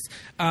gorgeous.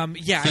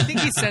 Yeah, I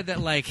think he said that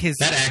like his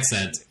That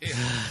accent.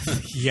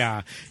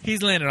 yeah,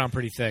 he's landed on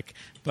pretty thick,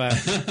 but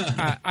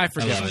I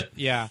forget. I love it.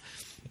 Yeah.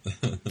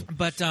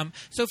 But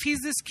so if he's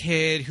this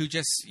kid who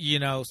just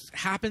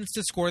happens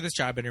to score this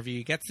job interview,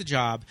 he gets the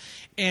job,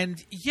 and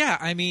yeah,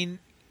 I mean,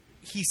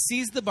 he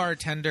sees the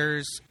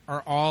bartenders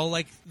are all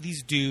like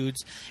these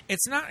dudes.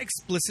 It's not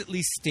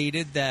explicitly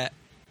stated that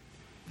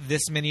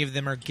this many of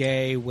them are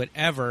gay,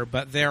 whatever,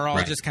 but they're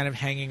all just kind of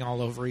hanging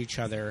all over each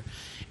other.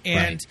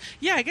 And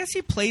yeah, I guess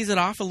he plays it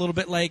off a little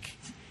bit like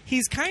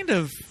he's kind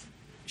of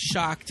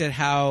shocked at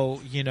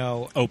how,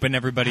 open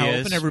everybody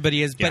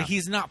is, but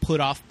he's not put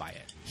off by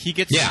it.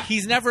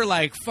 He's never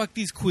like, fuck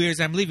these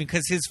queers, I'm leaving.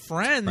 Because his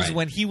friends,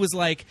 when he was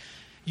like,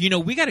 we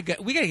gotta get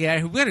out of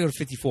here, we gotta go to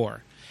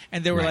 54.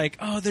 And they were like,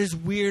 "Oh, there's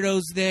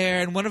weirdos there,"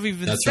 and one of them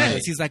even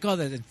says, "He's like, oh,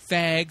 they're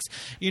fags."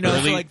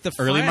 Early, so like the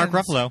early friends,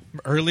 Mark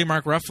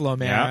Ruffalo,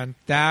 man,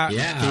 that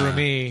threw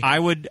me. I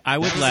would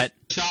let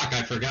shock.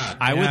 I forgot.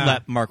 I would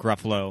let Mark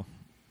Ruffalo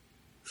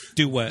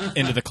do what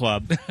into the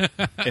club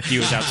if he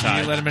was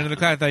outside. You let him into the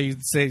club. I thought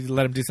you'd say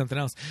let him do something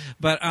else.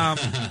 But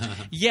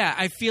yeah,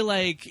 I feel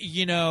like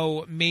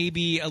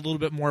maybe a little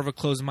bit more of a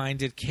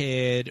closed-minded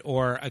kid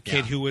or a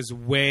kid who was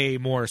way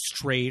more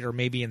straight or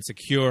maybe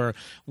insecure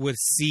would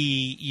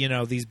see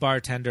these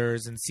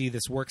bartenders and see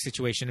this work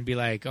situation and be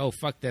like, oh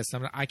fuck this,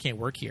 I can't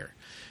work here.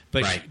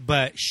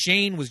 But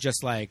Shane was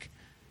just like,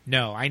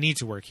 no, I need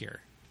to work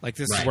here. Like,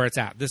 this is where it's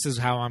at. This is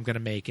how I'm going to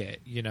make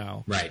it, in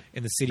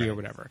the city or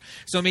whatever.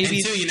 So maybe...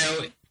 And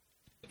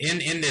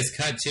too, in this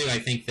cut, too, I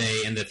think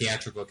in the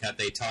theatrical cut,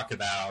 they talk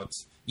about,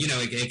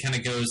 it kind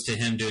of goes to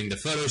him doing the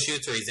photo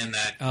shoots where he's in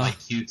that,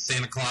 cute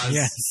Santa Claus,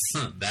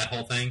 that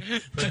whole thing.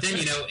 But then,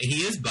 he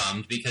is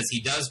bummed because he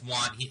does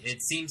want...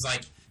 it seems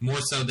like more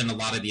so than a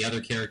lot of the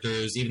other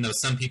characters, even though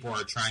some people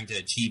are trying to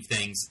achieve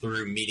things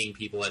through meeting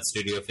people at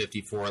Studio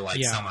 54, like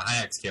Salma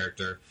Hayek's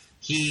character,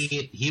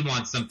 he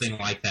wants something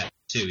like that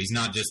too. He's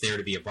not just there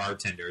to be a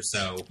bartender.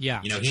 So,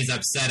 he's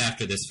upset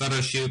after this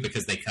photo shoot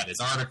because they cut his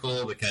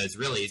article because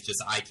really he's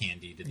just eye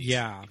candy to these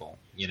people,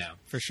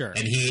 For sure.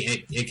 And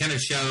it kind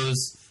of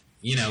shows,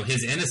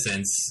 his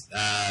innocence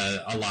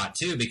a lot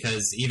too,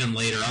 because even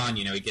later on,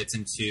 he gets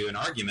into an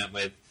argument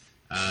with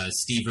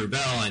Steve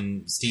Rubell,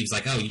 and Steve's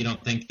like, oh, you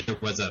don't think there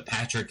was a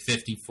Patrick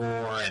 54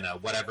 and a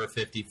whatever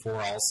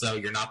 54 also?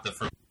 You're not the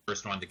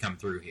first one to come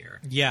through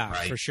here. Yeah,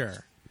 for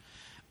sure.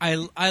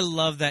 I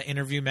love that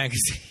interview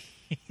magazine.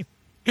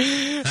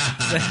 the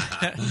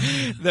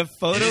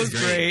photo's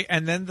great,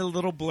 and then the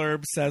little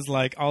blurb says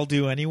like, "I'll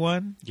do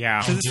anyone."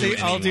 Yeah, does it say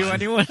 "I'll do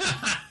anyone"?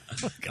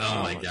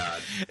 Oh my god!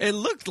 It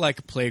looked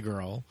like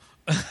Playgirl.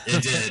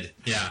 It did,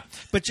 yeah.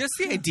 But just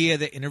the idea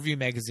that Interview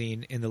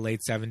magazine in the late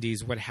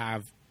 70s would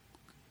have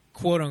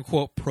quote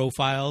unquote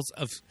profiles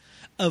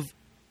of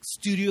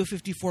Studio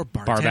 54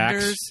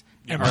 bartenders.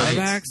 And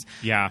barbacks,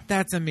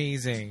 that's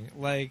amazing.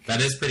 Like, that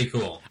is pretty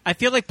cool. I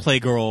feel like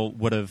Playgirl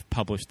would have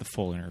published the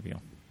full interview.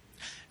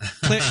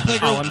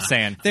 Playgirl, all I'm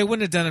saying, they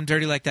wouldn't have done him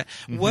dirty like that.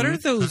 Mm-hmm.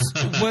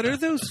 What are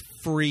those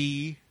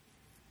free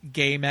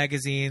gay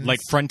magazines? Like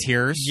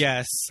Frontiers?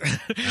 Yes. Oh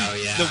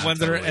yeah, the ones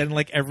that are in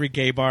like every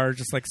gay bar,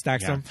 just like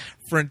stacks them.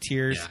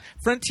 Frontiers. Yeah.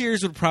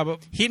 Frontiers would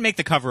probably he'd make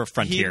the cover of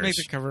Frontiers. He'd make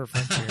the cover of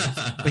Frontiers,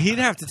 but he'd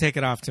have to take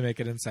it off to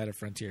make it inside of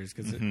Frontiers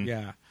because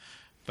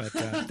But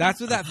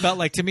that's what that felt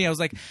like to me. I was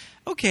like,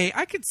 okay,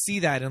 I could see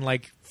that in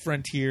like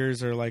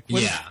Frontiers or like,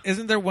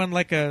 isn't there one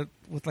like isn't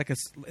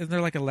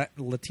there like a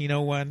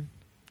Latino one?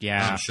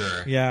 Yeah, I'm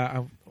sure.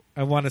 Yeah,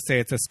 I want to say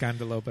it's a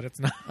Scandalo, but it's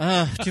not.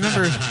 Do you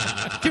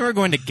remember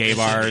going to gay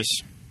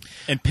bars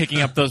and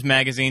picking up those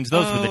magazines?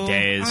 Those were the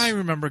days. I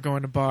remember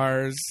going to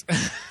bars.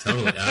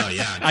 Totally. Oh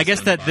yeah. I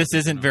guess that this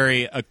isn't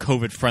very a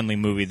COVID friendly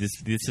movie.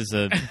 This is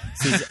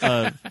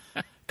a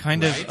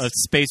kind of a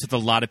space with a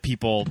lot of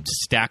people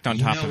stacked on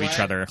top of each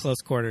other. Close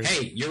quarters.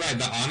 Hey, you're right,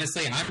 but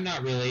honestly, I'm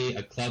not really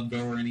a club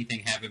goer or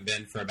anything. Haven't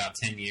been for about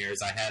 10 years.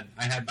 I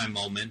had my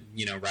moment,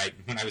 right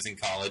when I was in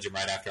college and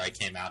right after I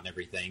came out and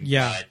everything.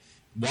 Yeah.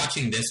 But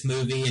watching this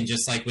movie and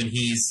just like when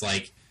he's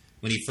like,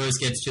 when he first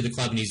gets to the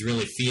club and he's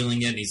really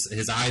feeling it, and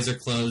his eyes are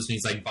closed and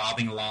he's like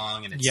bobbing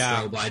along and it's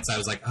strobe lights, I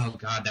was like, oh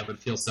god, that would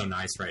feel so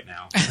nice right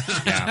now.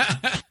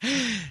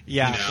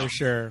 For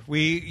sure.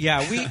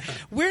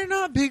 We're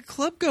not big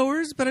club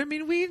goers, but I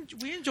mean we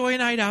enjoy a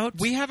night out.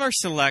 We have our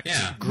select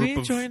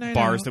group of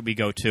bars that we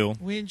go to.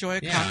 We enjoy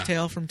a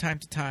cocktail from time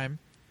to time.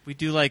 We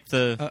do like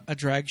a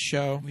drag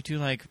show. We do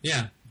like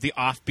the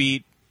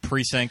Offbeat,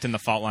 Precinct, and the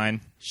Fault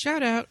Line.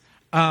 Shout out.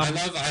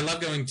 I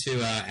love going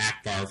to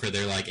Akbar for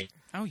their like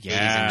 80s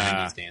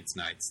and 90s dance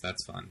nights.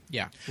 That's fun.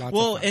 Yeah.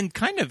 Well, and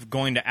kind of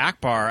going to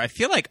Akbar, I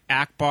feel like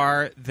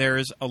Akbar,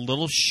 there's a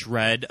little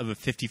shred of a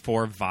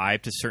 54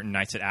 vibe to certain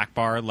nights at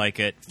Akbar. Like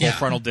at Full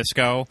Frontal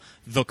Disco,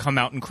 they'll come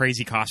out in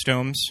crazy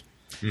costumes.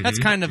 Mm-hmm. That's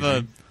kind of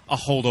a a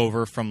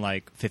holdover from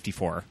like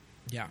 54.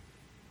 Yeah.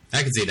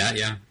 I can see that,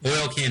 yeah.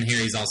 Oil Can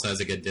Harry's also has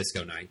a good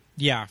disco night.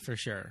 Yeah, for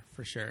sure.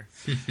 Yeah,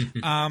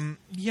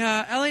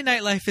 LA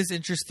nightlife is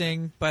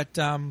interesting, but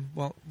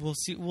well, we'll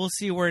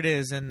see where it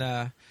is, and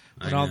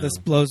when all this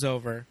blows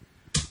over,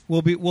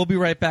 we'll be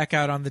right back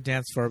out on the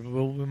dance floor. But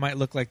we might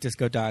look like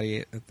Disco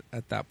Dottie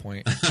at that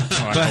point.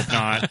 I hope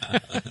not.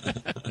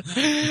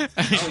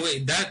 Oh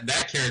wait,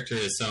 that character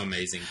is so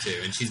amazing too,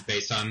 and she's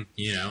based on,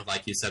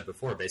 like you said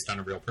before, based on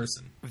a real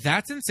person.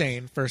 That's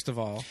insane. First of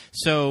all,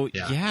 so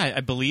yeah,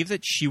 I believe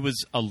that she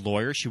was a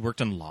lawyer. She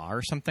worked in law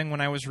or something when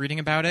I was reading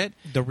about it.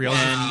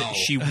 And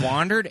she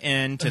wandered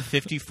into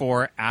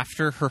 54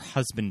 after her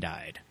husband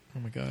died.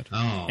 Oh my god!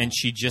 Oh, and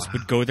she just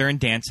would go there and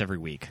dance every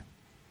week.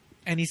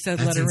 And he said,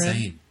 "Let her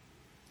in."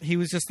 He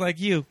was just like,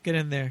 "You get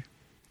in there."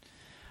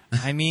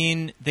 I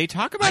mean, they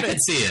talk about I can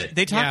see it.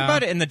 They talk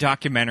about it in the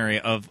documentary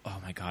of, oh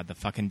my god, the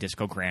fucking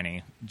disco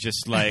granny.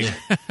 Just like,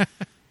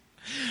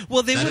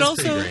 well, they would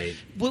also.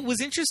 What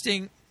was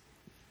interesting,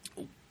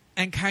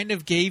 and kind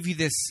of gave you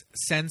this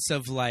sense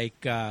of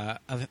like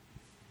of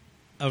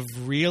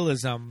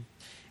realism,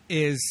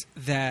 is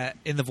that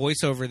in the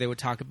voiceover they would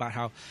talk about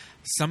how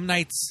some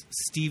nights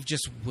Steve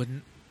just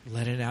wouldn't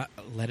let in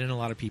a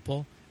lot of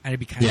people, and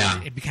it'd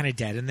be kind of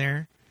dead in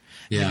there.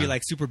 Yeah. It'd be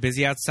like super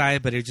busy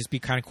outside, but it'd just be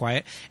kind of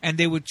quiet. And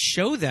they would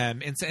show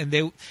them, and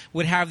they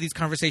would have these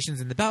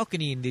conversations in the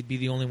balcony, and they'd be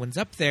the only ones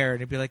up there.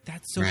 And it'd be like,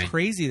 that's so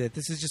crazy that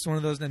this is just one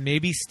of those. And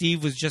maybe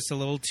Steve was just a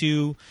little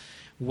too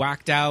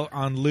whacked out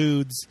on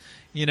lewds,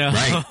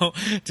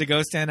 to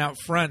go stand out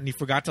front, and he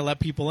forgot to let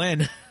people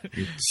in.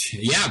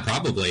 Yeah,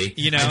 probably.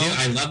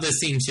 I love this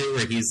scene too,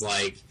 where he's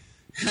like,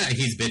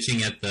 he's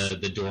bitching at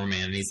the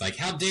doorman, and he's like,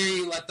 "How dare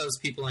you let those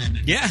people in?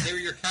 And they were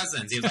your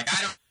cousins." He was like,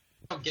 "I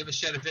don't give a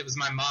shit if it was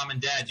my mom and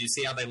dad. You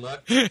see how they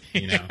look?"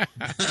 Yeah,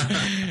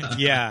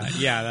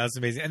 that was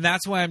amazing, and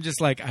that's why I'm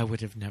just like, I would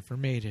have never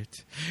made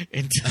it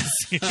into.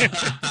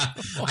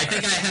 I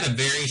think I had a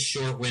very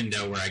short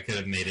window where I could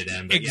have made it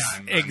in. But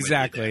I'm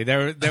exactly.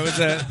 There was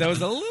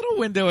a little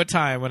window of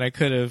time when I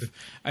could have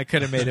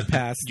made it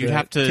past. You'd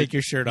have to take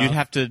your shirt off. You'd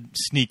have to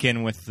sneak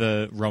in with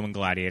the Roman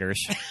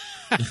gladiators.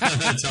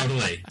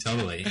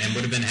 Totally, and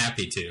would have been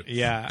happy to.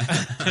 Yeah.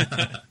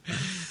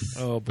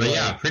 Oh boy. But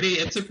yeah,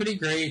 it's a pretty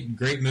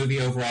great movie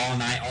overall,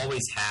 and I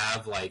always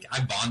have I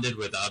bonded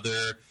with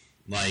other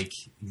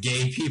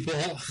gay people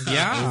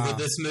over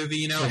this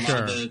movie.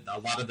 A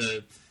lot of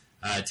the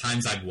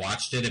times I've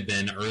watched it have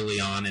been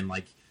early on in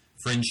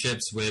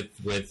friendships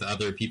with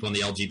other people in the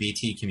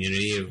LGBT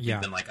community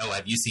who've been like, "Oh,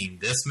 have you seen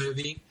this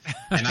movie?"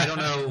 And I don't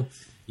know.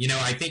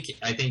 I think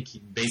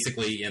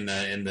basically in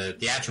the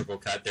theatrical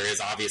cut there is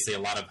obviously a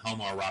lot of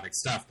homoerotic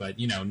stuff, but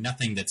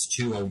nothing that's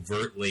too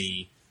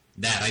overtly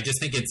that. I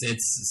just think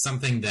it's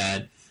something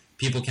that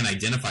people can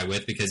identify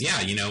with because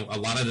a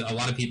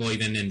lot of people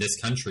even in this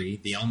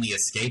country, the only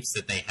escapes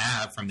that they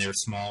have from their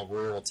small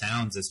rural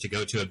towns is to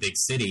go to a big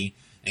city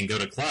and go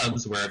to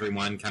clubs where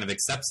everyone kind of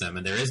accepts them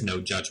and there is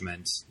no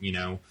judgment,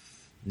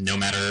 no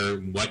matter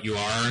what you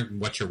are,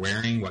 what you're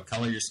wearing, what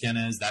color your skin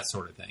is, that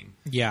sort of thing.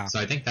 Yeah. So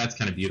I think that's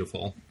kind of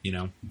beautiful,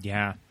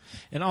 Yeah.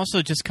 And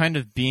also just kind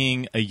of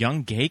being a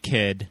young gay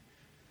kid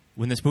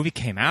when this movie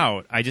came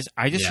out, I just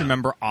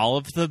remember all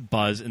of the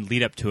buzz and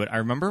lead up to it. I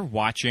remember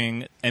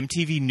watching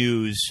MTV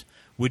News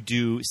would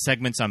do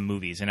segments on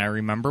movies, and I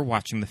remember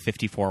watching the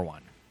 54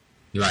 one.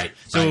 Right.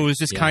 So it was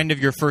just kind of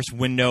your first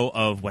window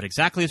of what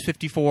exactly is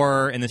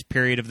 54 in this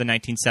period of the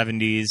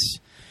 1970s.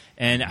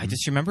 And I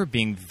just remember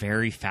being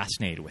very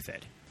fascinated with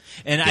it.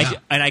 And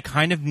I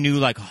kind of knew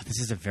this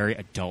is a very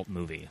adult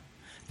movie.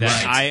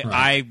 That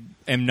I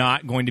am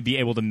not going to be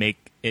able to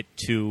make it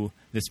to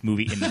this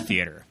movie in the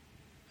theater.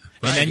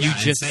 And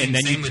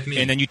then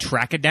and then you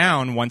track it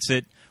down once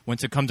it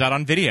comes out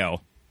on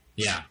video.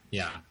 Yeah.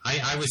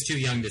 I was too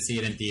young to see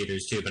it in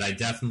theaters too, but I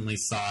definitely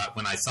saw it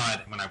when I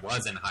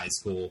was in high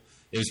school.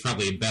 It was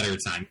probably a better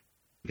time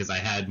because I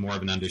had more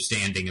of an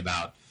understanding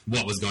about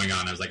what was going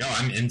on. I was like, oh,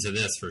 I'm into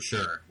this for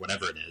sure,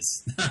 whatever it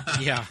is.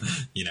 Yeah.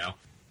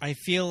 I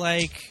feel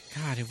like,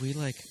 God, if we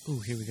ooh,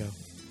 here we go.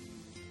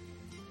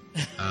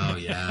 Oh,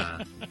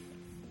 yeah.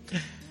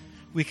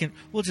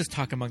 We'll just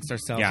talk amongst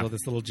ourselves while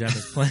this little gem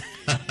is playing.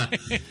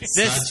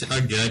 Such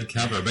a good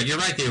cover. But you're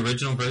right, the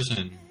original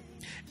version.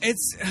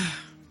 It's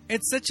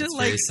such a,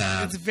 very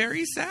sad. It's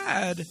very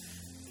sad.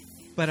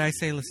 But I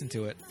say listen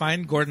to it.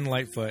 Find Gordon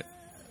Lightfoot.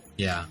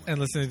 Yeah. And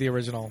listen to the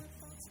original.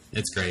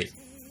 It's great.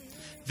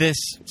 This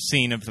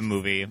scene of the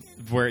movie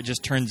where it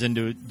just turns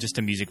into just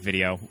a music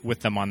video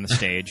with them on the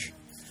stage.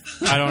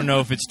 I don't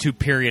know if it's too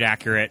period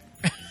accurate.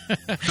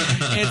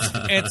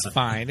 It's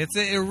fine.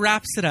 It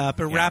wraps it up.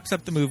 It wraps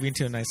up the movie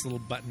into a nice little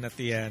button at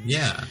the end.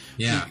 Yeah.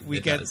 We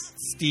get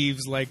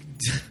Steve's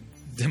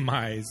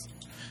demise.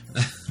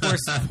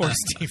 Poor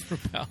Steve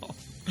Rubell.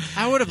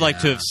 I would have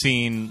liked to have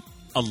seen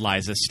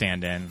Eliza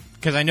stand in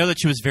because I know that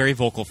she was very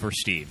vocal for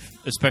Steve,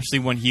 especially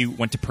when he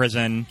went to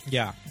prison.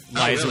 Yeah,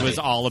 Eliza was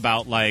all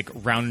about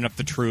rounding up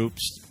the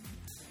troops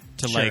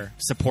to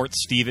support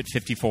Steve at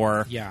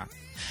 54. Yeah.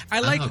 I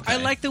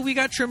like that we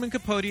got Truman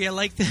Capote. I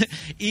like that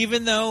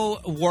even though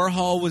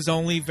Warhol was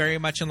only very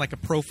much in like a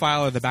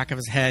profile or the back of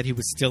his head, he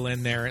was still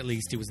in there. At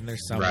least he was in there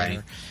somewhere.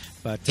 Right.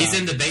 But he's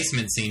in the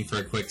basement scene for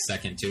a quick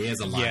second too. He has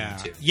a line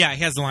too. Yeah,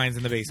 he has lines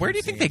in the basement. Where do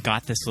you think they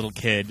got this little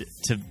kid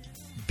to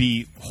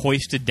be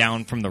hoisted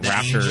down from the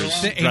rafters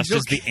dressed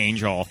as the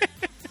angel?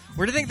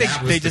 Where do you think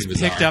they just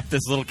picked up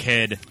this little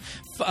kid?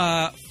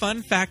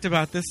 Fun fact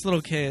about this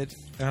little kid.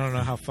 I don't know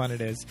how fun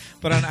it is,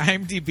 but on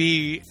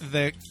IMDb,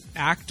 the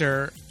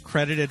actor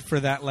credited for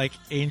that like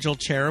angel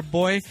cherub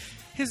boy,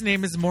 his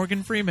name is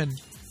Morgan Freeman.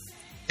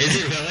 Is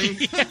it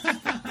really?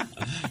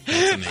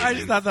 Yeah. I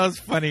just thought that was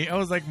funny. I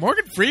was like,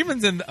 Morgan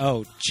Freeman's in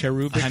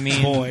cherubic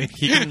boy.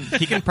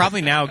 he can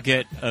probably now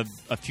get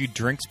a few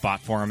drinks bought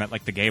for him at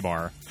like the gay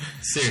bar.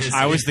 Seriously,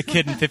 I was the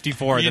kid in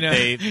 54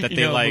 that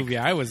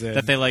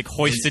they like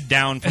hoisted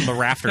down from the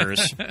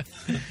rafters.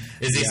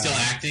 Is he still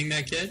acting,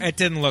 that kid? It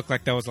didn't look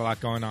like there was a lot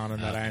going on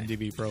in that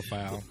IMDb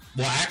profile.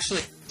 Well,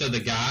 actually, so the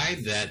guy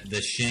that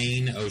the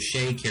Shane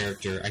O'Shea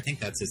character, I think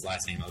that's his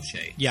last name,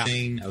 O'Shea. Yeah.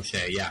 Shane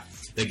O'Shea, yeah.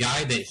 The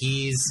guy that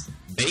he's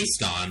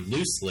based on,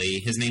 loosely,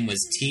 his name was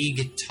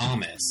Teague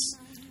Thomas.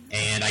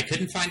 And I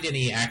couldn't find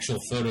any actual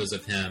photos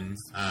of him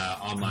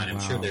online. I'm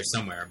sure they're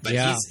somewhere. But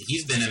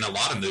he's been in a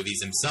lot of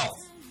movies himself.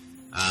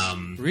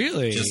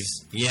 Really?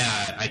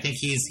 I think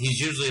he's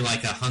usually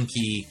like a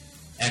hunky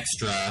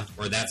extra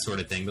or that sort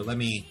of thing. But let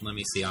me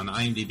see. On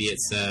IMDb it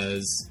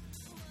says,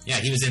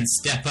 he was in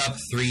Step Up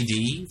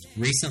 3D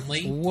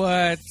recently.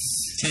 What?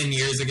 10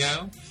 years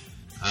ago.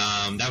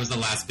 That was the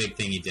last big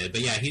thing he did.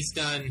 But yeah, he's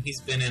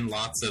been in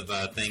lots of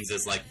things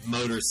as like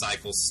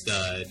motorcycle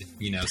stud,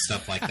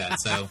 stuff like that.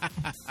 So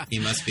he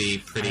must be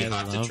pretty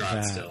hot to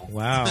trot still.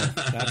 Wow,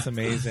 that's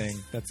amazing.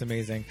 That's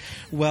amazing.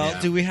 Well,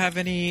 do we have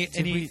any?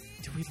 Did we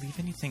leave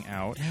anything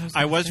out?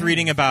 I was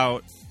reading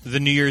about the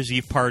New Year's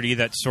Eve party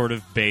that's sort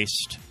of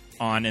based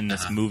on in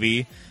this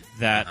movie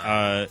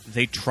that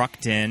they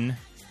trucked in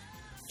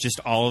just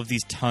all of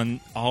this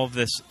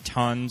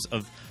tons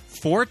of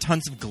 4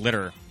 tons of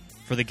glitter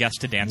for the guests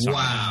to dance on.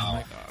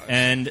 Wow.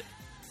 And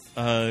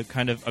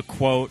kind of a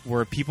quote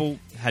where people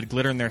had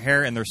glitter in their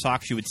hair and their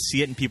socks. You would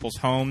see it in people's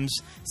homes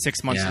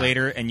 6 months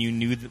later, and you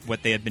knew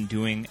what they had been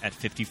doing at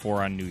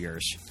 54 on New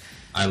Year's.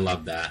 I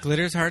love that.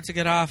 Glitter's hard to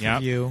get off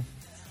of you.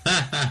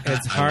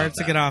 It's hard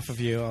to get off of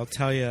you. I'll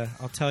tell you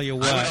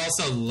what. I would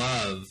also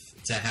love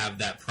to have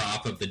that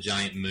prop of the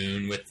giant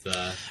moon with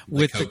the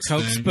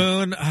Coke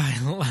spoon.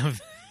 I love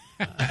it.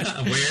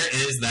 Where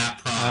is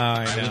that prop?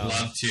 I would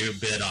love to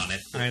bid on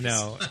it, please. I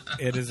know.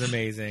 It is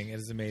amazing. It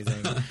is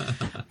amazing.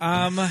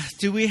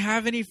 Do we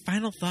have any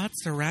final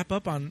thoughts to wrap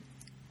up on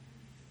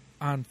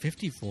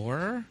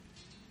 54?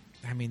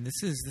 I mean,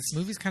 this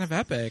movie's kind of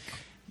epic.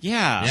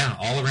 Yeah. Yeah,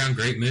 all around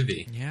great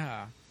movie.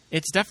 Yeah.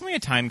 It's definitely a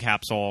time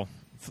capsule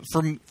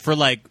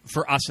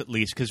for us at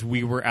least, because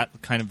we were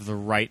at kind of the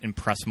right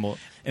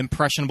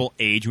impressionable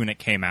age when it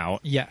came out.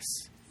 Yes.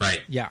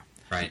 Right. Yeah.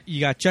 Right.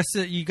 You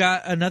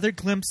got another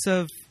glimpse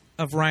of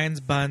Ryan's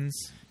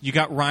buns. You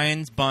got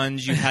Ryan's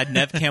buns. You had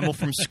Nev Campbell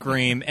from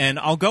Scream, and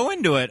I'll go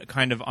into it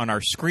kind of on our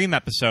Scream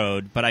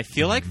episode. But I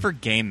feel like for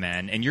gay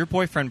men, and your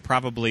boyfriend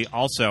probably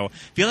also,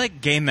 feel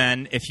like gay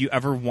men, if you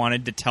ever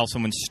wanted to tell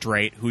someone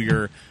straight who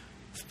your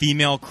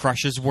female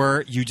crushes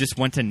were, you just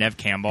went to Nev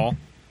Campbell,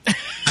 and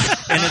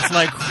it's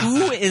like,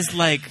 who is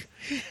like,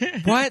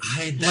 what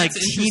like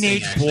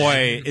teenage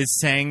boy is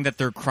saying that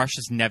their crush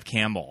is Nev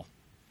Campbell?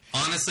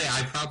 Honestly,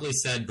 I probably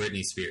said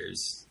Britney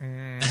Spears.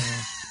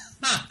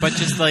 But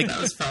just like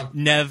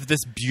Nev,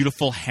 this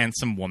beautiful,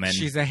 handsome woman.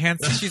 She's a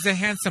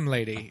handsome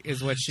lady,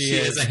 is what she is.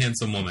 She is a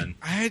handsome woman.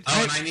 And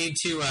I need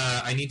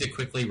to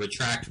quickly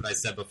retract what I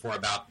said before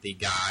about the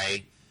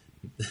guy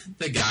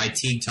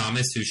Teague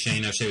Thomas, who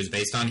Shane O'Shea was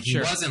based on. He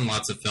was in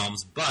lots of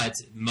films, but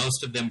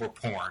most of them were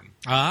porn.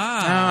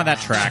 That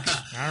tracks.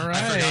 All right.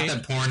 I forgot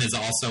that porn is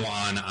also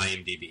on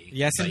IMDb.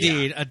 Yes, but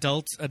indeed. Yeah.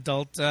 Adult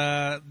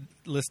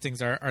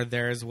listings are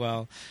there as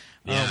well.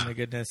 Yeah. Oh my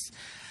goodness.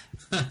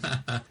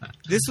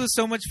 This was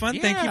so much fun.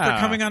 Yeah. Thank you for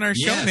coming on our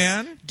show,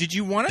 man. Did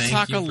you want to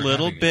talk a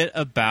little bit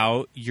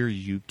about your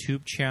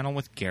YouTube channel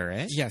with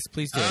Garrett? Yes,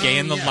 please do. Gay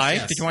in the Life.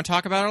 Yes. Did you want to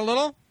talk about it a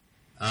little?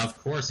 Of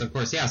course.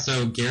 Yeah,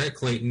 so Garrett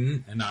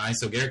Clayton and I.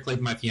 So Garrett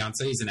Clayton, my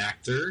fiance, he's an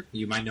actor.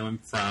 You might know him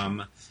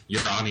from,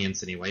 your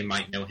audience anyway,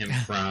 might know him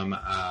from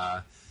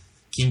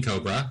King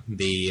Cobra,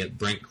 the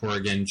Brent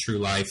Corrigan true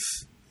to life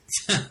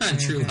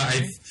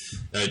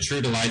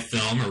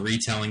film, a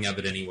retelling of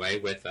it anyway,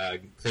 with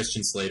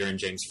Christian Slater and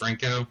James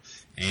Franco.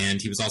 And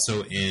he was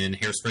also in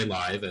Hairspray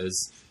Live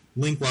as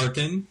Link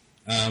Larkin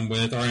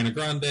with Ariana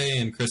Grande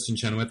and Kristen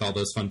Chenoweth, all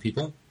those fun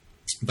people.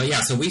 But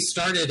yeah, so we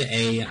started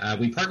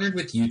we partnered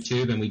with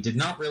YouTube, and we did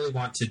not really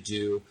want to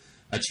do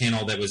a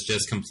channel that was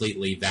just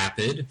completely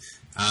vapid.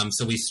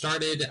 So we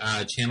started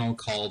a channel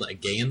called A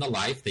Gay in the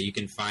Life that you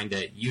can find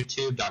at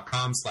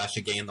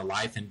youtube.com/A Gay in the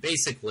Life. And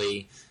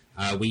basically,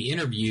 we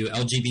interview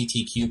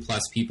LGBTQ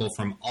plus people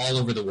from all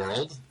over the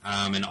world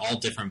and all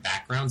different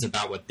backgrounds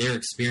about what their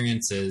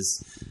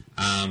experiences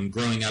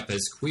growing up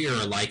as queer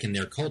are like in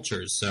their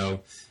cultures.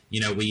 So,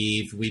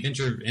 we've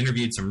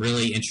interviewed some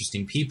really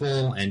interesting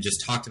people and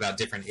just talked about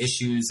different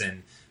issues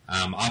and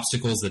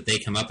obstacles that they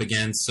come up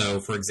against. So,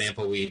 for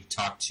example, we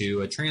talked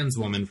to a trans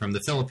woman from the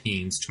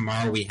Philippines.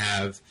 Tomorrow we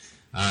have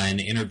an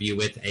interview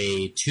with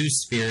a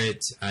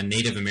Two-Spirit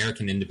Native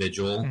American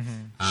individual.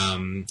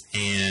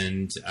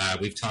 And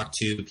we've talked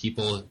to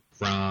people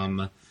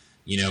from,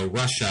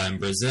 Russia and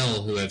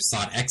Brazil who have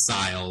sought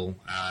exile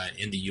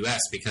in the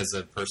U.S. because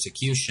of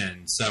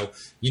persecution. So,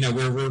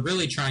 we're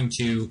really trying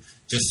to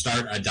just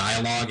start a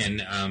dialogue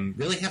and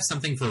really have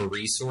something for a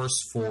resource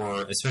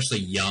for especially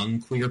young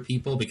queer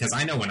people, because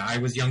I know when I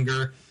was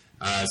younger,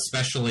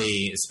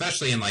 especially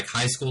in like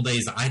high school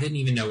days, I didn't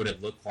even know what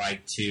it looked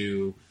like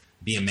to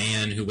be a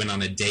man who went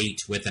on a date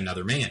with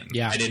another man.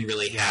 Yeah. I didn't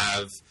really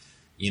have,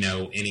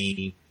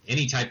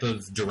 any type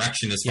of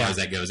direction as far as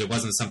that goes. It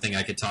wasn't something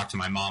I could talk to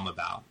my mom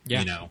about,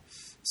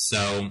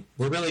 So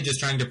we're really just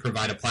trying to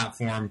provide a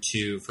platform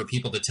for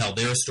people to tell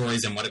their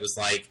stories and what it was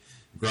like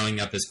growing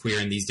up as queer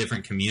in these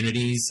different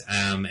communities.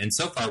 And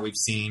so far we've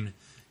seen,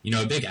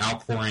 a big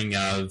outpouring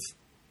of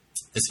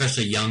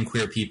especially young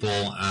queer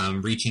people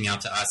reaching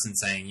out to us and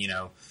saying,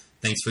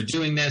 thanks for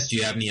doing this. Do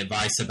you have any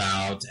advice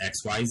about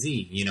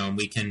XYZ?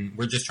 And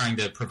we're just trying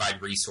to provide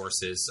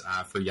resources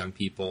for young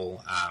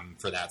people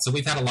for that. So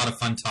we've had a lot of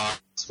fun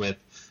talks with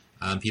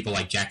people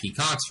like Jackie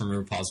Cox from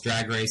RuPaul's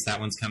Drag Race. That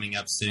one's coming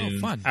up soon. Oh,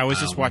 fun. I was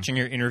just watching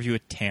your interview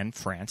with Tan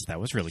France. That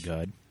was really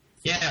good.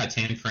 Yeah,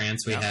 Tan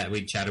France. We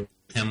chatted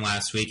with him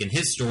last week, and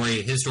his story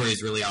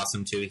is really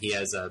awesome too. He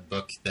has a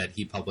book that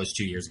he published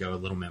 2 years ago, a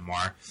little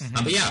memoir.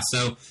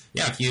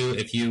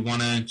 If you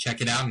want to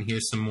check it out and hear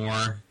some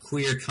more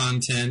queer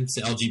content,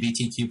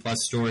 LGBTQ plus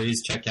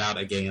stories, check out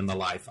A Gay in the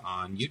Life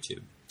on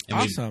YouTube. And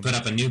we put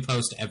up a new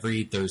post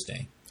every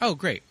Thursday. Oh,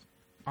 great.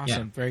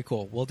 Awesome. Very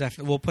cool. We'll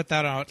put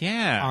that out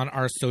on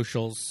our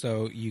socials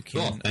so you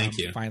can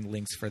find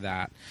links for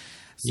that.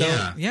 So,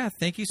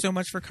 thank you so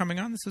much for coming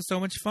on. This was so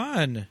much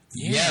fun.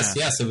 Yes,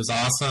 it was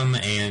awesome.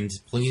 And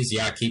please,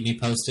 keep me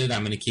posted.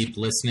 I'm going to keep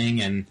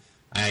listening. And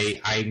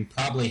I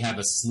probably have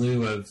a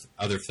slew of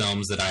other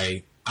films that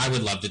I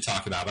would love to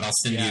talk about, but I'll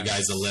send you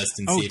guys a list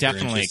and see if you're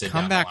interested.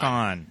 Come back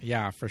on.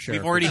 Yeah, for sure.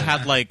 We've already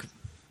had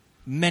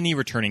many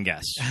returning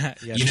guests. I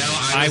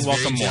was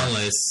very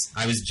jealous.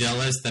 I was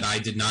jealous that I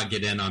did not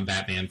get in on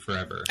Batman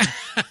Forever.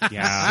 So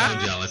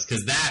jealous,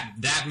 because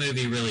that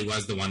movie really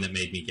was the one that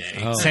made me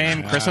gay. Oh,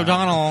 same, Chris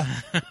O'Donnell.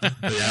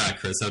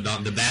 Chris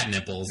O'Donnell. The Bat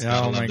Nipples.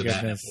 Oh, my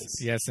goodness.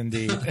 Yes,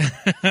 indeed.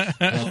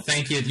 Well,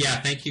 thank you.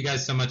 Yeah, thank you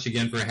guys so much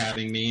again for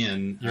having me.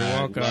 And you're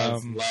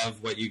welcome.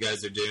 Love what you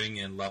guys are doing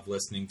and love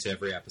listening to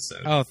every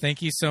episode. Oh,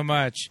 thank you so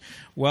much.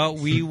 Well,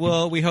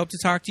 we hope to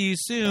talk to you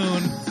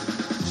soon.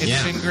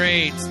 It's been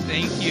great.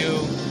 Thank you.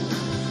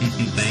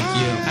 Thank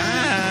you.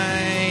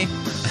 Hi.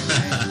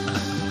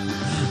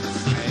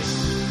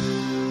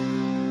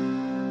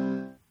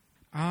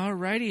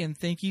 Alrighty, and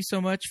thank you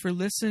so much for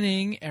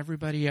listening,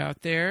 everybody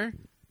out there.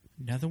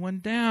 Another one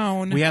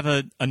down. We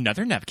have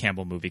another Nev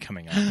Campbell movie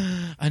coming up.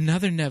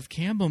 Another Nev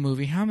Campbell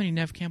movie. How many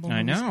Nev Campbell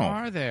movies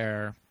are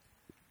there?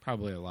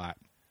 Probably a lot.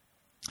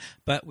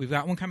 But we've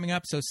got one coming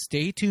up, so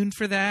stay tuned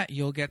for that.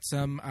 You'll get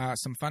some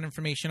fun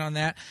information on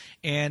that.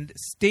 And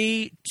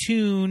stay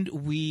tuned.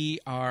 We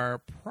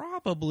are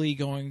probably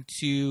going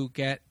to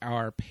get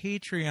our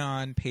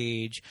Patreon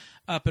page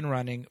up and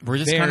running. We're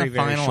just kind of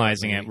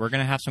finalizing it. We're going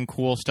to have some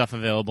cool stuff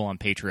available on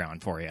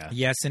Patreon for you.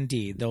 Yes,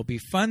 indeed. There'll be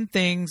fun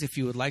things. If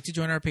you would like to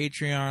join our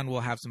Patreon, we'll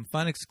have some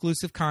fun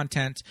exclusive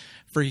content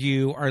for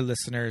you, our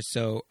listeners.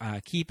 So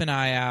keep an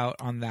eye out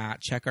on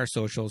that. Check our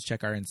socials.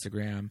 Check our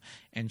Instagram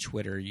and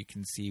Twitter. You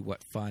can see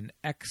what fun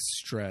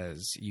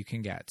extras you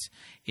can get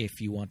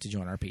if you want to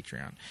join our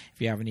Patreon.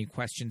 If you have any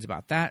questions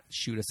about that,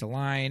 shoot us a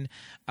line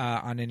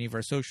on any of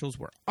our socials.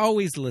 We're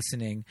always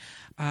listening.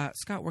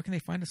 Scott, where can they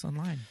find us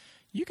online?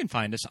 You can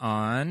find us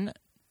on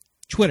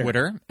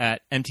Twitter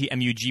at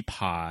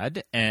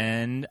MTMUGPod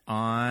and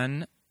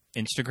on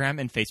Instagram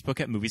and Facebook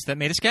at Movies That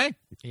Made Us Gay.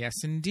 Yes,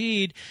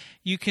 indeed.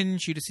 You can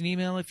shoot us an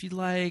email if you'd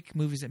like,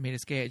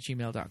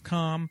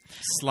 moviesthatmadeusgay@gmail.com.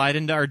 Slide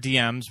into our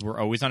DMs. We're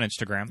always on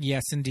Instagram.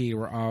 Yes, indeed.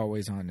 We're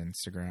always on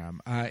Instagram.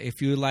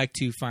 If you would like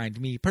to find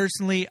me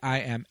personally, I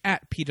am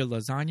at Peter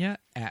Lasagna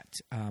at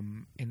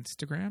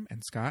Instagram.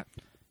 And Scott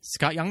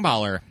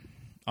Youngballer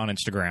on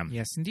Instagram.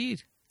 Yes,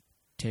 indeed.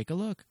 Take a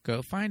look.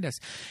 Go find us.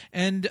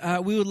 And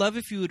we would love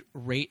if you would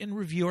rate and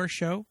review our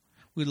show.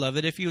 We'd love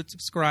it if you would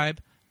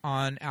subscribe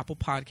on Apple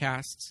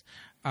Podcasts.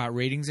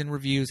 Ratings and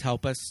reviews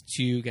help us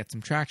to get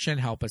some traction,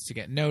 help us to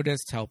get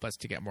noticed, help us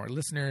to get more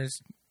listeners.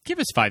 Give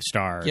us 5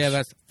 stars. Give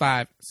us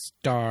 5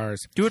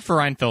 stars. Do it for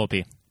Ryan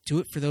Phillippe. Do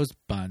it for those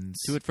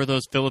buns. Do it for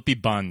those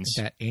Phillippe buns.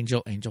 That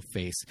angel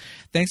face.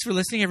 Thanks for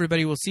listening,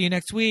 everybody. We'll see you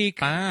next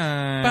week.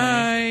 Bye.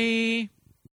 Bye.